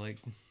long, like,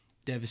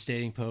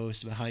 devastating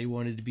post about how he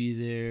wanted to be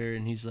there.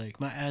 And he's like,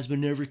 my asthma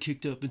never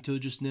kicked up until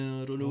just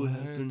now. I don't know what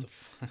happened.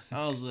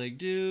 I was like,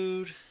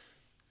 dude.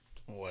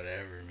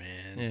 Whatever,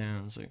 man. Yeah,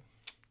 I was like,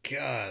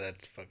 God,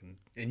 that's fucking...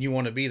 And you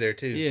want to be there,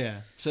 too.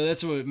 Yeah. So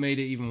that's what made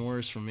it even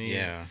worse for me.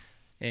 Yeah.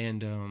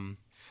 And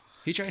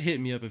he tried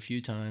hitting me up a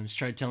few times,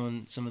 tried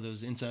telling some of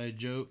those inside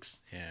jokes.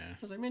 Yeah. I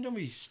was like, man, don't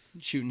be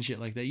shooting shit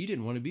like that. You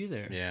didn't want to be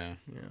there. Yeah.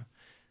 Yeah.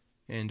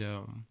 And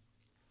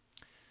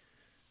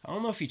I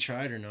don't know if he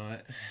tried or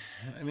not.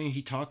 I mean,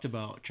 he talked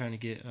about trying to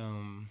get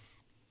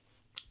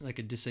like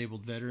a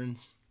disabled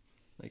veterans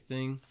like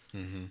thing,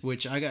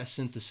 which I got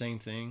sent the same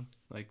thing.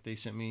 Like they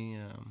sent me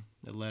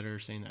a letter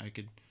saying that I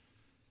could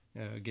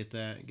get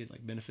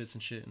like benefits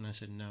and shit, and I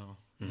said no.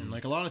 And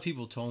like a lot of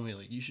people told me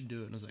like you should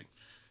do it, and I was like,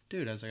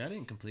 dude, I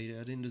didn't complete it,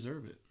 I didn't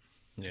deserve it.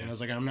 Yeah. And I was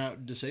like, I'm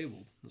not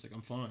disabled. I was like,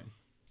 I'm fine.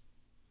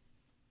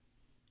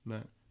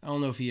 But I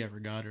don't know if he ever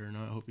got it or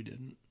not. I hope he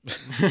didn't.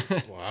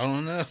 Well, I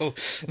don't know.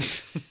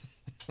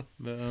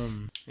 But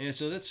yeah,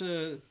 so that's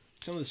some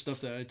of the stuff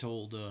that I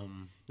told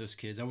those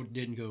kids. I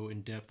didn't go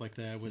in depth like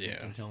that. I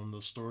wasn't telling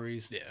those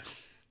stories. Yeah.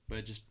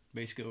 But just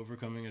basically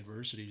overcoming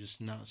adversity,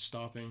 just not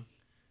stopping.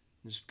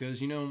 Just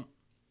because, you know,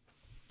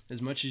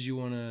 as much as you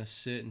want to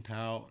sit and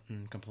pout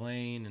and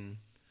complain and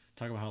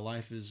talk about how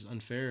life is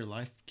unfair,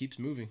 life keeps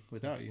moving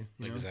without you.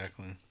 You know?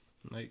 Exactly.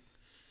 Like,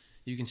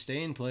 you can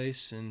stay in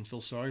place and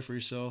feel sorry for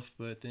yourself,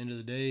 but at the end of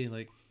the day,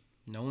 like,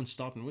 no one's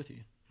stopping with you.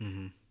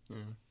 Yeah.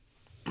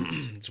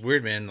 It's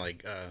weird, man.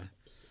 Like,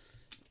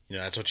 you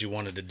know, that's what you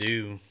wanted to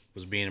do,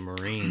 was being a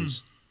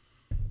Marines.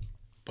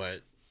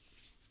 But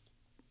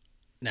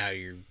now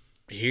you're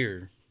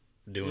here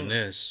doing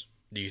this.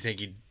 Do you think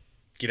you'd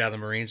get out of the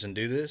Marines and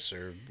do this,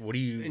 or what do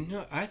you...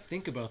 No, I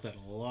think about that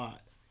a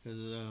lot,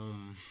 because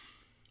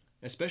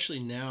especially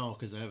now,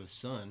 because I have a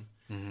son,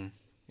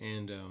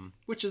 and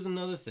which is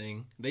another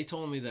thing. They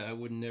told me that I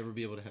would never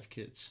be able to have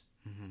kids,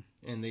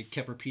 and they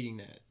kept repeating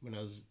that when I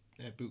was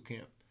at boot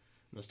camp.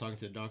 And I was talking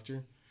to the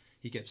doctor.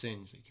 He kept saying,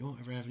 he's like, you won't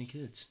ever have any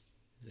kids.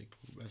 He's like,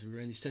 after we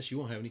ran these tests, you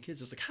won't have any kids.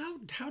 I was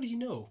like, how do you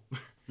know?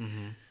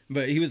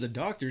 But he was a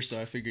doctor, so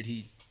I figured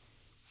he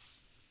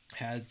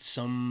had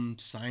some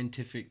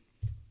scientific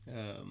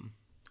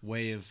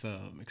way of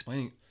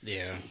explaining.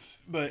 Yeah.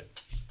 But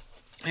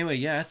anyway,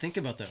 yeah, I think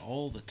about that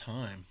all the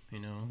time. You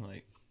know,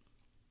 like,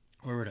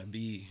 where would I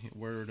be?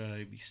 Where would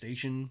I be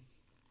stationed?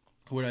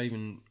 Would I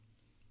even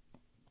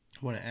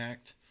want to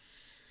act?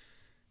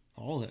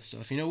 All that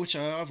stuff, you know, which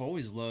I've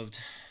always loved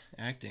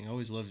acting. I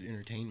always loved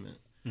entertainment.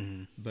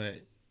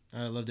 But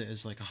I loved it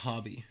as like a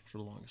hobby for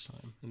the longest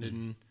time. I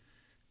didn't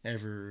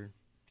ever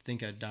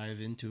think I'd dive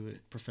into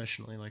it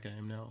professionally like I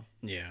am now.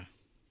 Yeah.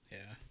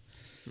 Yeah.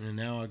 And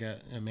now I got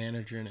a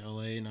manager in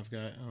LA, and I've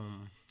got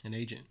an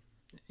agent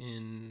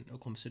in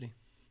Oklahoma City.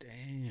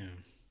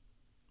 Damn.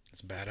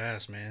 That's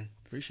badass, man.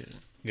 Appreciate it.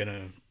 You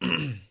gonna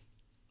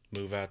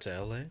move out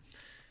to LA?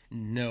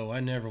 No,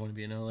 I never want to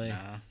be in LA.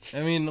 Nah.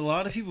 I mean, a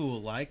lot of people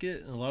will like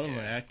it. A lot of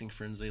my acting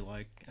friends, they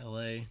like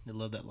LA. They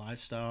love that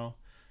lifestyle.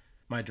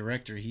 My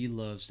director, he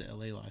loves the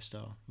LA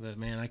lifestyle. But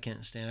man, I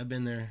can't stand it. I've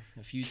been there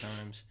a few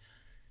times,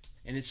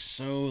 and it's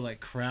so like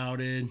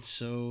crowded,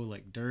 so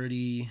like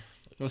dirty.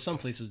 Well, some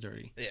places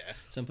dirty. Yeah.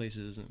 Some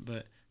places isn't,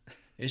 but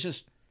it's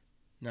just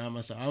not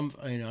myself.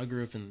 I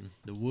grew up in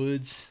the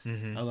woods.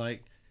 I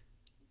like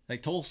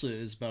Tulsa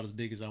is about as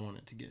big as I want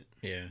it to get.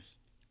 Yeah.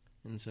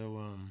 And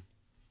so,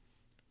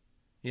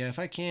 yeah, if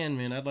I can,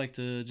 man, I'd like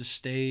to just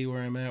stay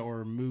where I'm at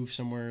or move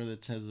somewhere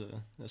that has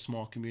a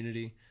small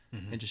community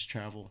and just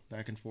travel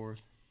back and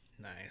forth.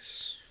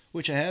 Nice.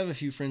 Which I have a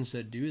few friends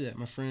that do that.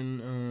 My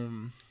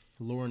friend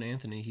Lauren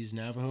Anthony, he's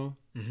Navajo,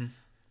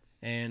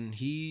 and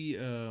he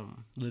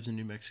lives in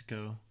New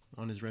Mexico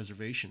on his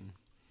reservation.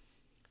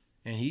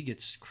 And he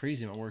gets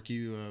crazy about work.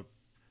 You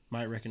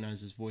might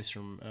recognize his voice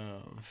from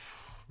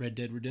Red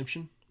Dead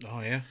Redemption.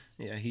 Oh, yeah?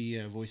 Yeah, he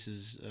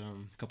voices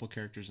a couple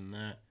characters in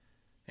that.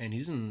 And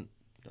he's in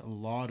a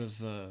lot of...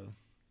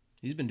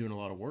 he's been doing a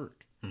lot of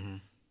work.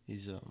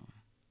 He's a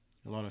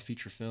lot of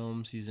feature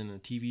films. He's in a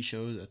TV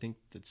show that I think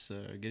that's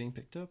getting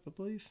picked up, I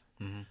believe.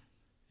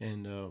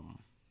 And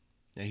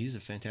yeah, he's a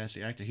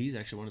fantastic actor. He's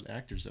actually one of the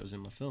actors that was in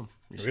my film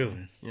recently.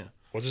 Really? Yeah.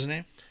 What's his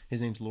name?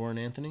 His name's Lauren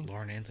Anthony.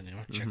 Lauren Anthony. I'll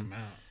have to check him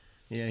out.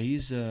 Yeah,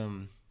 he's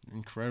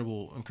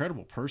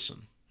incredible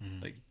person.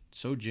 Like,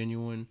 so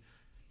genuine.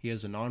 He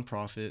has a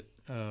nonprofit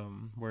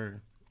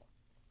where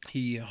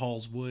he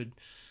hauls wood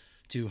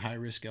to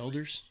high-risk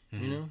elders,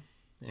 you know?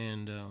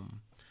 And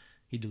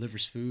he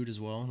delivers food as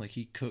well. Like,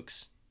 he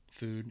cooks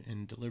food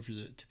and delivers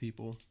it to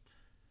people.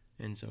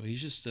 And so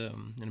he's just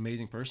an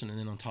amazing person. And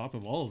then on top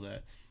of all of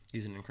that,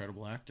 he's an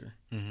incredible actor.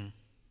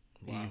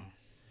 Wow.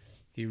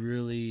 He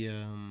really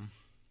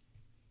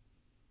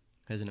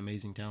has an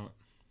amazing talent.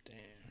 Damn.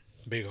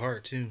 Big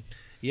heart, too.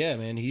 Yeah,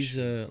 man. He's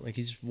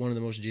he's one of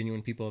the most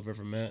genuine people I've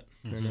ever met.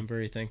 And I'm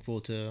very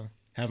thankful to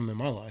have him in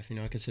my life. You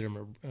know, I consider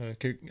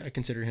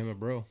him a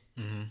bro.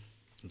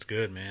 That's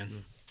good,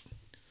 man.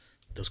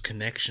 Those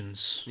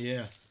connections.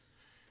 Yeah.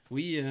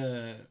 We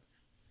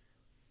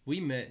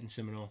met in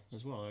Seminole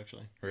as well,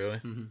 actually. Really?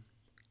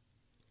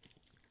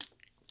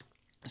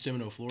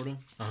 Seminole, Florida.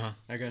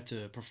 I got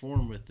to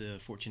perform with the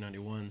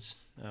 1491s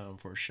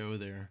for a show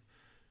there,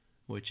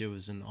 which it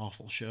was an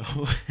awful show.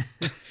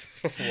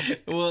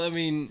 Well, I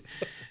mean,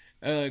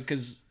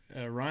 because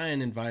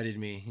Ryan invited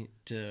me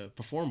to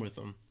perform with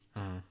them.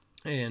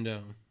 And I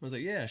was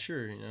like, yeah,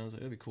 sure. You know, I was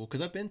like, that'd be cool. Because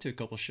I've been to a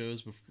couple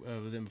shows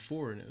with them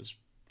before, and it was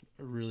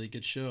a really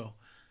good show.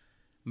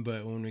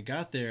 But when we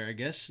got there, I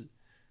guess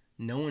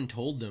no one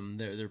told them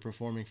that they're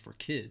performing for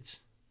kids.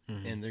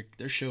 And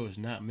their show is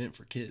not meant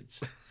for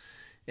kids.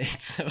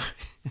 And so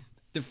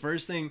the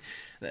first thing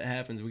that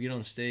happens, we get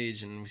on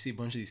stage and we see a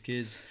bunch of these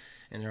kids,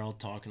 and they're all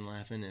talking,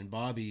 laughing. And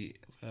Bobby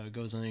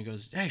goes on and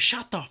goes, "Hey,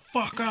 shut the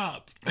fuck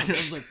up!" And I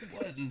was like,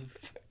 "What?"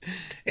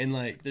 And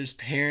like, there's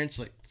parents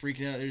like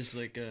freaking out. There's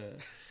like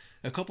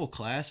a couple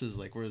classes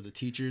like where the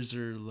teachers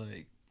are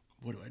like,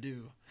 "What do I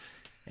do?"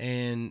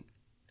 And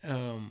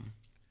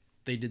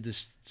they did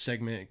this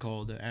segment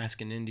called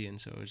Ask an Indian.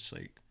 So it's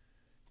like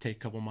take a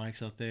couple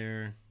mics out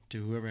there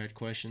to whoever had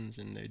questions,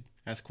 and they'd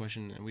ask a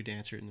question, and we'd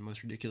answer it in the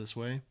most ridiculous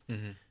way.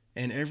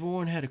 And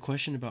everyone had a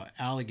question about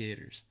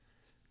alligators.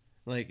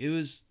 Like, it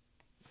was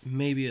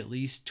maybe at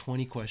least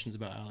 20 questions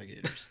about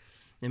alligators,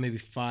 and maybe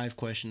 5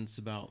 questions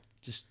about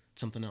just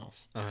something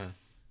else.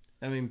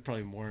 I mean,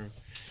 probably more.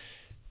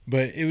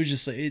 But it was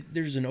just like,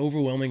 there's an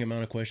overwhelming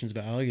amount of questions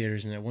about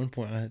alligators, and at one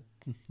point I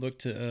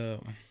looked to,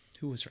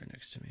 who was right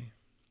next to me?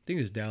 I think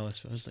it was Dallas,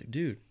 but I was like,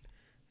 dude,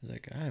 I was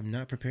like, I am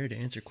not prepared to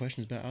answer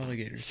questions about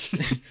alligators.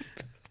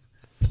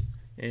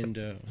 And,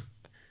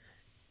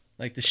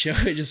 like, the show,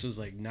 it just was,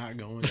 like, not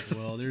going as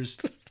well. There's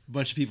a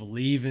bunch of people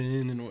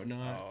leaving and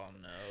whatnot. Oh,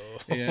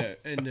 no. Yeah,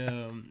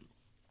 and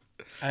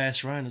I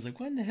asked Ryan, I was like,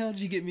 what in the hell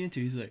did you get me into?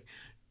 He's like,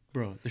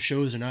 bro, the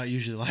shows are not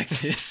usually like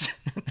this.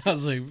 I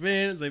was like,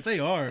 man, it's like, they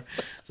are.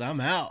 So I'm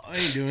out. I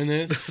ain't doing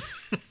this.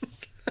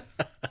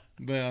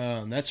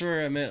 But that's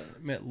where I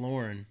met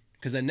Lauren.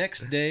 Because the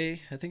next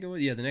day, I think it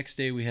was, the next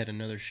day we had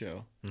another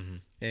show.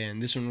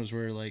 And this one was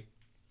where, like,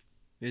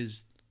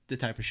 is the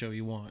type of show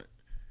you want,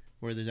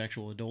 where there's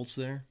actual adults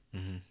there.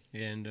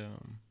 And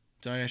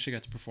so I actually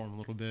got to perform a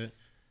little bit.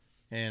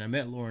 And I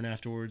met Lauren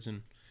afterwards,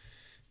 and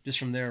just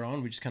from there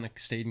on, we just kind of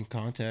stayed in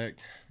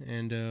contact.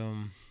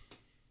 And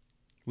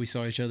we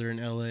saw each other in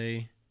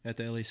L.A. at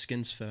the L.A.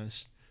 Skins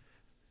Fest.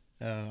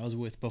 I was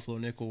with Buffalo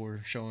Nickel.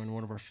 We're showing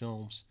one of our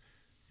films,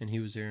 and he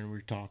was there, and we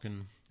were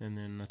talking. And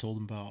then I told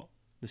him about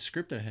the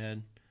script I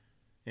had,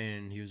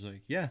 and he was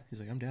like, yeah. He's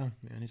like, I'm down,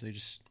 man. He's like,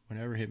 just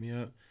whenever, hit me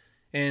up.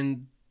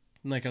 And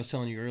like I was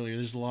telling you earlier,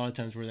 there's a lot of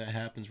times where that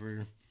happens,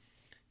 where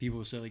people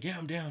will say like, yeah,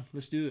 I'm down,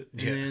 let's do it.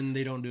 And then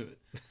they don't do it.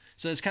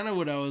 So that's kind of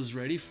what I was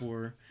ready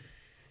for.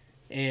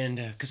 And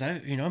because I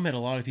met a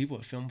lot of people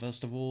at film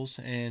festivals,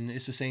 and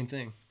it's the same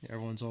thing.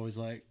 Everyone's always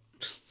like,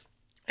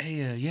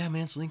 hey, yeah,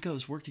 man, let's link up,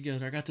 let's work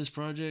together. I got this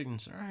project. And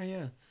it's all right,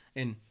 yeah.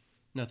 And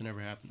nothing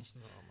ever happens. Oh,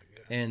 my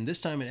God. And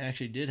this time it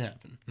actually did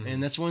happen.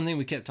 And that's one thing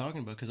we kept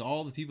talking about, because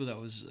all the people that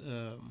was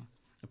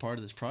a part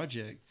of this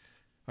project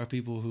are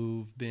people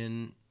who've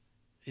been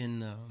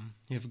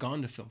have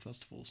gone to film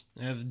festivals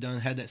and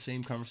have had that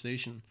same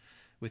conversation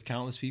with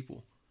countless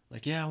people.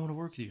 Like, yeah, I want to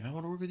work with you. I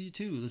want to work with you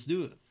too. Let's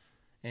do it.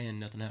 And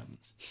nothing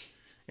happens.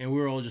 And we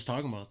were all just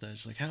talking about that.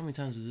 It's like, how many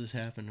times does this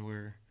happen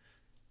where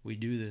we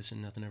do this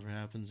and nothing ever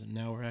happens, and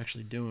now we're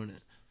actually doing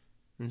it?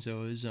 And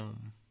so it's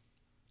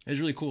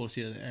really cool to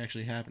see that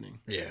actually happening.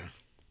 Yeah.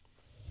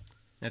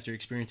 after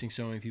experiencing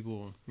so many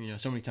people,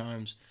 so many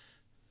times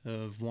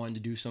of wanting to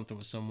do something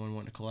with someone,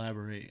 wanting to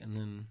collaborate, and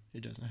then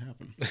it doesn't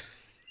happen.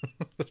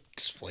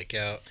 Just flake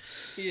out.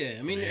 Yeah,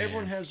 I mean, Man.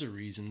 everyone has their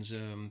reasons.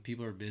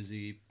 People are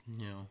busy,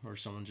 or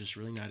someone's just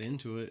really not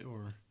into it,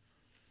 or,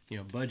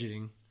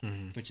 budgeting,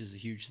 which is a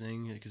huge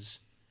thing, because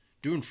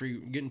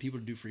getting people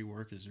to do free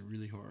work is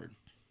really hard.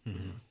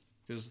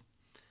 Because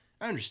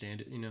I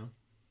understand it,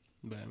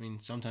 but I mean,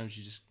 sometimes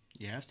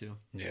you have to.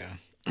 Yeah.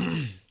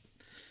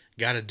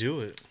 Gotta do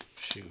it.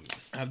 Shoot.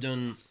 I've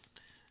done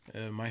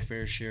my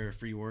fair share of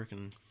free work,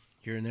 and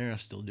here and there I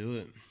still do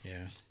it.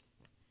 Yeah.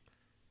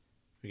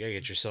 You gotta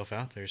get yourself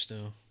out there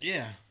still.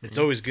 Yeah. It's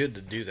always good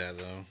to do that,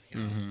 though.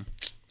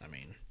 I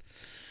mean.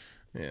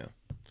 Yeah.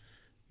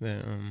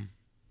 But,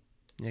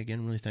 yeah,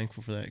 again, really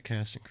thankful for that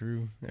cast and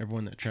crew.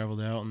 Everyone that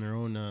traveled out on their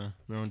own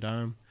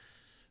dime.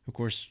 Of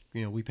course,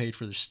 we paid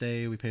for their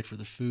stay. We paid for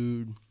their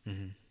food.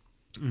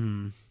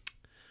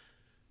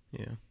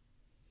 Yeah.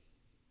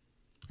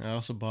 I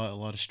also bought a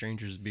lot of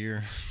strangers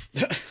beer.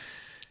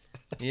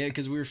 Yeah,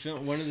 because we were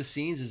filming. One of the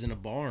scenes is in a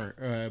bar,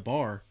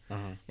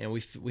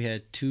 and we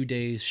had 2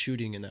 days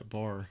shooting in that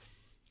bar,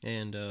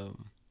 and it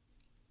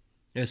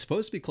was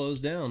supposed to be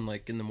closed down.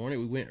 Like in the morning,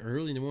 we went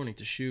early in the morning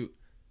to shoot,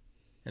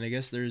 and I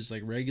guess there's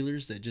like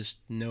regulars that just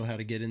know how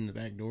to get in the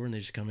back door, and they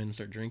just come in and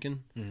start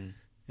drinking,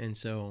 and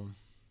so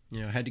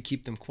I had to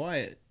keep them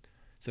quiet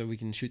so we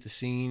can shoot the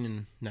scene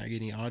and not get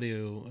any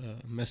audio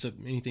messed up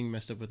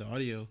with the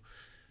audio,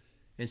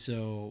 and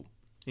so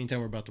anytime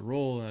we're about to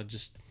roll, I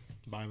just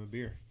buy them a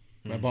beer.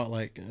 I bought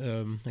like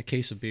a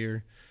case of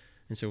beer,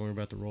 and so when we were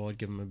about to roll, I'd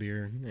give them a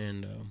beer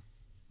and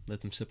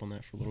let them sip on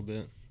that for a little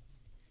bit.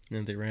 And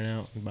then if they ran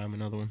out, we'd buy them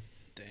another one.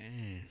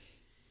 Dang.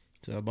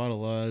 So I bought a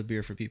lot of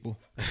beer for people.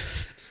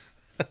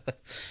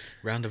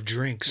 Round of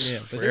drinks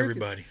for they're,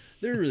 everybody.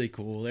 They're really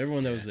cool.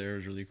 Everyone that was there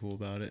was really cool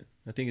about it.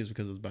 I think it's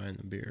because I was buying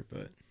the beer,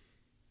 but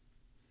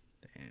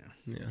damn.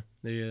 Yeah,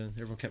 they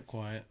everyone kept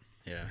quiet.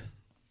 Yeah.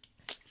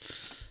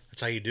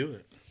 That's how you do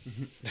it.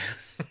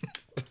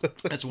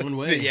 That's one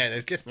way. Yeah,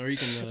 that's good. Or you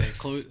can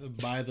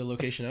buy the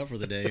location out for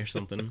the day or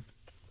something.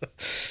 But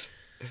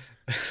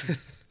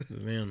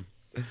man,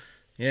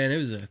 yeah, and it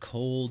was a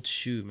cold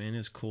shoot, man. It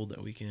was cold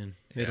that weekend.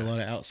 We had a lot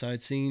of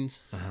outside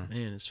scenes.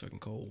 Man, it's fucking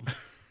cold.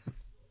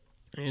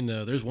 And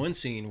there's one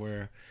scene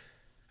where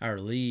our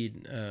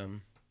lead,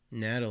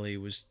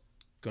 Natalie,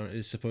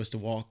 is supposed to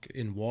walk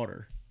in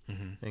water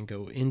and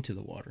go into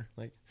the water,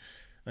 like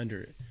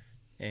under it.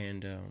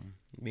 And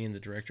me and the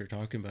director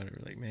talking about it,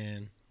 we're like,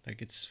 man,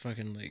 like it's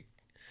fucking like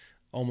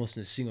almost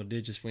in the single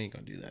digits. We ain't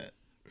gonna do that.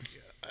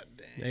 God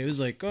damn. It was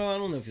like, I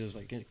don't know if it was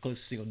like close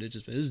to single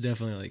digits, but it was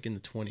definitely like in the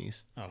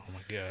 20s. Oh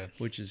my god.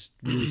 Which is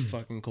really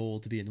fucking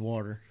cold to be in the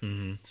water.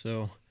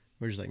 So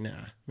we're just like, nah,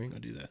 we ain't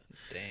gonna do that.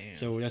 Damn.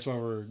 So that's why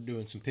we're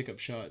doing some pickup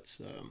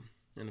shots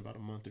in about a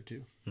month or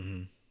two.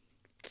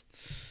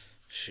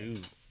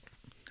 Shoot.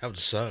 That would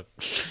suck.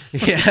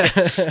 Yeah.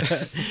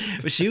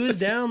 But she was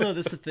down though.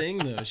 That's the thing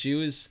though.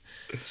 She's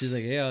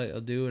like, hey,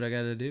 I'll do what I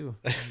gotta do.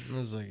 And I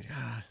was like,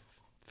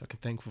 fucking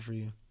thankful for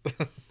you.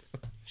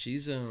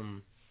 She's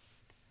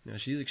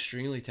she's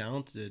extremely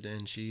talented,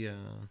 and she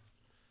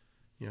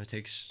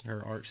takes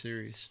her art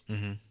serious.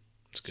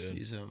 It's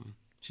good.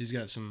 She's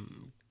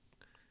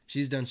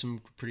done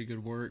some pretty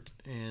good work,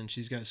 and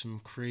she's got some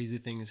crazy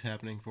things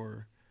happening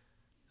for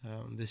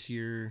her this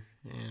year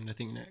and I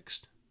think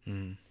next.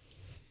 Damn.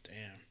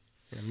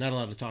 Yeah, I'm not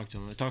allowed to talk to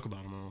him. I talk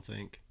about him, I don't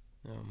think.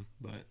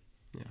 But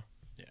yeah.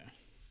 Yeah.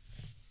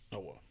 Oh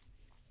well.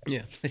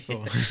 Yeah.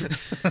 So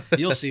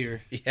you'll see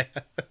her. Yeah.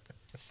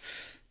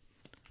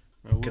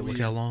 Look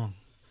how long.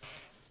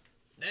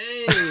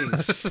 Dang.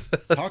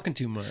 Talking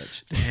too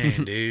much.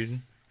 Dang, dude. It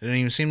didn't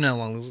even seem that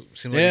long. It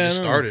seemed like it just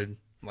started.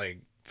 Like,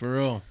 for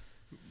real.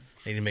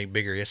 Need to make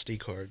bigger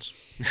SD cards.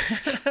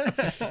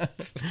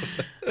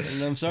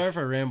 And I'm sorry if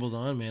I rambled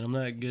on, man. I'm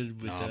not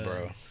good with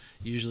bro.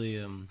 Usually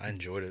I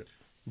enjoyed it.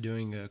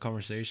 Doing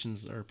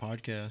conversations or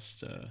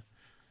podcasts.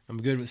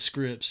 I'm good with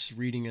scripts,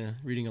 reading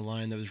a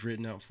line that was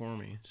written out for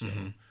me. So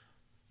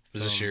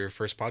Was this your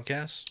first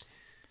podcast?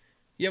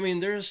 Yeah, I mean,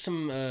 there's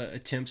some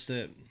attempts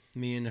that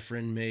me and a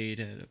friend made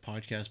at a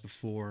podcast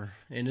before,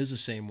 and it's the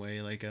same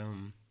way. Like,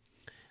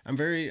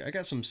 I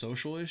got some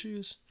social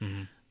issues.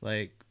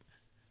 Like,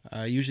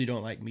 I usually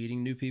don't like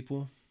meeting new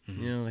people.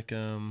 Like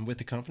with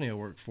the company I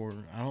work for,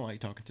 I don't like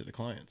talking to the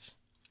clients.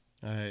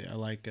 I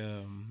like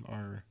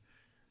our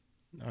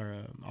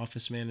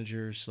office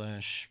manager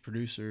 /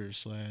 producer /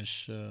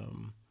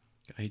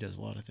 he does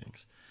a lot of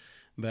things.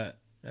 But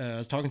I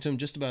was talking to him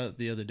just about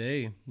the other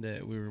day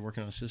that we were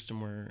working on a system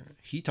where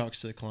he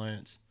talks to the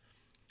clients.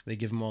 They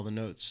give him all the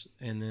notes,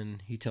 and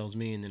then he tells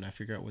me, and then I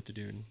figure out what to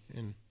do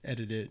and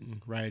edit it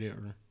and write it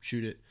or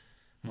shoot it.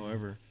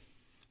 However,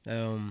 I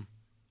don't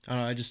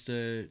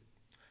know.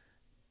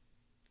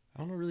 I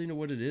don't really know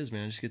what it is,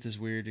 man. I just get this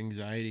weird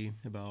anxiety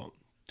about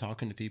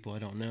talking to people I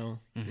don't know,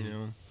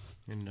 and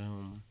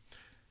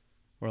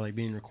or like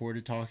being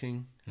recorded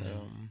talking.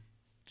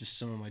 Just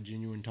some of my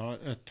genuine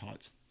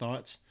thoughts.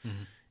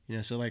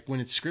 So like when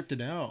it's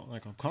scripted out,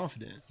 like I'm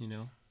confident,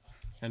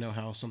 I know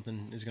how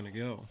something is gonna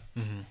go.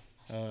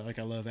 Like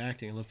I love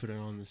acting. I love putting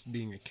on this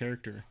being a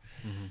character,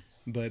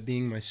 but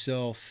being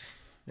myself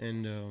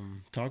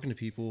and talking to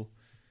people,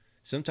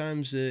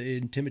 sometimes it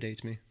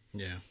intimidates me.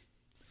 Yeah.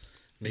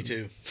 Me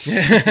too.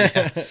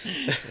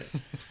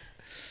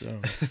 So,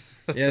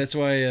 yeah, that's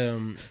why. I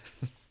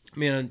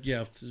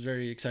was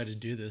very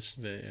excited to do this,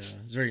 but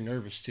I was very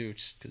nervous too,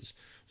 just because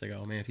it's like,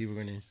 oh man, people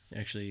are gonna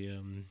actually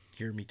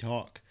hear me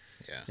talk.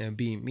 Yeah. And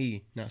being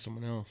me, not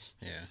someone else.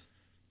 Yeah.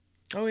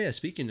 Oh yeah,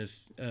 speaking of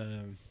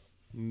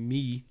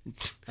me,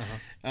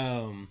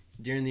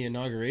 during the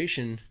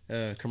inauguration,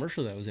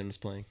 commercial that I was in was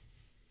playing.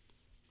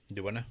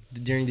 Do what now?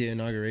 During the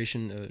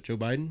inauguration, Joe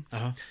Biden.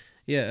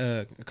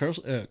 Yeah,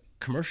 a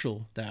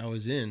commercial that I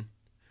was in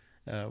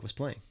was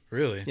playing.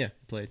 Really? Yeah,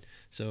 played.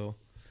 So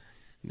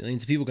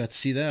millions of people got to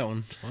see that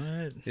one.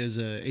 What? It was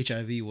a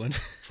HIV one.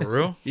 For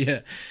real?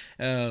 Yeah.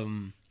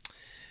 The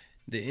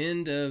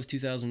end of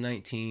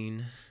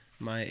 2019,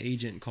 my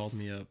agent called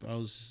me up. I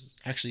was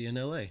actually in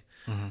LA.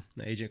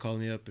 The agent called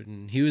me up,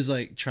 and he was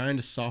like trying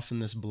to soften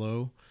this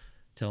blow,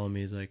 telling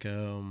me, he's like,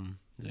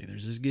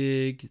 there's this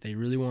gig. They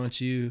really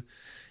want you.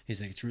 He's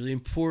like, it's really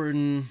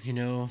important. You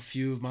know, a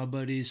few of my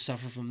buddies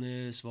suffer from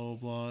this, blah, blah,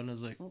 blah. And I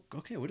was like, oh,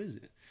 okay, what is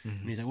it?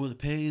 And he's like, well, the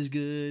pay is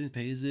good. It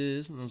pays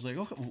this. And I was like,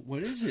 okay,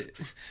 what is it?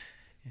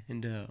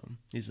 And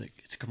he's like,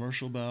 it's a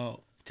commercial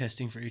about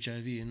testing for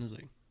HIV. And I was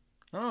like,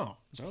 oh, I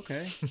was like,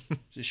 okay,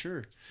 just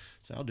sure.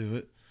 So I'll do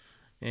it.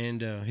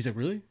 And he's like,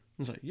 really? I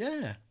was like,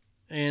 yeah.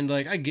 And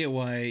like, I get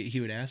why he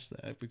would ask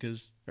that,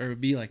 or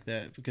be like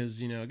that,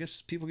 because, you know, I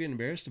guess people get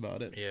embarrassed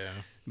about it. Yeah.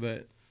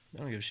 But I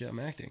don't give a shit. I'm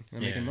acting.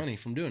 I'm making money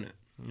from doing it,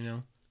 you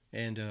know?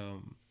 And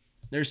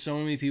there's so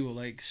many people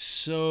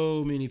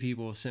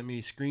sent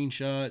me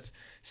screenshots,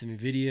 sent me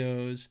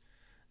videos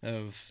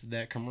of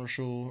that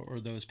commercial or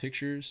those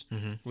pictures,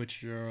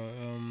 which are,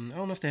 I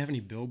don't know if they have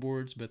any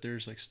billboards, but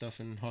there's like stuff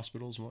in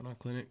hospitals and whatnot,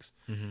 clinics.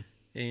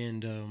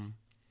 And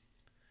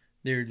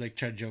they're like,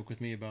 try to joke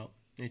with me about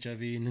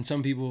HIV. And then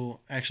some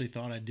people actually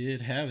thought I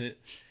did have it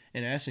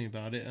and asked me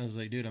about it. I was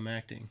like, dude, I'm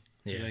acting.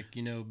 Yeah. Like,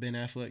 you know, Ben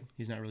Affleck,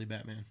 he's not really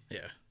Batman.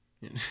 Yeah.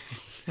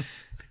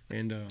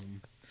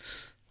 And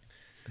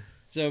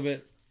so,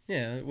 but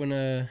yeah, when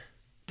I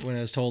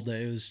was told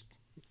that it was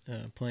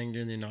playing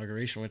during the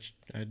inauguration, which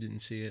I didn't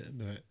see it,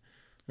 but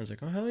I was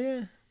like, oh hell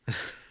yeah.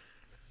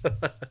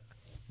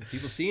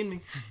 People seeing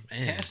me.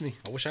 Man, Cast me.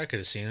 I wish I could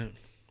have seen it.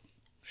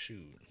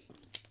 Shoot.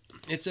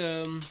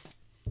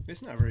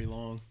 It's not very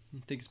long. I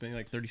think it's been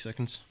like 30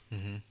 seconds.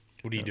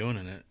 What are you doing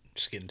in it?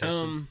 Just getting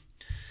tested?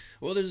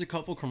 Well, there's a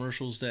couple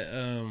commercials that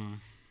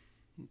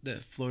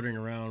floating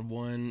around.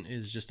 One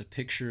is just a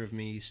picture of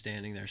me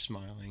standing there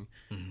smiling,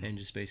 and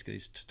just basically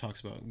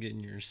talks about getting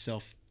your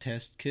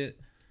self-test kit.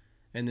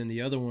 And then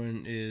the other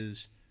one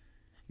is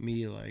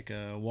me like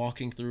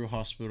walking through a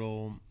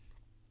hospital,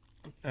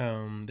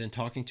 then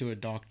talking to a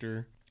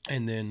doctor,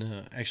 and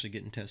then actually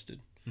getting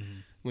tested.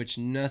 Which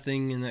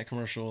nothing in that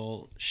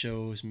commercial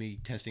shows me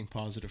testing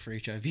positive for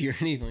HIV or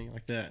anything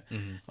like that.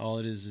 All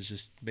it is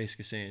just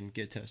basically saying,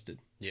 get tested.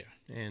 Yeah.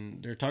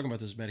 And they're talking about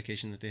this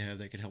medication that they have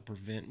that could help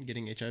prevent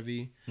getting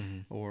HIV,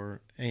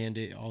 and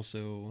it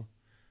also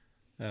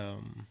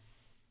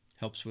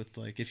helps with,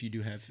 like, if you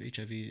do have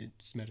HIV,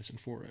 it's medicine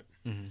for it.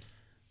 And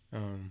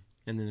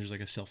then there's like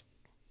a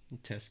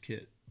self-test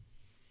kit.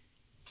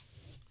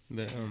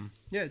 But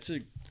yeah, it's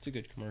a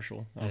good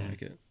commercial. I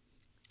like it.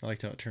 I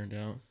liked how it turned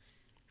out.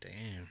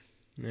 Damn.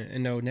 Yeah,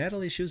 and no,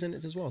 Natalie, she was in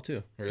it as well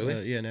too.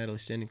 Really? Yeah, Natalie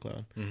Standing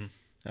Cloud.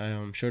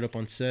 I showed up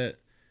on set,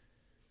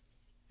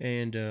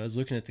 and I was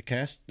looking at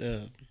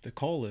the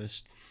call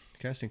list,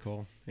 casting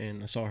call,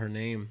 and I saw her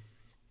name,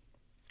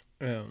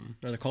 or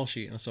the call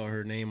sheet, and I saw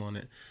her name on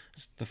it. I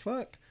was like, the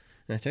fuck?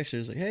 And I texted her, I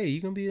was like, hey,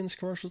 you gonna be in this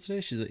commercial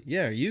today? She's like,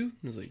 yeah, are you? And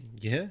I was like,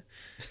 yeah.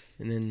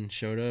 And then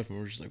showed up, and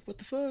we're just like, what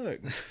the fuck?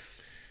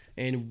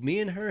 And me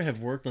and her have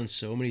worked on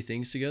so many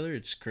things together.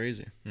 It's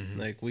crazy.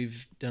 Like,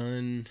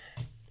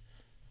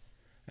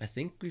 I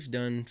think we've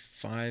done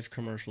 5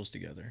 commercials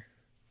together.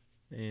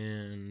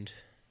 And,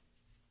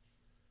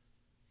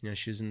 you know,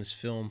 she was in this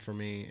film for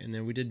me. And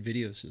then we did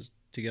videos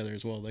together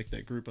as well. Like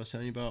that group I was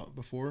telling you about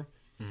before.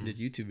 We did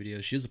YouTube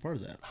videos. She was a part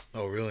of that.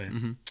 Oh, really?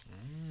 And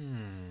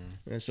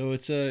so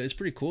it's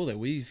pretty cool that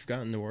we've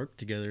gotten to work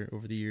together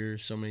over the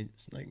years so many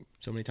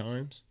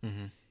times.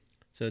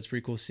 So it's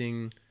pretty cool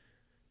seeing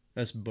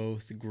us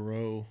both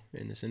grow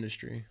in this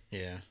industry.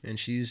 Yeah. And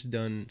she's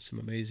done some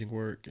amazing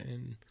work,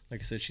 and like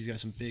I said, she's got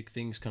some big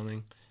things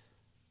coming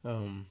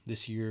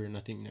this year and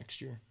I think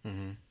next year.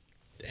 Damn,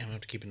 I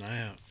have to keep an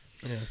eye out.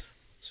 Yeah.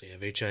 So you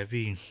have HIV.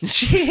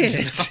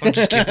 Shit. No, I'm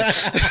just kidding.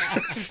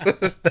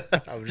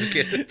 I'm just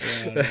kidding.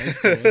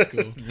 Yeah, that's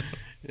cool.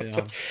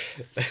 Yeah.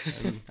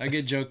 I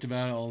get joked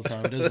about it all the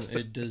time.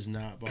 It does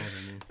not bother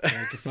me.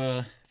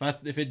 Like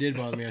if it did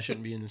bother me, I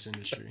shouldn't be in this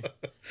industry.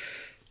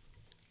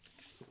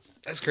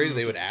 That's crazy.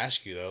 They would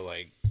ask you though,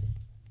 like,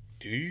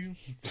 do you?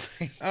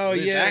 Oh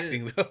it's yeah,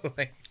 acting though.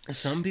 Like,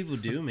 some people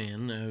do,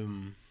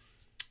 man.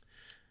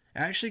 I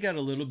actually got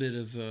a little bit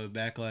of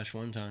backlash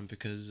one time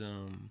because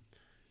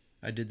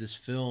I did this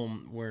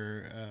film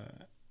where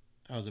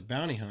I was a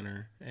bounty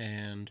hunter,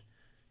 and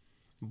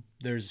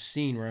there's a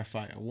scene where I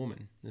fight a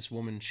woman. This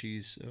woman,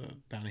 she's a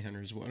bounty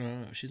hunter as well.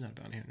 No, she's not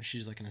a bounty hunter.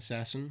 She's like an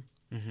assassin.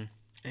 Mm-hmm.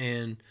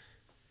 And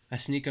I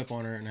sneak up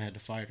on her, and I had to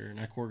fight her, and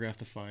I choreographed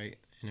the fight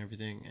and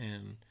everything.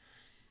 And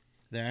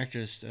the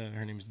actress,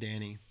 her name's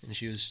Danny, and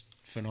she was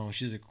phenomenal.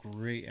 She's a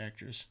great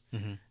actress.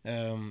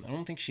 Mm-hmm. I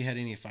don't think she had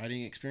any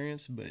fighting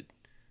experience, but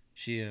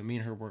me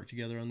and her worked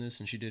together on this,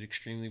 and she did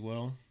extremely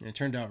well, and it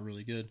turned out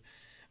really good.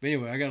 But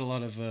anyway, I got a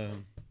lot of, I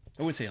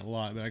wouldn't say a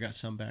lot, but I got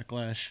some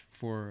backlash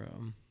for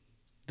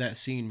that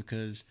scene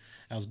because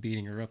I was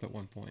beating her up at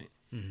one point.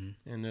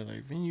 Mm-hmm. And they're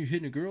like, "Man, you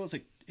hitting a girl?" It's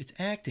like, it's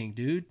acting,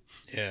 dude.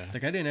 Yeah. It's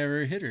like, I didn't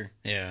ever hit her.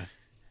 Yeah.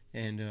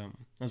 And I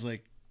was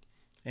like,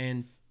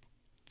 and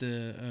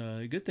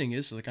the good thing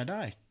is, like, I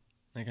die.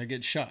 Like, I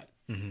get shot.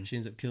 Mm-hmm. She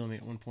ends up killing me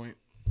at one point.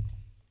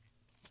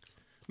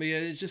 But yeah,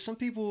 it's just some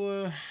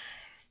people,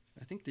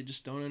 I think they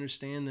just don't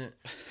understand that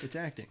it's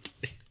acting.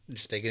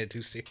 Just taking it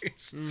too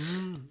serious.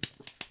 Mm-hmm.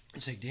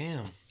 It's like,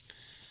 damn.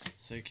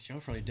 It's like, y'all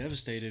probably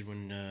devastated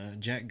when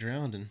Jack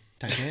drowned in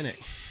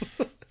Titanic.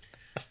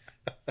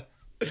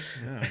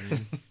 Yeah, I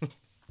mean,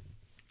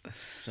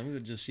 some people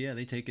just,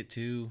 they take it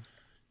too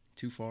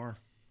far.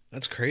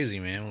 That's crazy,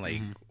 man.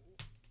 Like,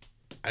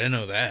 I didn't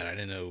know that. I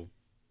didn't know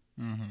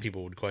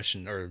people would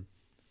question or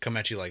come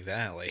at you like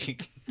that.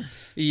 Like,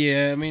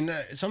 yeah, I mean,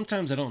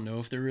 sometimes I don't know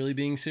if they're really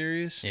being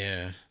serious.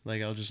 yeah,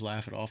 Like, I'll just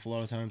laugh it off a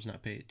lot of times,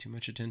 not pay it too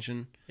much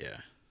attention. yeah.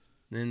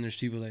 Then there's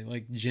people that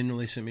like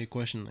genuinely sent me a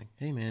question like,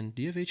 "Hey man,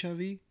 do you have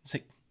HIV?" It's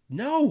like,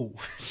 no,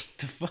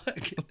 the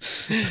fuck.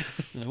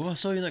 Like, well, I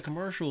saw you in that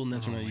commercial, and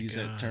that's when I use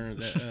that term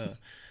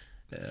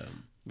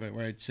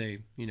where I'd say,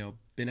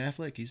 Ben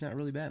Affleck, he's not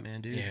really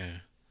Batman, dude. Yeah.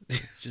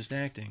 It's just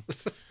acting.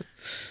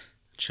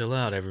 Chill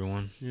out,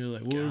 everyone. You're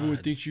like, well, everyone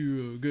thinks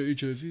you got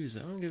HIV. It's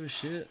like, I don't give a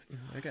shit.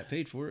 I got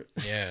paid for it.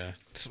 Yeah.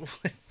 It's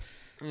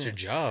your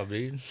job,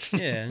 dude.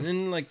 Yeah, and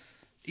then like,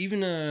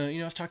 even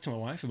I've talked to my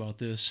wife about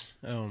this.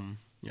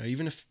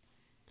 Even if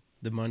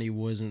the money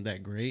wasn't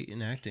that great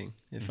in acting,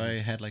 if I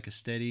had like a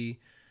steady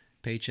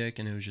paycheck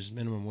and it was just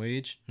minimum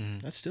wage,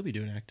 I'd still be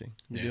doing acting.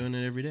 I'm doing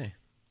it every day.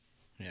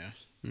 Yeah.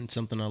 And it's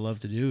something I love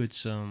to do.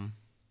 It's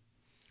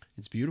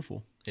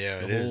beautiful.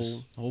 Yeah,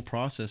 The whole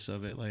process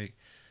of it, like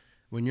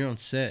when you're on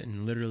set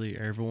and literally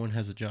everyone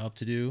has a job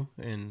to do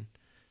and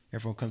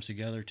everyone comes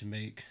together to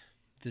make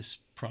this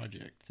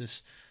project,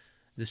 this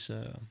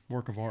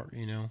work of art,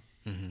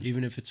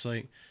 even if it's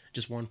like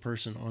just one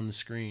person on the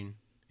screen,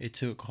 it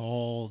took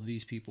all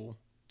these people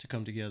to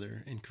come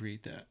together and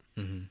create that.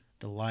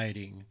 The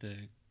lighting,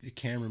 the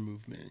camera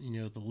movement,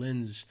 the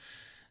lens,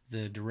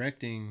 the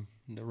directing,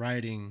 the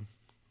writing,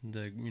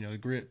 the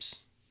grips,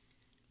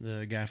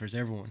 the gaffers,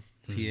 everyone,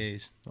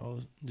 PAs,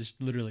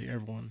 just literally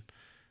everyone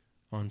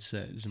on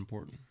set is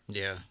important.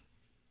 Yeah.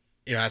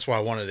 That's why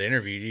I wanted to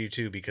interview you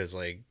too, because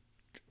like,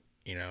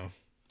 I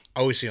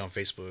always see you on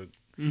Facebook,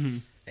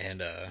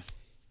 and I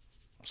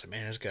was like,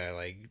 man, this guy,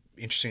 like,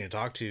 interesting to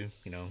talk to,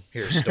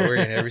 hear his story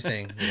and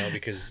everything,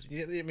 because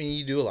I mean,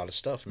 you do a lot of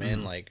stuff,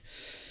 man. Like,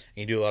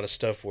 you do a lot of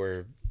stuff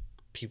where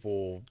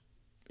people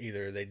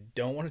either they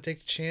don't want to take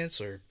the chance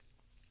or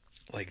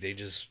like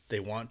they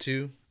want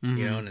to,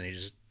 and they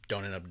just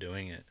don't end up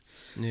doing it.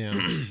 Yeah.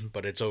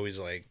 But it's always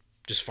like,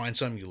 just find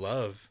something you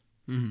love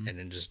and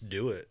then just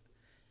do it.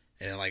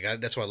 And like,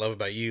 that's what I love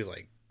about you.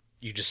 Like,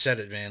 you just said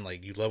it, man.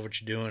 Like, you love what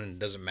you're doing, and it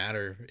doesn't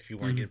matter if you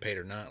weren't getting paid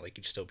or not. Like,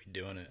 you'd still be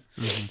doing it.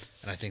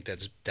 And I think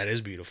that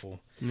is beautiful.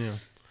 Yeah.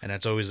 And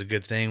that's always a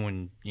good thing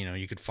when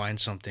you could find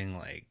something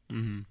like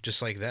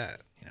just like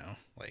that.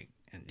 Like,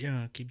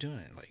 and keep doing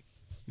it. Like,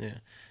 yeah.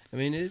 I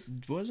mean, it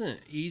wasn't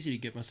easy to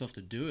get myself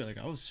to do it. Like,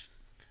 I was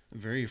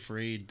very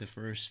afraid the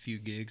first few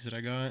gigs that I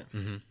got,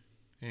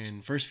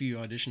 and first few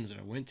auditions that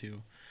I went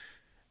to.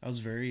 I was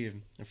very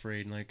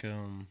afraid. Like,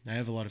 I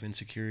have a lot of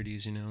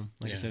insecurities,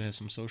 Like I said, I have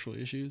some social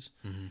issues.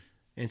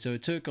 And so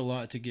it took a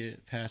lot to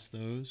get past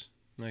those.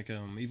 Like,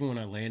 even when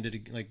I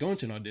landed, like, going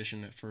to an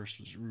audition at first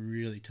was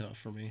really tough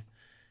for me.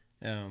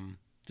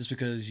 Just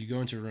because you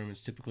go into a room,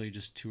 it's typically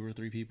just 2 or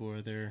 3 people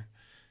are there,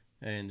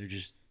 and they're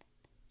just,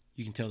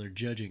 you can tell they're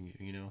judging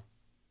you,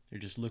 They're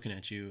just looking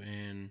at you,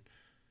 and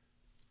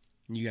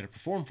you got to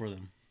perform for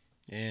them.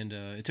 And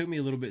it took me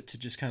a little bit to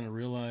just kind of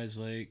realize,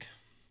 like,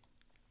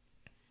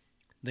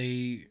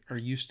 they are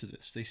used to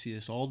this. They see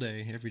this all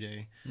day, every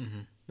day,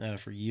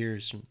 for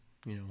years,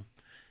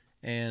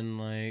 And,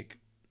 like,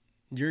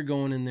 you're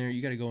going in there,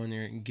 you got to go in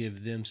there and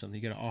give them something.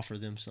 You got to offer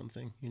them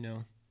something,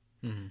 You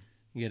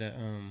got to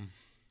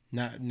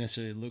not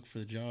necessarily look for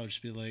the job.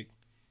 Just be like,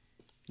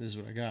 this is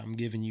what I got. I'm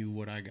giving you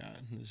what I got.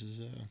 This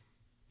is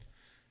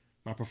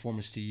my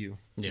performance to you.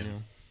 Yeah.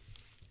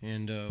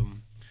 And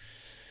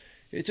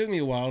it took me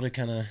a while to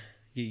kind of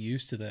get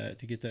used to that,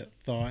 to get that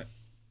thought.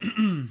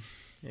 And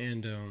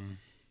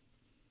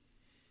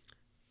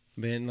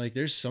man, like,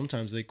 there's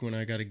sometimes, like, when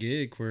I got a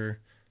gig where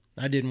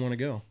I didn't want to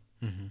go.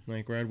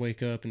 Like where I'd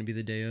wake up and it'd be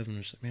the day of, and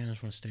I'm just like, man, I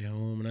just want to stay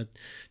home, and I'd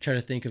try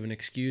to think of an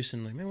excuse,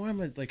 and like, man, why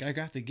am I like, I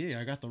got the gig,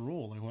 I got the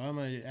role, like, why am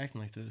I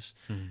acting like this?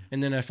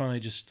 And then I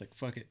finally just like,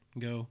 fuck it,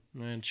 go,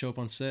 and I'd show up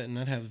on set, and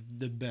I'd have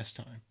the best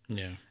time.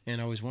 Yeah.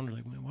 And I always wondered,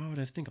 like, man, why would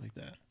I think like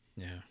that?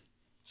 Yeah.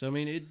 So I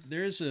mean,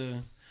 there's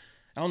a,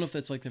 I don't know if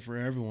that's like that for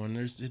everyone.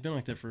 It's been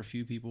like that for a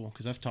few people,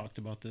 because I've talked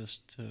about this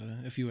to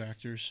a few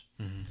actors,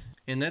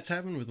 and that's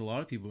happened with a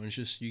lot of people. And it's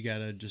just, you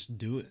gotta just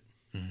do it.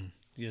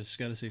 You just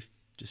gotta say,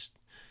 just,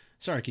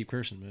 sorry I keep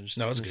cursing, but just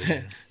No, it's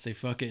good. say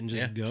fuck it and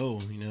just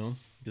go, you know?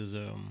 Because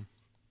I'm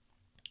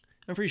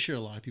pretty sure a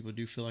lot of people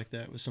do feel like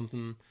that with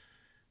something,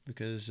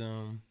 because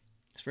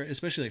it's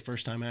especially like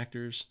first time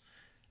actors.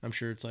 I'm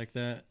sure it's like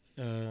that.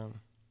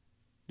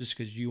 Just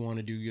because you want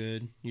to do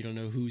good, you don't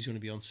know who's going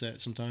to be on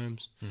set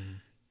sometimes,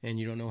 and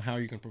you don't know how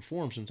you're going to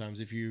perform sometimes.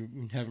 If you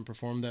haven't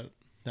performed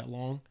that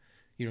long,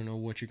 you don't know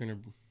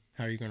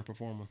how you're going to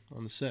perform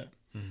on the set.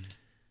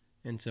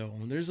 And so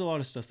there's a lot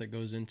of stuff that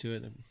goes into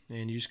it,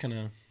 and you just kind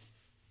of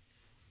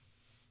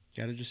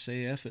got to just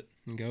say F it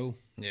and go.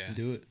 Yeah. And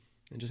do it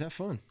and just have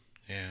fun.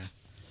 Yeah.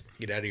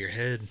 Get out of your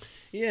head.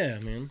 Yeah,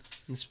 man.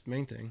 That's the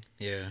main thing.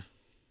 Yeah.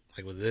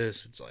 Like with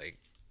this, it's like,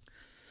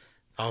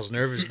 I was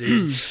nervous,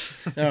 dude.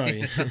 Oh,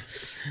 yeah.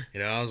 You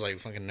know, I was like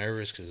fucking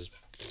nervous because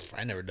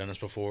I'd never done this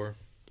before.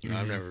 You know,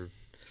 I've never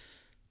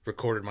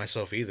recorded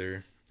myself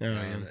either. Oh, You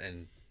know, yeah.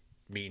 and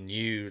meeting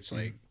you, it's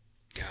like,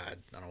 God,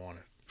 I don't want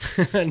to.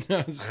 No,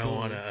 I don't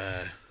want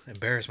to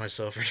embarrass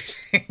myself or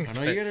anything. I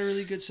know you got a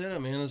really good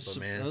setup, man.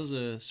 man. I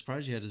was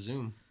surprised you had a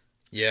Zoom.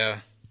 Yeah,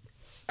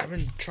 I've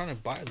been trying to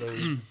buy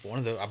those.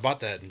 I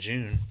bought that in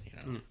June. You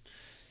know.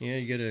 Yeah,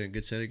 you got a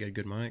good setup. You got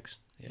good mics.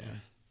 Yeah,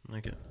 I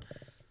like it.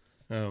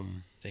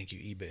 Thank you,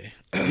 eBay.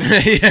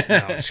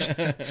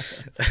 Yeah.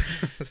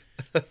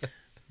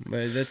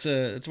 But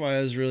that's why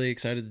I was really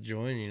excited to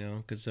join. You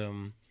know, because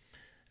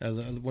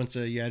once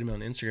you added me on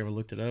Instagram, I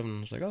looked it up and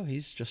I was like, oh,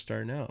 he's just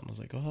starting out. And I was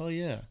like, oh, hell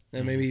yeah.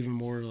 And maybe even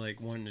more like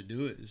wanting to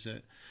do it is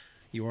that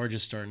you are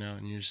just starting out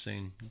and you're just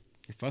saying,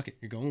 fuck it,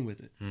 you're going with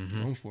it.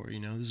 You're going for it. You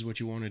know, this is what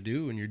you want to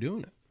do and you're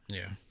doing it.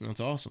 Yeah. And that's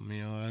awesome.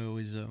 You know, I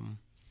always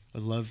I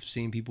love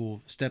seeing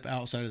people step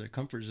outside of their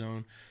comfort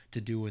zone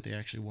to do what they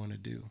actually want to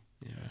do.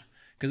 Yeah.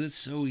 Because it's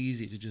so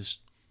easy to just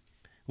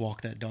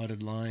walk that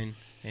dotted line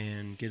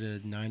and get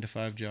a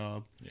 9-to-5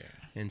 job. Yeah.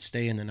 And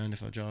stay in the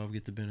 9-to-5 job,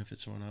 get the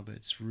benefits and whatnot. But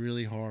it's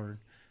really hard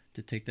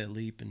to take that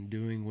leap and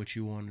doing what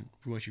you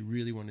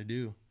really want to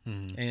do.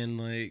 And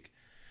like,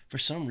 for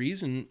some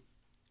reason,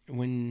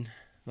 when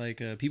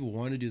like people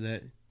want to do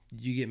that,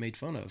 you get made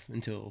fun of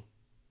until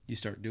you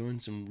start doing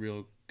some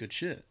real good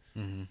shit.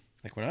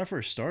 Like when I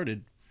first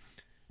started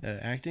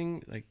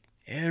acting, like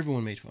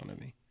everyone made fun of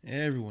me.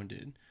 Everyone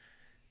did.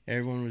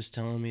 Everyone was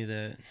telling me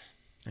that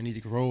I need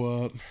to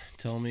grow up,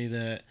 telling me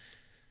that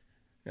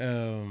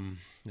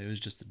it was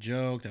just a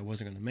joke, that I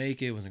wasn't going to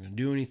make it, wasn't going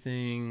to do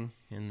anything,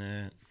 and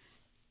that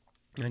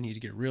I need to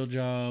get a real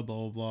job,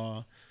 blah, blah,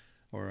 blah,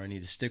 or I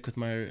need to stick with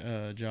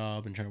my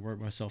job and try to work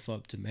myself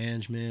up to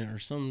management or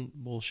some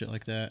bullshit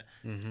like that.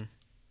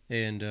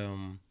 And,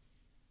 you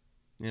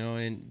know,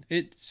 and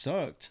it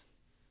sucked.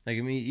 Like,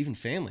 I mean, even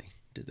family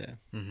did that.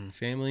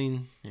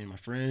 Family and my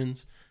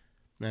friends.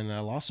 And I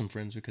lost some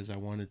friends because I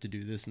wanted to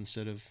do this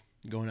instead of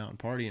going out and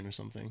partying or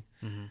something.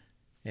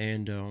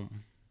 And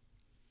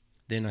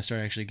then I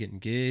started actually getting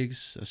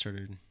gigs.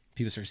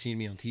 People started seeing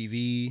me on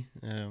TV.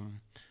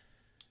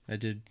 I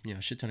did, you know,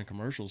 a shit ton of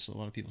commercials, so a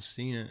lot of people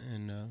seen it.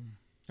 And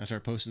I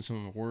started posting some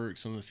of my work,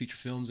 some of the feature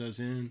films I was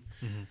in.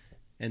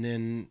 And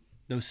then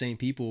those same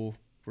people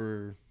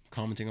were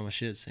commenting on my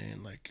shit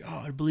saying like,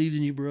 oh, I believed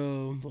in you,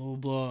 bro, blah, blah,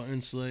 blah. And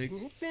it's like,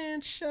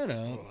 man, shut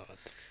up. What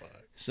the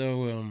fuck?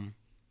 So,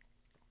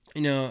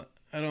 you know,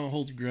 I don't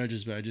hold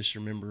grudges, but I just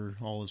remember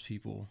all those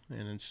people.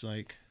 And it's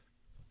like,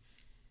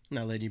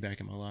 not letting you back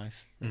in my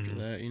life after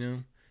that, you know?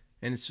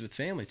 And it's with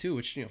family too,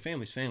 which, you know,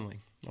 family's family.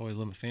 I always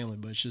love my family,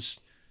 but it's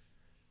just,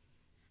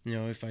 you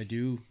know, if I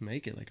do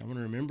make it, like, I'm going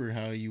to remember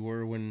how you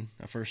were when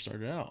I first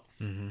started out,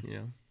 you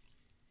know?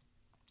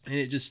 And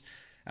it just,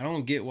 I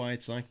don't get why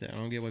it's like that. I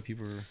don't get why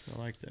people are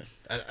like that.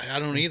 I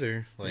don't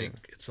either. Like,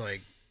 it's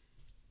like,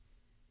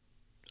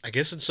 I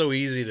guess it's so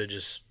easy to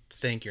just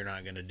think you're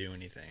not going to do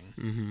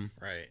anything.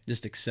 Right.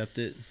 Just accept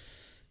it.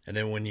 And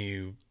then when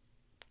you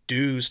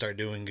do start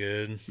doing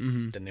good,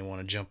 then they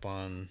want to jump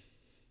on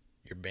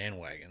your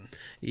bandwagon.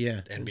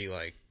 Yeah. And be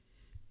like,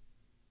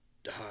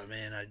 oh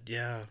man, I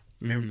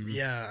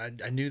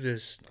knew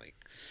this. Like,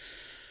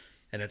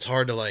 and it's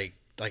hard to like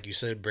you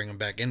said, bring them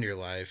back into your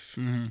life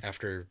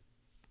after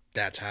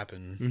that's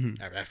happened,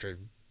 after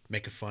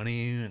making fun of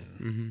you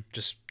and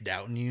just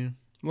doubting you.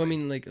 Well, I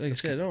mean, like I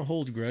said, I don't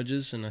hold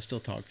grudges, and I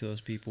still talk to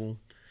those people,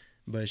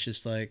 but it's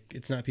just like,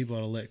 it's not people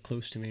I'll let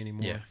close to me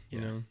anymore.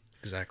 You know,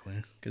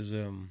 exactly. Because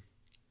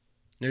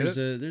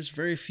there's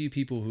very few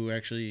people who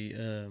actually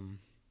I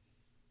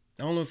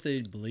don't know if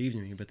they believed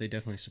in me, but they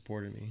definitely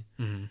supported me.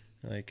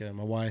 Like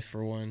my wife,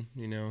 for one.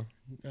 You know,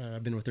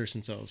 I've been with her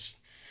since I was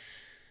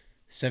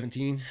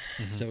 17,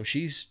 so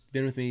she's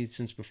been with me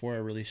since before I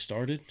really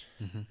started,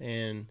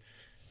 and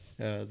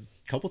a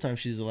couple times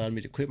she's allowed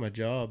me to quit my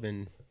job,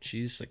 and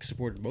she's like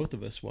supported both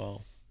of us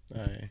while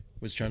I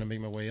was trying to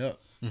make my way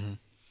up. Mm-hmm.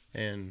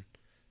 And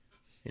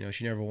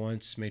she never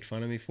once made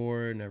fun of me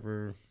for it,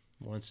 never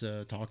once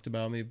talked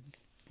about me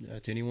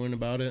to anyone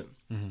about it.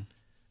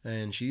 Mm-hmm.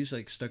 And she's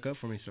like stuck up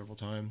for me several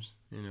times,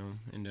 and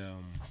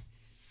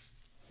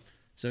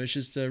so it's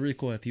just really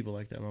cool to have people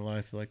like that in my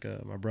life. Like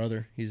my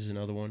brother, he's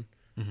another one.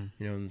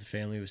 Mm-hmm. And the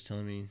family was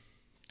telling me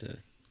to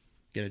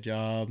get a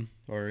job,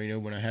 or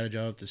when I had a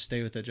job, to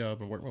stay with that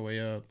job and work my way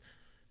up,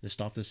 to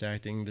stop this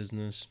acting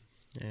business.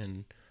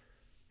 And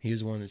he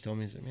was the one that told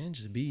me, he's like, man,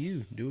 just be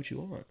you, do what you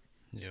want.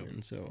 Yep.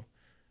 And so,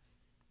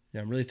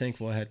 yeah, I'm really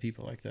thankful I had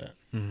people like that.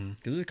 Mm-hmm.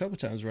 Because there's a couple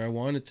times where I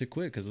wanted to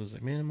quit because I was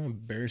like, man, am I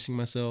embarrassing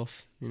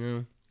myself?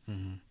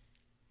 Mm-hmm.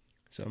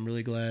 So I'm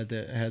really glad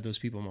that I had those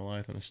people in my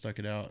life and I stuck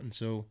it out. And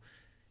so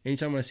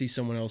anytime when I see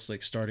someone else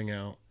like starting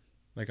out,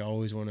 like I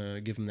always want to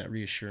give them that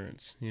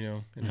reassurance,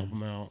 and help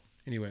them out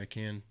any way I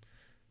can.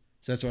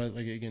 So that's why,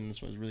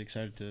 that's why I was really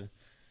excited to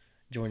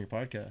join your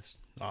podcast.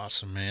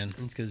 Awesome, man.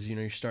 It's because,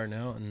 you're starting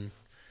out and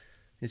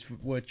it's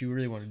what you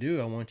really want to do.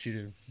 I want you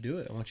to do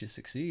it. I want you to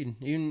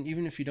succeed.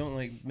 Even if you don't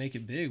like make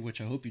it big, which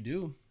I hope you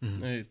do.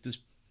 Mm-hmm. If this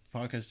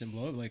podcast didn't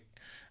blow up, like,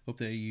 hope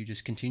that you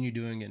just continue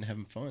doing it and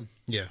having fun.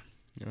 Yeah.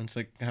 It's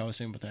like how I was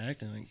saying about the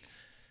acting. Like,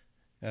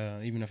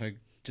 even if I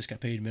just got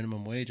paid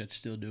minimum wage, I'd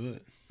still do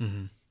it.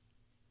 Mm-hmm.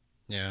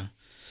 Yeah.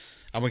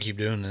 I'm gonna keep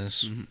doing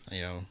this.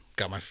 Mm-hmm.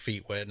 Got my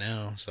feet wet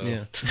now, so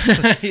Yeah.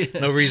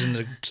 no reason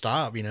to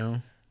stop. I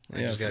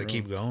just gotta for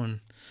keep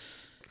going.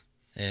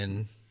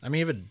 And I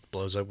mean, if it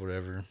blows up,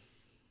 whatever,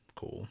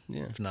 cool.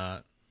 Yeah. If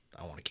not,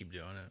 I want to keep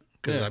doing it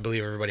because Yeah. I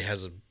believe everybody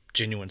has a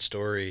genuine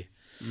story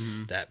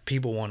that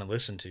people want to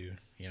listen to.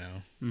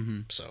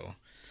 Mm-hmm. So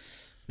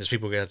there's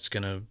people that's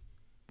gonna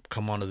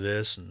come onto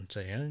this and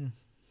say, "Hey,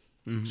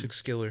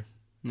 Six Skiller,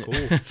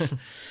 cool."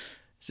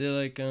 So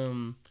like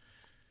I've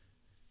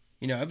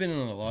been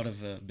on a lot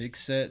of big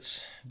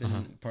sets.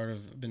 Been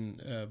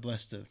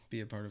blessed to be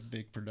a part of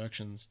big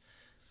productions.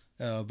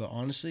 But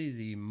honestly,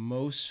 the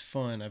most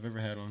fun I've ever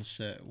had on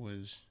set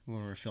was when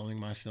we were filming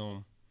my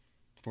film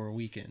for a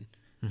weekend,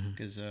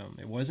 because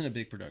it wasn't a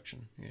big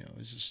production. It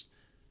was just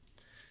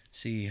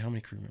see how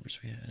many crew members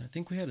we had. I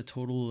think we had a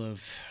total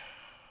of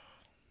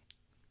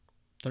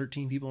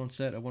 13 people on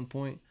set at one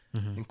point,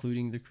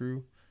 including the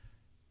crew,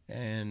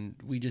 and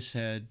we just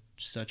had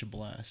such a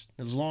blast.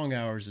 It was long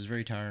hours. It was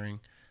very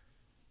tiring.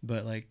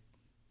 But like,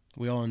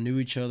 we all knew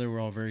each other. We're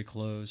all very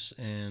close,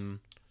 and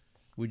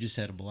we just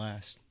had a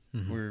blast.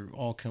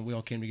 Mm-hmm. We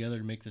all came together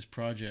to make this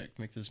project,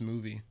 make this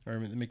movie, or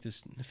make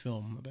this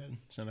film. My bad.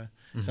 It's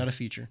not a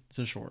feature. It's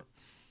a short.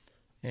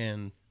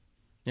 And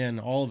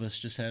all of us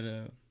just had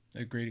a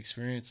great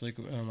experience. Like,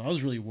 I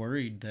was really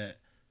worried that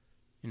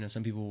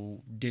some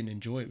people didn't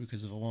enjoy it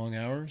because of the long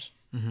hours.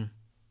 Mm-hmm.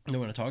 And then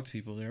when I talked to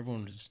people there,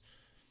 everyone was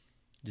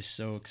just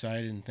so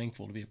excited and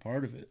thankful to be a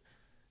part of it.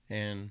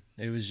 And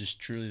it was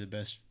just truly the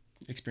best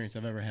experience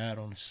I've ever had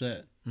on a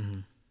set. Mm-hmm.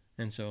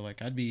 And so,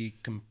 like, I'd be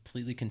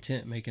completely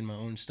content making my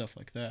own stuff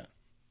like that.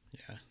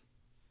 Yeah.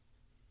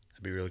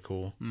 That'd be really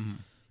cool. Mm-hmm.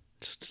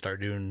 Just start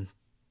doing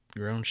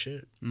your own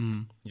shit.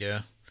 Mm-hmm.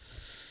 Yeah.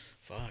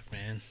 Fuck,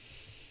 man.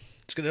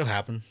 It's good. It'll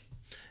happen.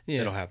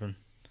 Yeah. It'll happen.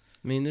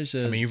 I mean,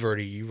 you've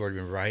already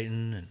been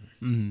writing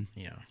and,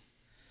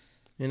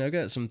 And I've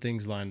got some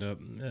things lined up.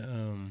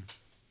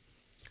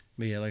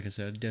 But yeah, like I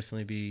said, I'd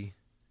definitely be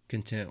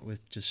content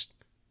with just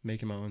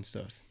making my own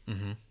stuff.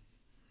 Mm-hmm.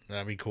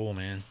 That'd be cool,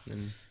 man.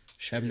 And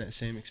having that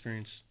same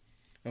experience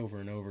over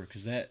and over,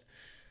 because that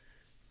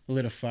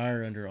lit a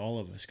fire under all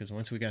of us. Because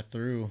once we got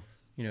through,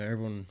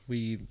 everyone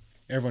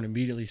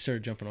immediately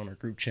started jumping on our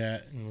group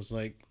chat and was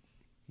like,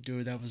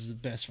 dude, that was the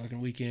best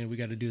fucking weekend. We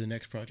got to do the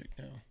next project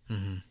now.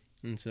 Mm-hmm.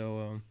 And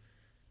so,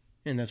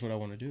 and that's what I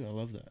want to do. I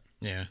love that.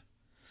 Yeah.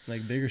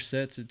 Like, bigger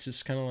sets, it's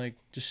just kind of like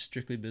just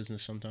strictly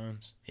business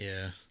sometimes.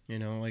 Yeah.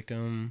 Like,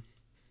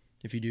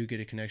 if you do get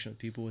a connection with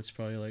people, it's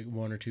probably like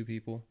one or two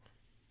people,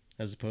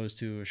 as opposed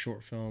to a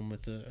short film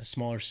with a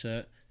smaller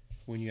set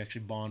when you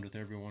actually bond with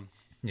everyone.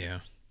 Yeah.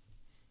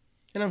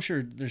 And I'm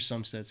sure there's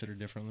some sets that are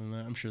different than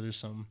that. I'm sure there's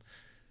some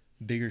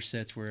bigger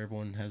sets where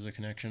everyone has a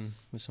connection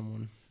with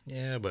someone.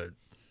 Yeah, but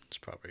it's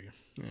probably...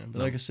 Yeah,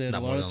 but like I said, a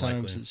lot of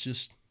times likely. It's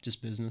just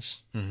business.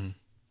 Mm-hmm.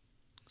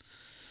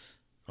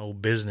 Oh,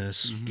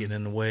 business getting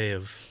in the way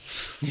of...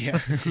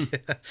 Yeah.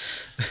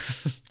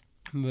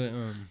 But,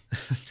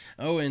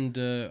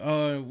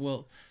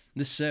 well,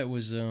 this set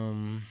was,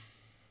 it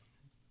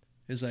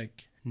was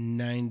like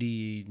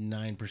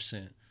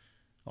 99%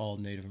 all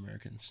Native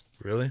Americans.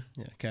 Really?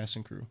 Yeah, cast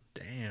and crew.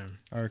 Damn.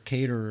 Our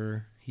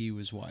caterer, he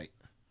was white.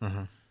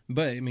 Uh-huh.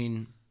 But, I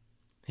mean,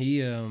 he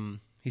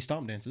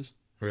stomp dances.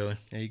 Really?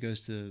 Yeah, he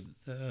goes to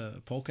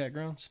Polecat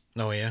Grounds.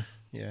 Oh, yeah?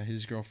 Yeah,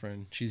 his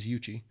girlfriend, she's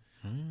Yuchi.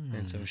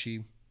 And so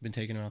she been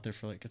taking him out there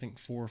for like, I think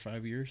 4 or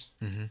 5 years.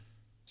 Mm-hmm.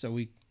 So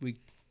we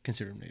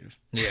consider him Native.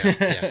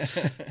 Yeah.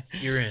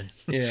 You're in.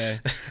 Yeah.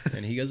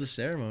 And he goes to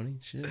ceremony.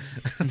 Shit.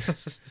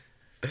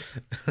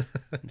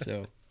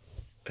 So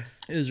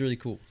it was really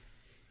cool.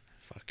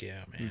 Fuck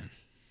yeah, man.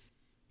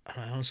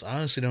 I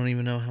honestly don't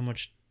even know how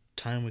much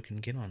time we can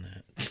get on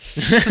that.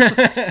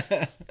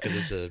 Because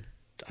it's a,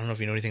 I don't know if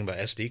you know anything about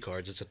SD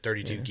cards. It's a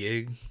 32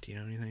 gig. Do you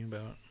know anything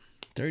about?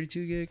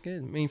 32 gig. I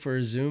mean, for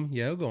a Zoom,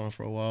 yeah, it'll go on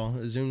for a while.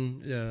 A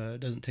Zoom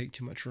doesn't take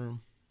too much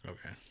room.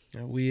 Okay.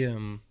 We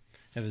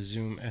have a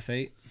Zoom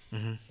F8.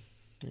 Mm-hmm.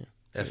 Yeah.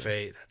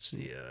 F8. That's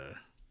the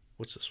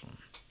what's this one?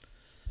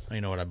 I don't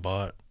even know what I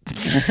bought.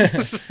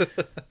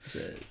 It's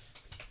a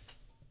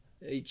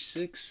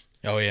H6.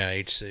 Oh yeah,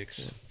 H6.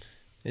 Yeah.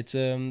 It's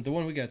the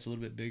one we got's a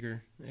little bit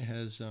bigger. It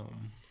has you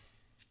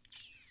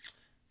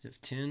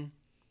have 10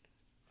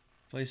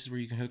 places where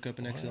you can hook up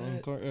an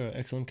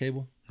XLM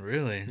cable.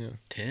 Really? Yeah.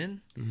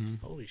 10? Mm-hmm.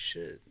 Holy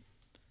shit!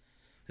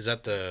 Is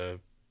that the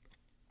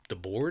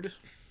board?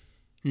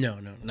 No.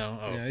 No.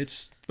 Oh. Yeah,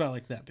 it's about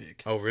like that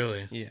big. Oh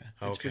really? Yeah.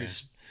 It's Okay.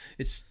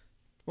 It's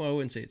well, I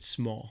wouldn't say it's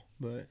small,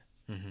 but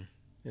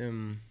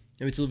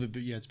it's a little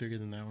bit. Yeah, it's bigger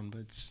than that one, but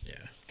it's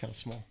kind of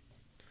small.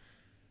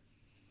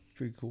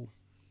 Pretty cool.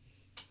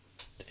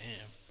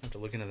 Damn. I have to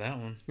look into that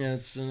one. Yeah,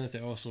 it's another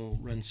thing. Also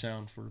run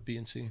sound for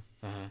BNC.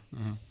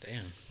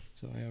 Damn.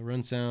 So yeah,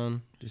 run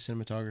sound, do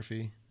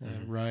cinematography,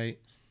 write,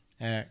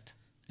 act,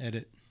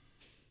 edit.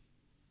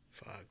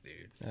 Fuck,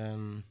 dude.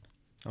 I'm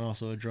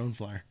also a drone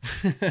flyer,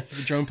 a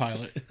drone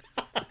pilot.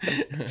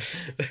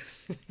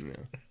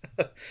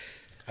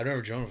 I've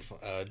never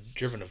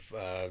driven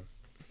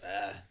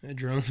a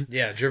drone.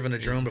 Yeah, driven a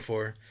drone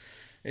before.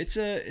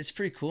 It's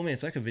pretty cool, man.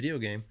 It's like a video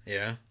game.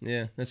 Yeah.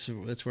 Yeah, that's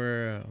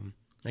where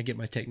I get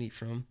my technique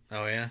from.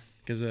 Oh yeah.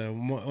 Because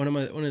one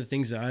of the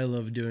things that I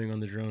love doing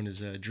on the drone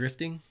is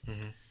drifting.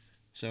 Mm-hmm.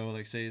 So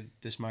like, say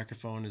this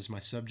microphone is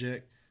my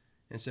subject.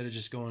 Instead of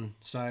just going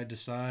side to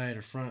side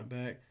or front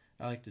back,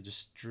 I like to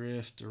just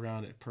drift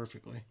around it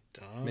perfectly.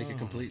 Oh. Make a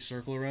complete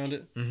circle around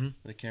it. Mm-hmm.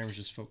 The camera's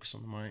just focused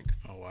on the mic.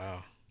 Oh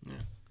wow.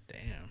 Yeah.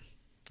 Damn.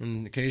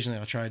 And occasionally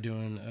I'll try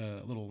doing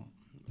a little,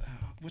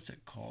 what's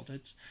it called?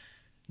 It's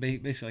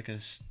basically like a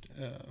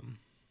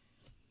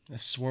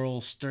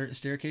swirl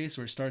staircase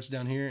where it starts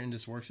down here and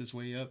just works its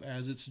way up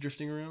as it's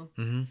drifting around.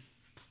 Mm-hmm.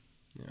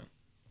 Yeah.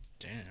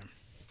 Damn.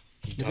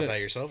 You taught that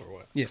yourself or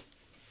what? Yeah.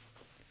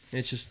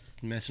 It's just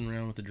messing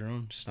around with the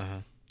drone.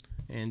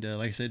 And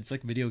like I said, it's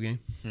like a video game.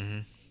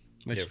 Mm-hmm.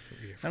 Which, you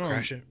ever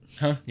crash it?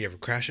 Huh? You ever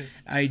crash it?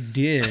 I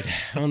did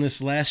on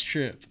this last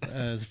trip. It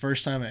was the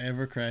first time I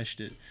ever crashed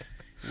it.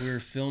 We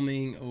were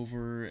filming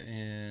over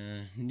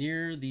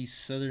near the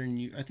Southern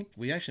Ute. I think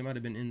we actually might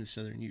have been in the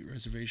Southern Ute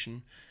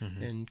Reservation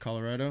in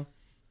Colorado.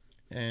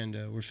 And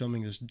we're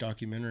filming this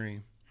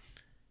documentary.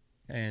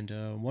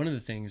 And one of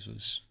the things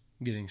was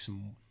getting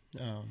some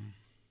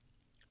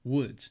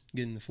woods,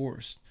 getting the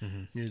forest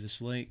near this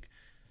lake.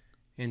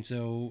 And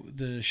so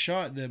the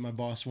shot that my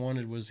boss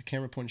wanted was the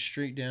camera pointing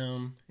straight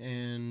down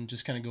and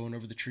just kind of going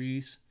over the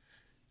trees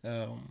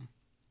for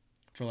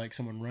like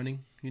someone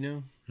running, you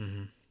know?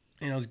 Mm-hmm.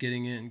 And I was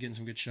getting it and getting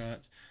some good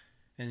shots.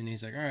 And then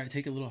he's like, all right,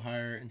 take it a little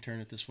higher and turn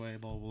it this way,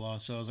 blah, blah, blah.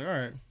 So I was like, all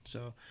right.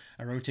 So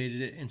I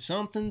rotated it. And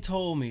something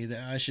told me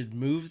that I should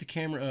move the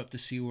camera up to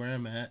see where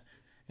I'm at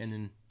and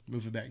then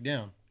move it back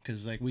down.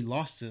 Because like we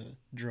lost the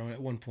drone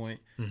at one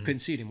point. Couldn't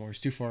see it anymore.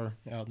 It's too far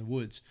out in the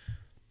woods.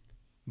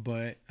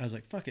 But I was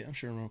like, fuck it. I'm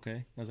sure I'm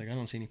okay. I was like, I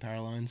don't see any power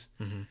lines.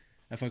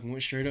 I fucking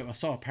went straight up. I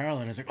saw a power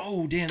line. I was like,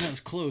 oh, damn, that was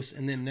close.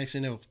 And then next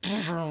thing you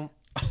know,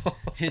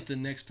 hit the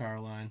next power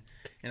line.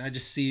 And I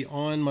just see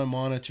on my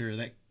monitor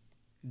that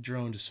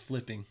drone just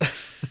flipping.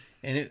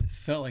 And it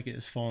felt like it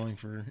was falling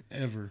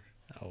forever.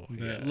 Oh,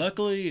 but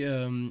luckily,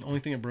 only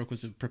thing that broke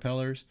was the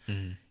propellers.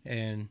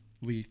 And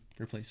we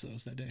replaced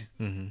those that day.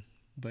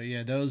 But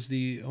yeah, that was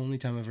the only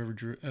time I've ever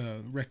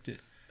wrecked it.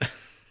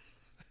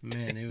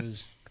 Man, it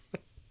was...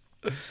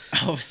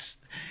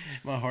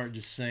 my heart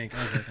just sank.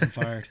 I was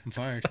like, I'm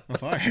fired.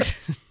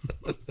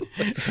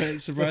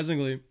 But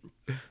surprisingly,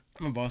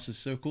 my boss is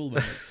so cool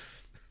about it.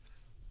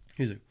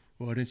 He's like,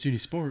 well, I didn't see any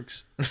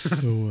sparks,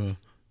 so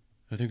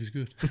I think it's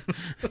good.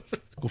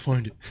 Go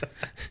find it.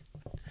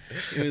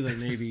 It was like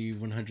maybe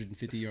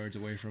 150 yards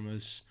away from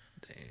us.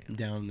 Damn.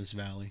 Down in this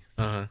valley.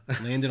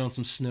 Landed on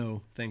some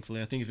snow,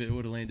 thankfully. I think if it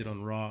would have landed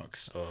on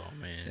rocks,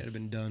 it'd have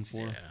been done for.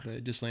 Yeah. But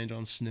it just landed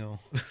on snow.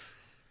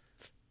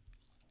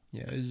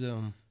 Yeah, it was,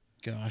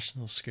 gosh, a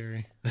little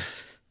scary.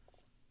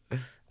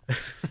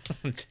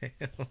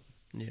 Damn.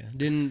 Yeah,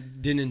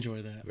 didn't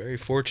enjoy that. Very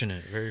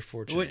fortunate.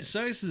 What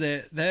sucks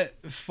is that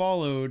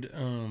followed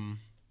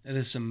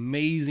this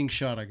amazing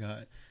shot I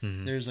got.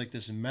 There's like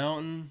this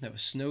mountain that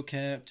was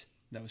snow-capped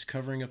that was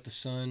covering up the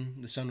sun.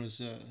 The sun was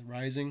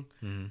rising,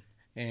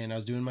 and I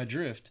was doing my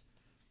drift.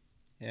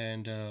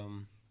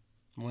 And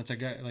once I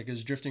got, like, it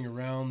was drifting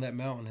around that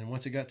mountain, and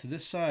once it got to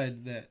this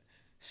side, that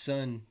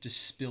sun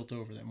just spilt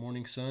over, that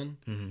morning sun.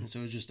 And so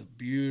it was just a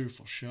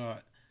beautiful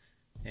shot.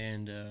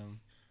 And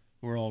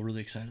we're all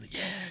really excited. Like,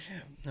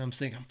 yeah. And I'm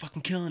thinking, I'm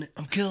fucking killing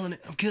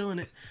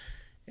it.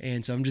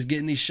 And so I'm just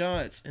getting these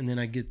shots, and then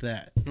I get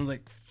that. And I'm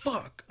like,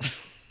 fuck,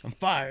 I'm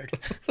fired.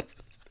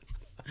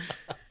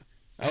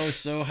 I was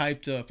so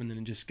hyped up, and then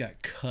it just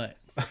got cut.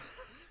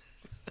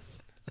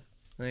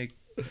 Like,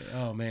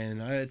 oh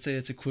man, I'd say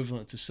it's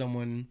equivalent to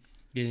someone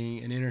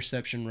getting an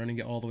interception, running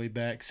it all the way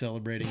back,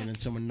 celebrating, and then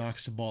someone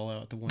knocks the ball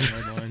out at the 1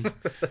 yard line.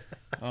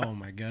 Oh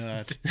my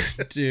god,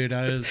 dude,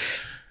 I was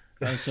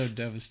so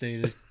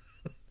devastated.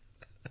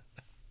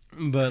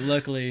 But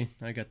luckily,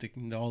 I got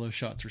all those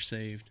shots were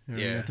saved.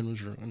 Yeah. Nothing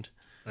was ruined.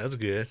 That's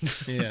good.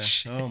 Yeah.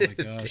 Oh my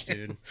gosh,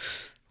 dude.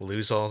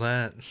 Lose all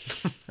that.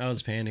 I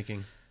was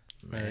panicking.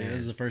 Man. That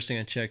was the first thing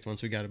I checked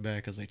once we got it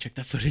back. I was like, check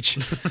that footage.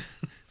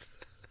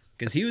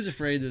 Because he was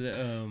afraid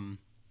that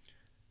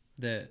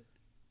that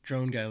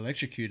drone got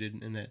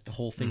electrocuted and that the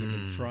whole thing had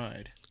been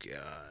fried.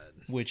 God.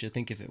 Which I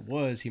think if it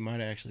was, he might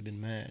have actually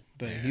been mad.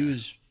 But he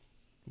was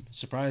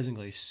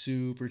surprisingly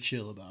super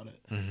chill about it.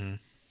 Mm-hmm.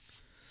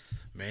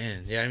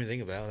 Man, yeah, I didn't even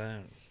think about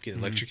that.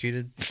 Getting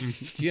electrocuted.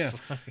 Yeah.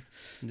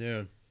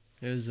 Dude,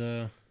 it was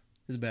a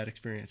bad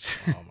experience.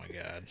 Oh my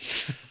god.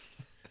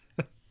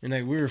 And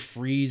like we were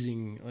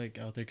freezing like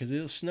out there because it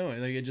was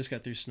snowing. Like it just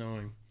got through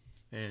snowing,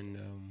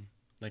 and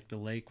like the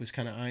lake was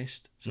kind of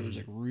iced, so it was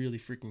like really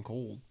freaking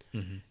cold.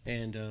 Mm-hmm.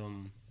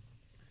 And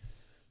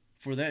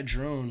for that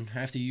drone, I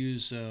have to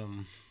use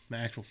my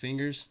actual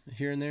fingers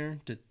here and there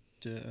to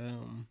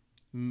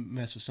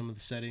mess with some of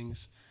the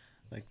settings,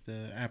 like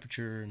the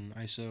aperture and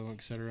ISO,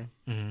 etc.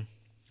 Mm-hmm.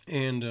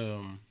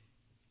 And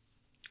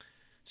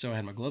so I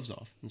had my gloves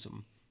off, and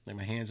some like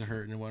my hands are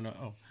hurting and whatnot.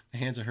 Oh, my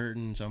hands are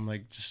hurting, so I'm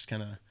like just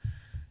kind of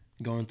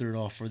going through it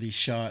all for these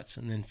shots,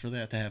 and then for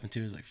that to happen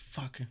too, it's like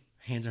fuck,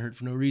 hands are hurt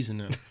for no reason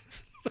now.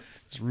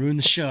 Just ruin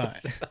the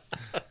shot.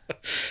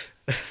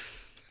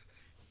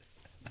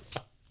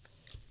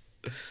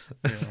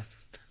 Yeah.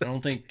 I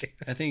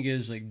think it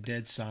was like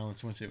dead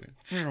silence once it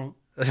went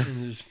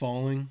and just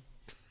falling.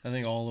 I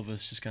think all of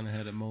us just kind of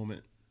had a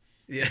moment.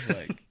 Yeah.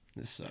 Like,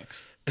 this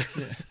sucks.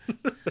 Yeah.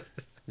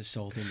 This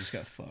whole thing just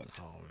got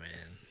fucked. Oh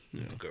man.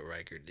 Yeah. Look what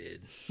Riker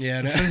did.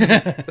 Yeah. No.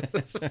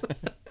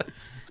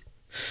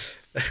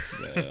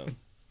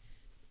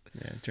 But,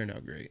 yeah, it turned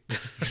out great.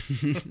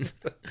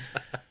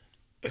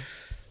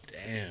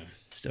 Damn.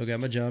 Still got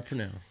my job for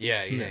now.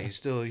 Yeah, he's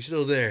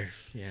still there.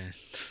 Yeah.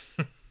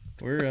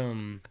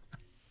 We're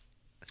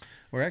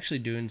actually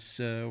doing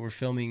we're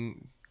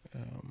filming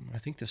I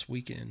think this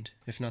weekend.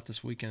 If not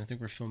this weekend, I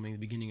think we're filming the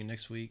beginning of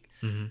next week.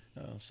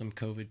 Mm-hmm. Some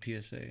COVID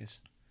PSAs.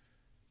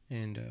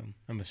 And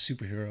I'm a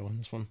superhero in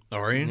this one. Oh,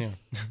 are you?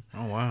 Yeah.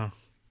 Oh wow.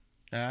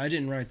 I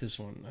didn't write this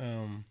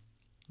one.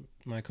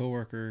 My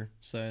coworker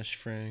 /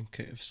 friend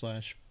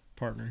 /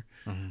 partner,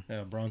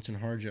 Bronson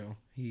Harjo,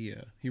 he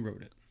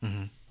wrote it.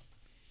 Mm-hmm.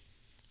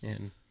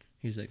 And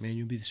he's like, "Man,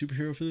 you'll be the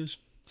superhero for this?"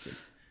 I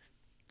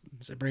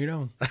said, "Bring it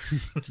on.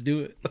 Let's do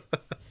it."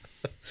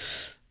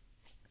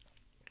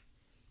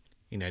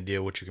 Any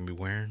idea what you're gonna be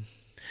wearing?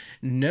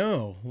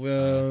 No.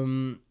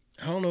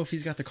 I don't know if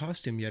he's got the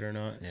costume yet or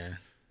not.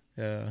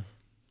 Yeah.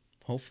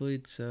 Hopefully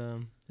it's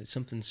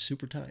something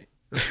super tight.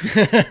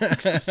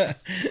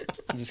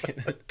 Just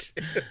kidding.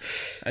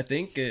 I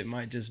think it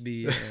might just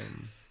be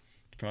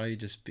probably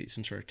just be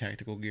some sort of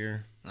tactical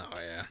gear. Oh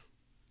yeah.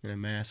 And a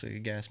mask, like a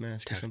gas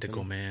mask or something.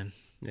 Tactical man.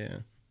 Yeah.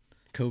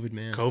 COVID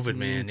man. COVID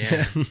man,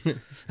 yeah.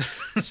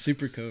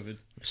 Super COVID.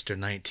 Mr.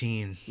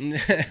 19.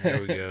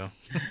 There we go.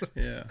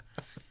 Yeah.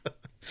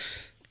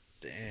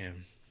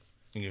 Damn.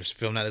 You just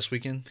film that this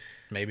weekend?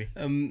 Maybe?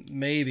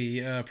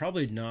 Maybe.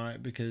 Probably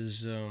not,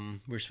 because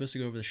we're supposed to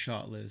go over the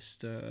shot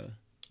list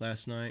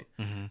last night,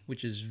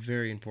 which is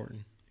very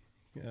important.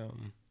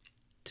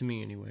 To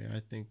me anyway.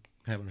 I think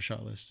having a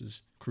shot list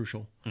is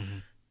crucial.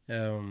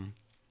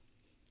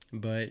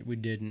 But we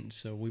didn't,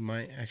 so we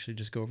might actually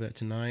just go over that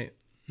tonight.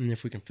 And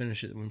if we can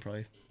finish it, then we'll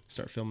probably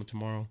start filming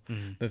tomorrow.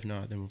 But if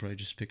not, then we'll probably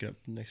just pick it up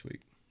next week.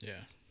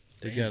 Yeah.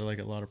 We've got like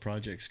a lot of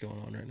projects going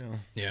on right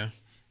now. Yeah.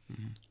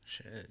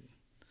 Shit.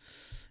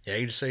 Yeah,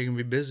 you just say you're gonna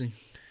be busy.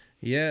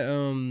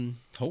 Yeah.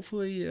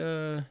 Hopefully.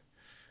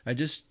 I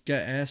just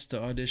got asked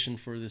to audition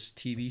for this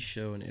TV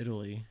show in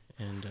Italy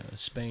and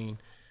Spain,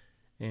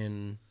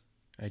 and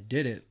I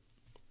did it.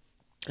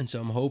 And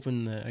so I'm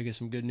hoping that I get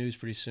some good news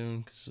pretty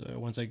soon. Because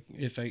once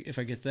if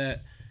I get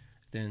that,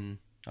 then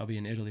I'll be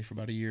in Italy for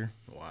about a year.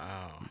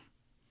 Wow.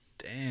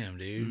 Damn,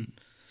 dude.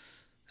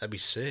 That'd be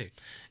sick.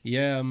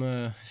 Yeah,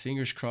 I'm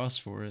fingers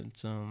crossed for it.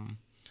 It's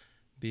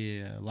be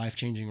a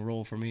life-changing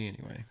role for me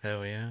anyway.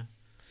 Hell yeah.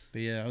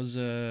 But yeah, I was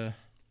on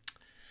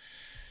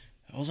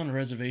a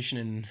reservation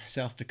in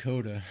South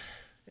Dakota,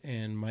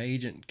 and my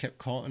agent kept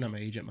calling. Not my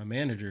agent, my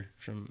manager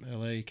from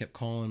LA kept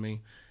calling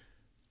me,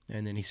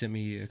 and then he sent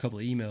me a couple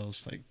of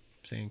emails like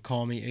saying,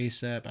 "Call me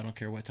ASAP. I don't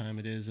care what time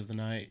it is of the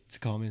night to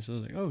call me." So I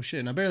was like, "Oh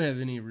shit!" And I barely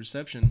have any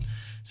reception,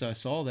 so I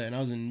saw that, and I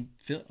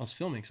was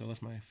filming, so I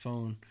left my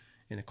phone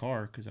in the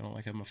car because I don't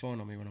like having my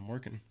phone on me when I'm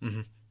working.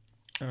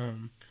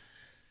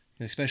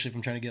 Especially if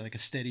I'm trying to get like a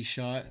steady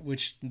shot,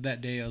 which that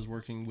day I was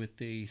working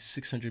with a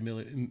 600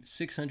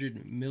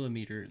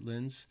 millimeter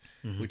lens,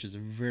 which is a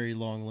very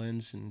long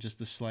lens, and just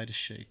the slightest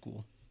shake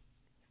will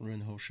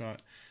ruin the whole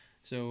shot.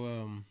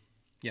 So,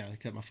 yeah, I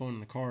kept my phone in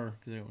the car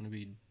because I didn't want to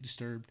be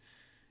disturbed.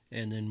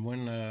 And then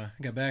when I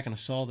got back and I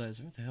saw that, I was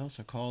like, what the hell?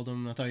 So I called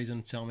him. I thought he was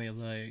going to tell me,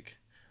 like,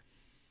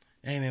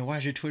 hey man, why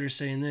is your Twitter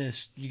saying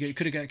this? You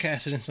could have got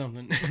casted in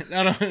something.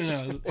 I don't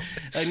know.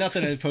 Like, not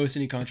that I post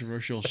any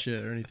controversial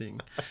shit or anything,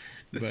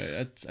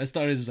 but I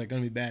thought it was like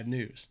gonna be bad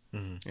news.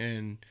 Mm-hmm.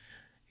 And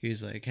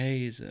he's like, hey,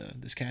 he's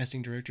this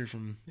casting director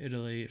from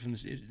Italy, from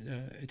this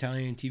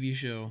Italian TV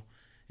show,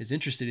 is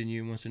interested in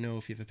you and wants to know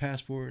if you have a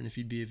passport and if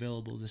you'd be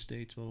available to the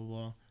States, blah blah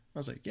blah. I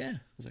was like, yeah.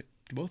 I was like,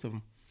 to both of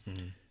them.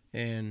 Mm-hmm.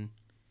 And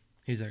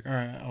he's like, all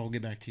right, I'll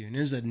get back to you. And it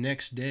was the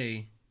next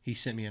day he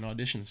sent me an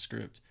audition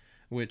script,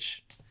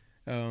 which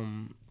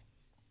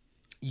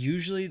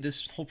usually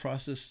this whole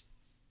process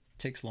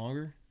takes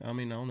longer. I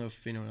mean, I don't know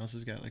if anyone else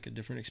has got like a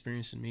different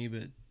experience than me,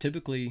 but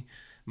typically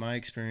my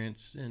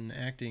experience in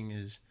acting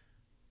is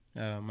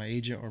my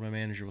agent or my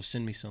manager will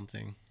send me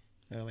something,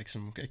 like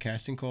a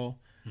casting call,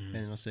 Mm-hmm.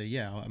 and I'll say,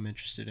 yeah, I'm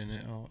interested in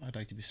it. I'd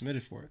like to be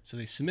submitted for it. So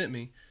they submit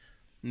me,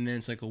 and then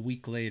it's like a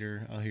week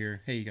later, I'll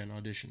hear, hey, you got an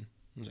audition.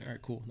 I was like, all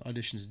right, cool. The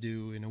audition's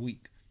due in a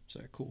week. So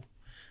cool.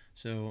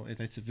 So if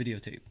it's a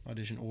videotape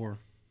audition, or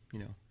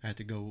I had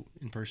to go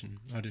in person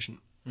audition.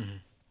 Mm-hmm.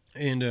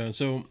 And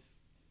so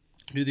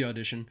do the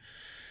audition,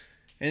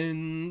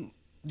 and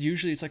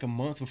usually it's like a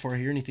month before I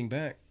hear anything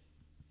back.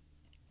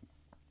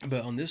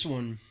 But on this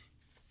one,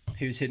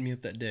 he was hitting me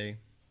up that day.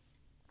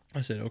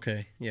 I said,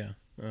 okay, yeah,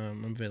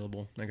 I'm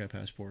available. I got a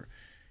passport.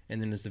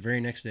 And then it's the very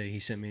next day he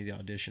sent me the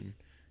audition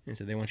and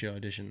said, they want you to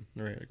audition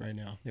right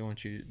now.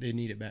 They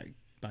need it back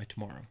by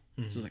tomorrow.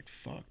 Mm-hmm. So I was like,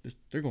 fuck,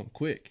 they're going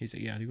quick. He's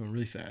like, yeah, they're going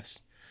really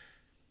fast.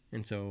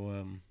 And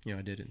so,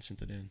 I did it and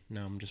sent it in.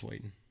 Now I'm just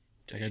waiting.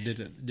 Like, I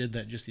did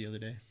that just the other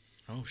day.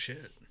 Oh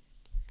shit.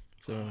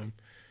 So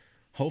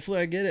hopefully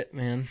I get it,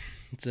 man.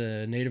 It's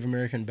a Native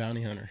American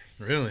bounty hunter.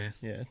 Really?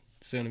 Yeah,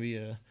 it's gonna be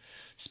a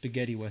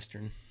spaghetti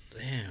western.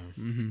 Damn.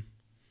 Mm-hmm.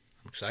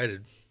 I'm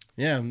excited.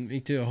 Yeah, me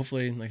too.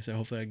 Hopefully, like I said,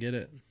 hopefully I get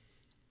it.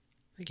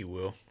 I think you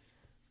will.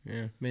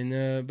 Yeah, I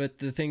mean, but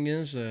the thing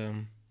is,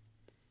 I'm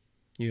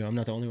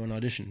not the only one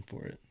auditioning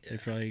for it. Yeah. They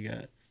probably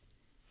got a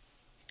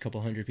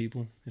couple hundred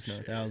people, if not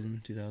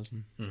 1,000,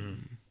 2,000. Mm-hmm.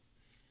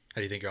 How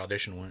do you think your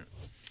audition went?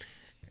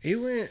 It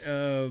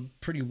went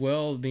pretty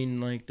well. I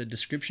mean, like, the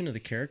description of the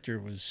character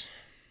was,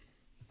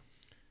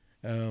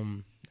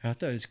 I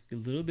thought it was a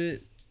little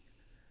bit,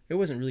 it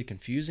wasn't really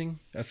confusing.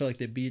 I felt like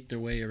they beat their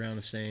way around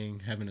of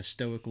saying having a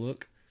stoic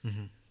look,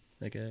 Mm-hmm.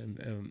 like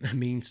a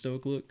mean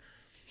stoic look.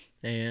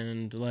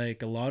 And,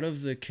 like, a lot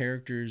of the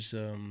characters'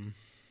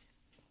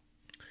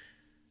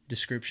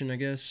 description, I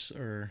guess,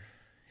 or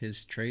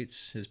his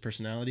traits, his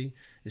personality,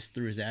 is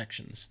through his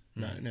actions,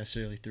 not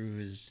necessarily through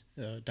his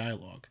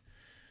dialogue.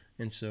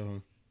 And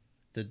so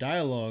the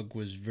dialogue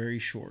was very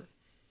short,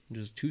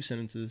 just 2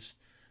 sentences,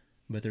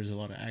 but there's a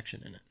lot of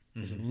action in it.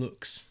 There's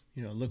looks,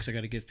 looks I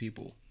got to give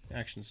people,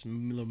 actions,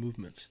 some little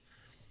movements.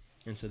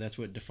 And so that's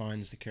what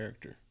defines the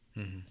character.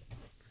 Mm-hmm.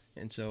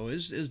 And so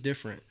it's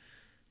different.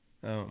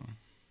 Yeah,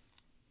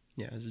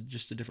 it's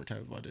just a different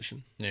type of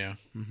audition. Yeah.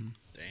 Mm-hmm.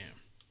 Damn.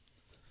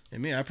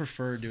 And me, I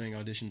prefer doing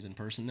auditions in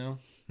person now.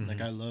 Mm-hmm. Like,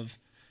 I love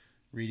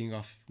reading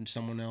off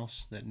someone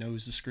else that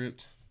knows the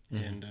script.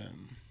 Mm-hmm. And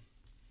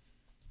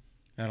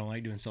I don't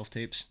like doing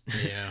self-tapes.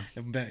 Yeah.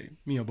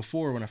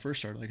 Before, when I first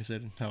started, like I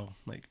said, how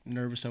like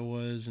nervous I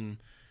was and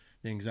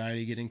the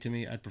anxiety getting to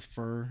me, I'd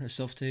prefer a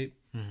self-tape.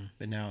 Mm-hmm.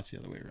 But now it's the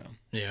other way around.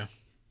 Yeah.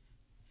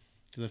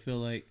 Because I feel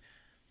like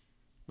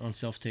on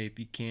self-tape,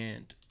 you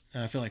can't.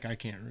 I feel like I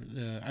can't.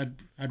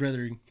 I'd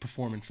rather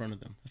perform in front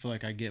of them. I feel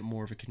like I get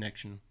more of a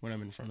connection when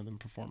I'm in front of them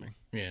performing.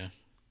 Yeah.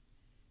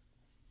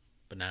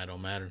 But now it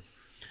don't matter.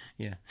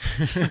 Yeah.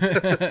 So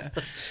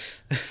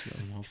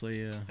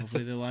hopefully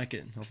they like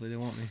it. Hopefully they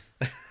want me.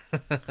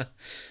 I'm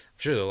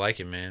sure they'll like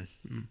it, man.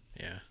 Mm.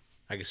 Yeah.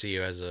 I can see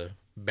you as a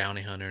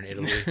bounty hunter in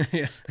Italy.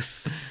 Yeah.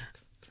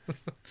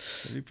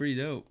 That'd be pretty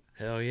dope.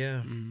 Hell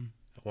yeah. Mm.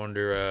 I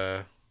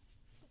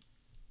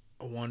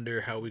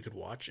wonder how we could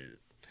watch it.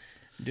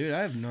 Dude,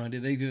 I have no idea.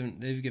 They've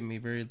given me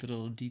very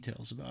little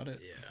details about it.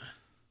 Yeah.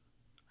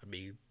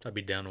 I'd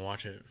be down to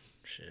watch it.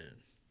 Shit.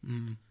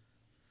 Mm.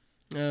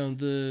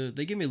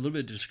 They give me a little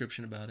bit of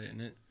description about it,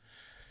 and it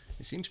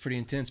seems pretty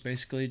intense.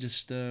 Basically,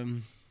 just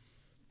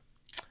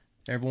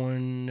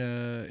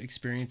everyone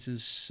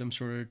experiences some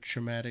sort of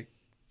traumatic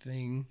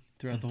thing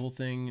throughout the whole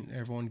thing.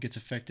 Everyone gets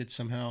affected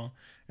somehow.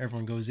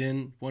 Everyone goes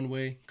in one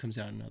way, comes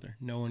out another.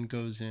 No one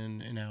goes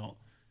in and out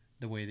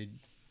the way they.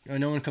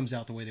 No one comes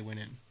out the way they went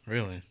in.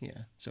 Really?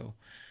 Yeah. So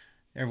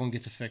everyone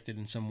gets affected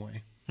in some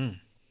way.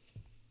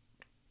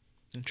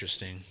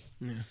 Interesting.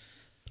 Yeah.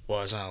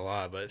 Well, it's not a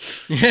lot, but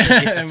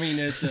Yeah. I mean,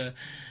 it's just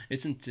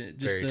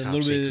Very a top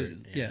little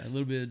secret, bit. yeah. Yeah, a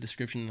little bit of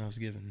description I was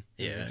given.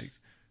 I was Yeah. like,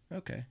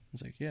 okay. I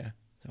was like, yeah.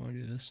 So I want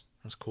to do this.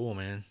 that's cool,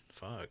 man.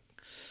 Fuck.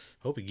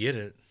 Hope you get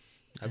it.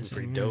 That'd be Yes, I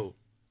pretty will. dope.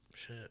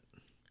 Shit.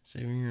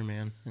 Saving your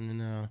man, and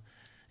then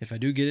if I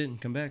do get it and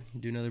come back,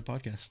 do another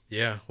podcast.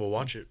 Yeah, we'll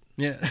watch it.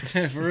 Yeah,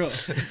 for real.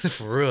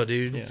 For real,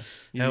 dude. Yeah,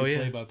 Hell yeah.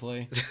 Play by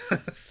play.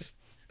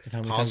 Of how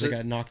many Pause times it. I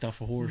got knocked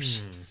off a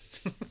horse.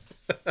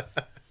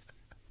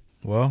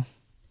 Well,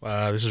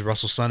 this is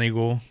Russell Sun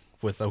Eagle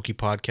with Oki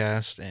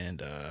Podcast,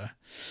 and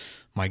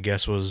My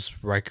guest was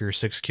Riker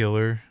Six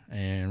Killer.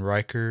 And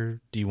Riker,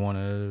 do you want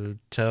to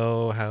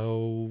tell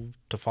how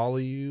to follow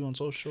you on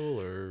social,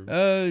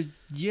 or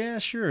Yeah,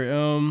 sure.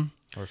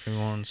 or if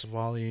anyone wants to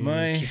follow you,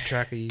 My- keep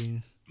track of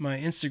you? My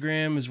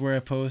Instagram is where I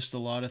post a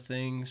lot of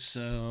things,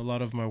 a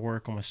lot of my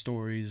work on my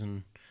stories,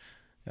 and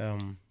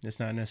it's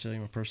not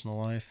necessarily my personal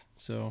life.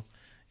 So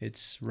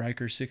it's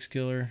Riker Six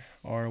Killer,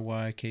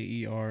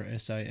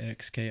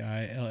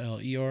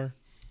 RYKERSIXKILLER.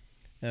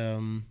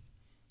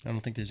 I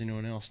don't think there's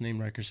anyone else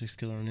named Riker Six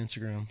Killer on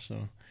Instagram,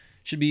 so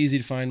should be easy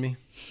to find me.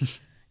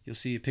 You'll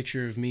see a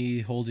picture of me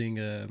holding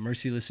a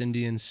Merciless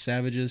Indian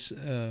Savages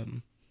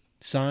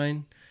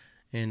sign,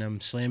 and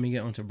I'm slamming it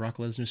onto Brock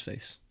Lesnar's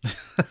face.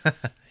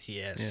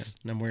 Yes. Yeah,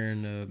 and I'm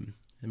wearing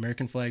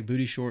American flag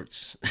booty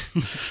shorts.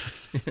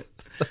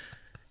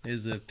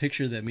 Is a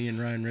picture that me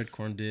and Ryan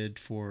Redcorn did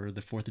for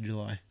the 4th of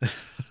July.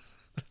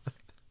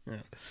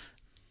 Yeah.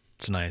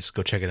 It's nice.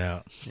 Go check it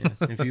out. Yeah.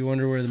 If you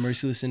wonder where the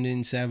Merciless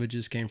Indian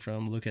Savages came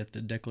from, look at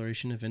the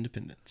Declaration of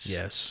Independence.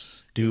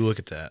 Yes. Do look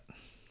at that.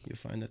 You'll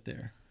find that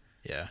there.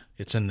 Yeah.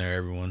 It's in there,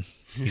 everyone.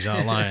 He's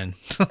not lying.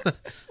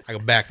 I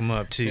can back him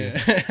up, too.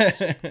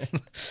 Yeah.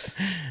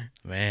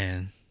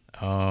 Man.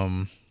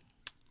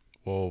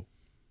 Well,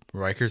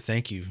 Riker,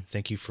 thank you.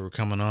 Thank you for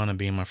coming on and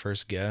being my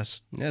first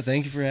guest. Yeah,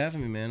 thank you for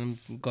having me, man.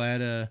 I'm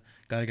glad I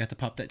got to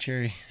pop that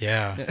cherry.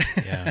 Yeah.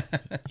 Yeah.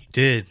 You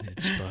did.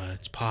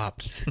 It's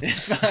popped.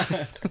 It's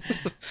fine.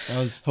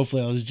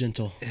 Hopefully I was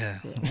gentle. Yeah.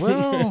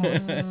 Well,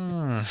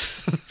 no.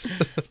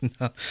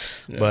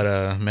 But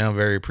man, I'm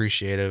very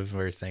appreciative,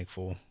 very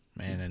thankful,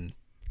 man, and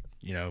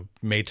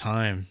made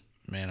time,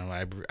 man.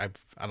 I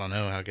don't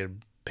know how I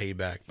could pay you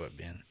back, but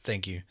man,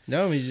 thank you.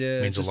 No,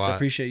 means a lot. I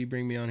appreciate you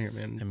bringing me on here,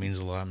 man. It means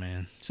a lot,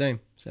 man. Same.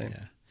 Yeah.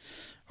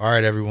 All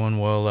right, everyone.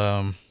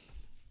 Well,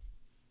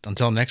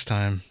 until next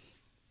time,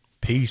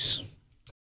 peace.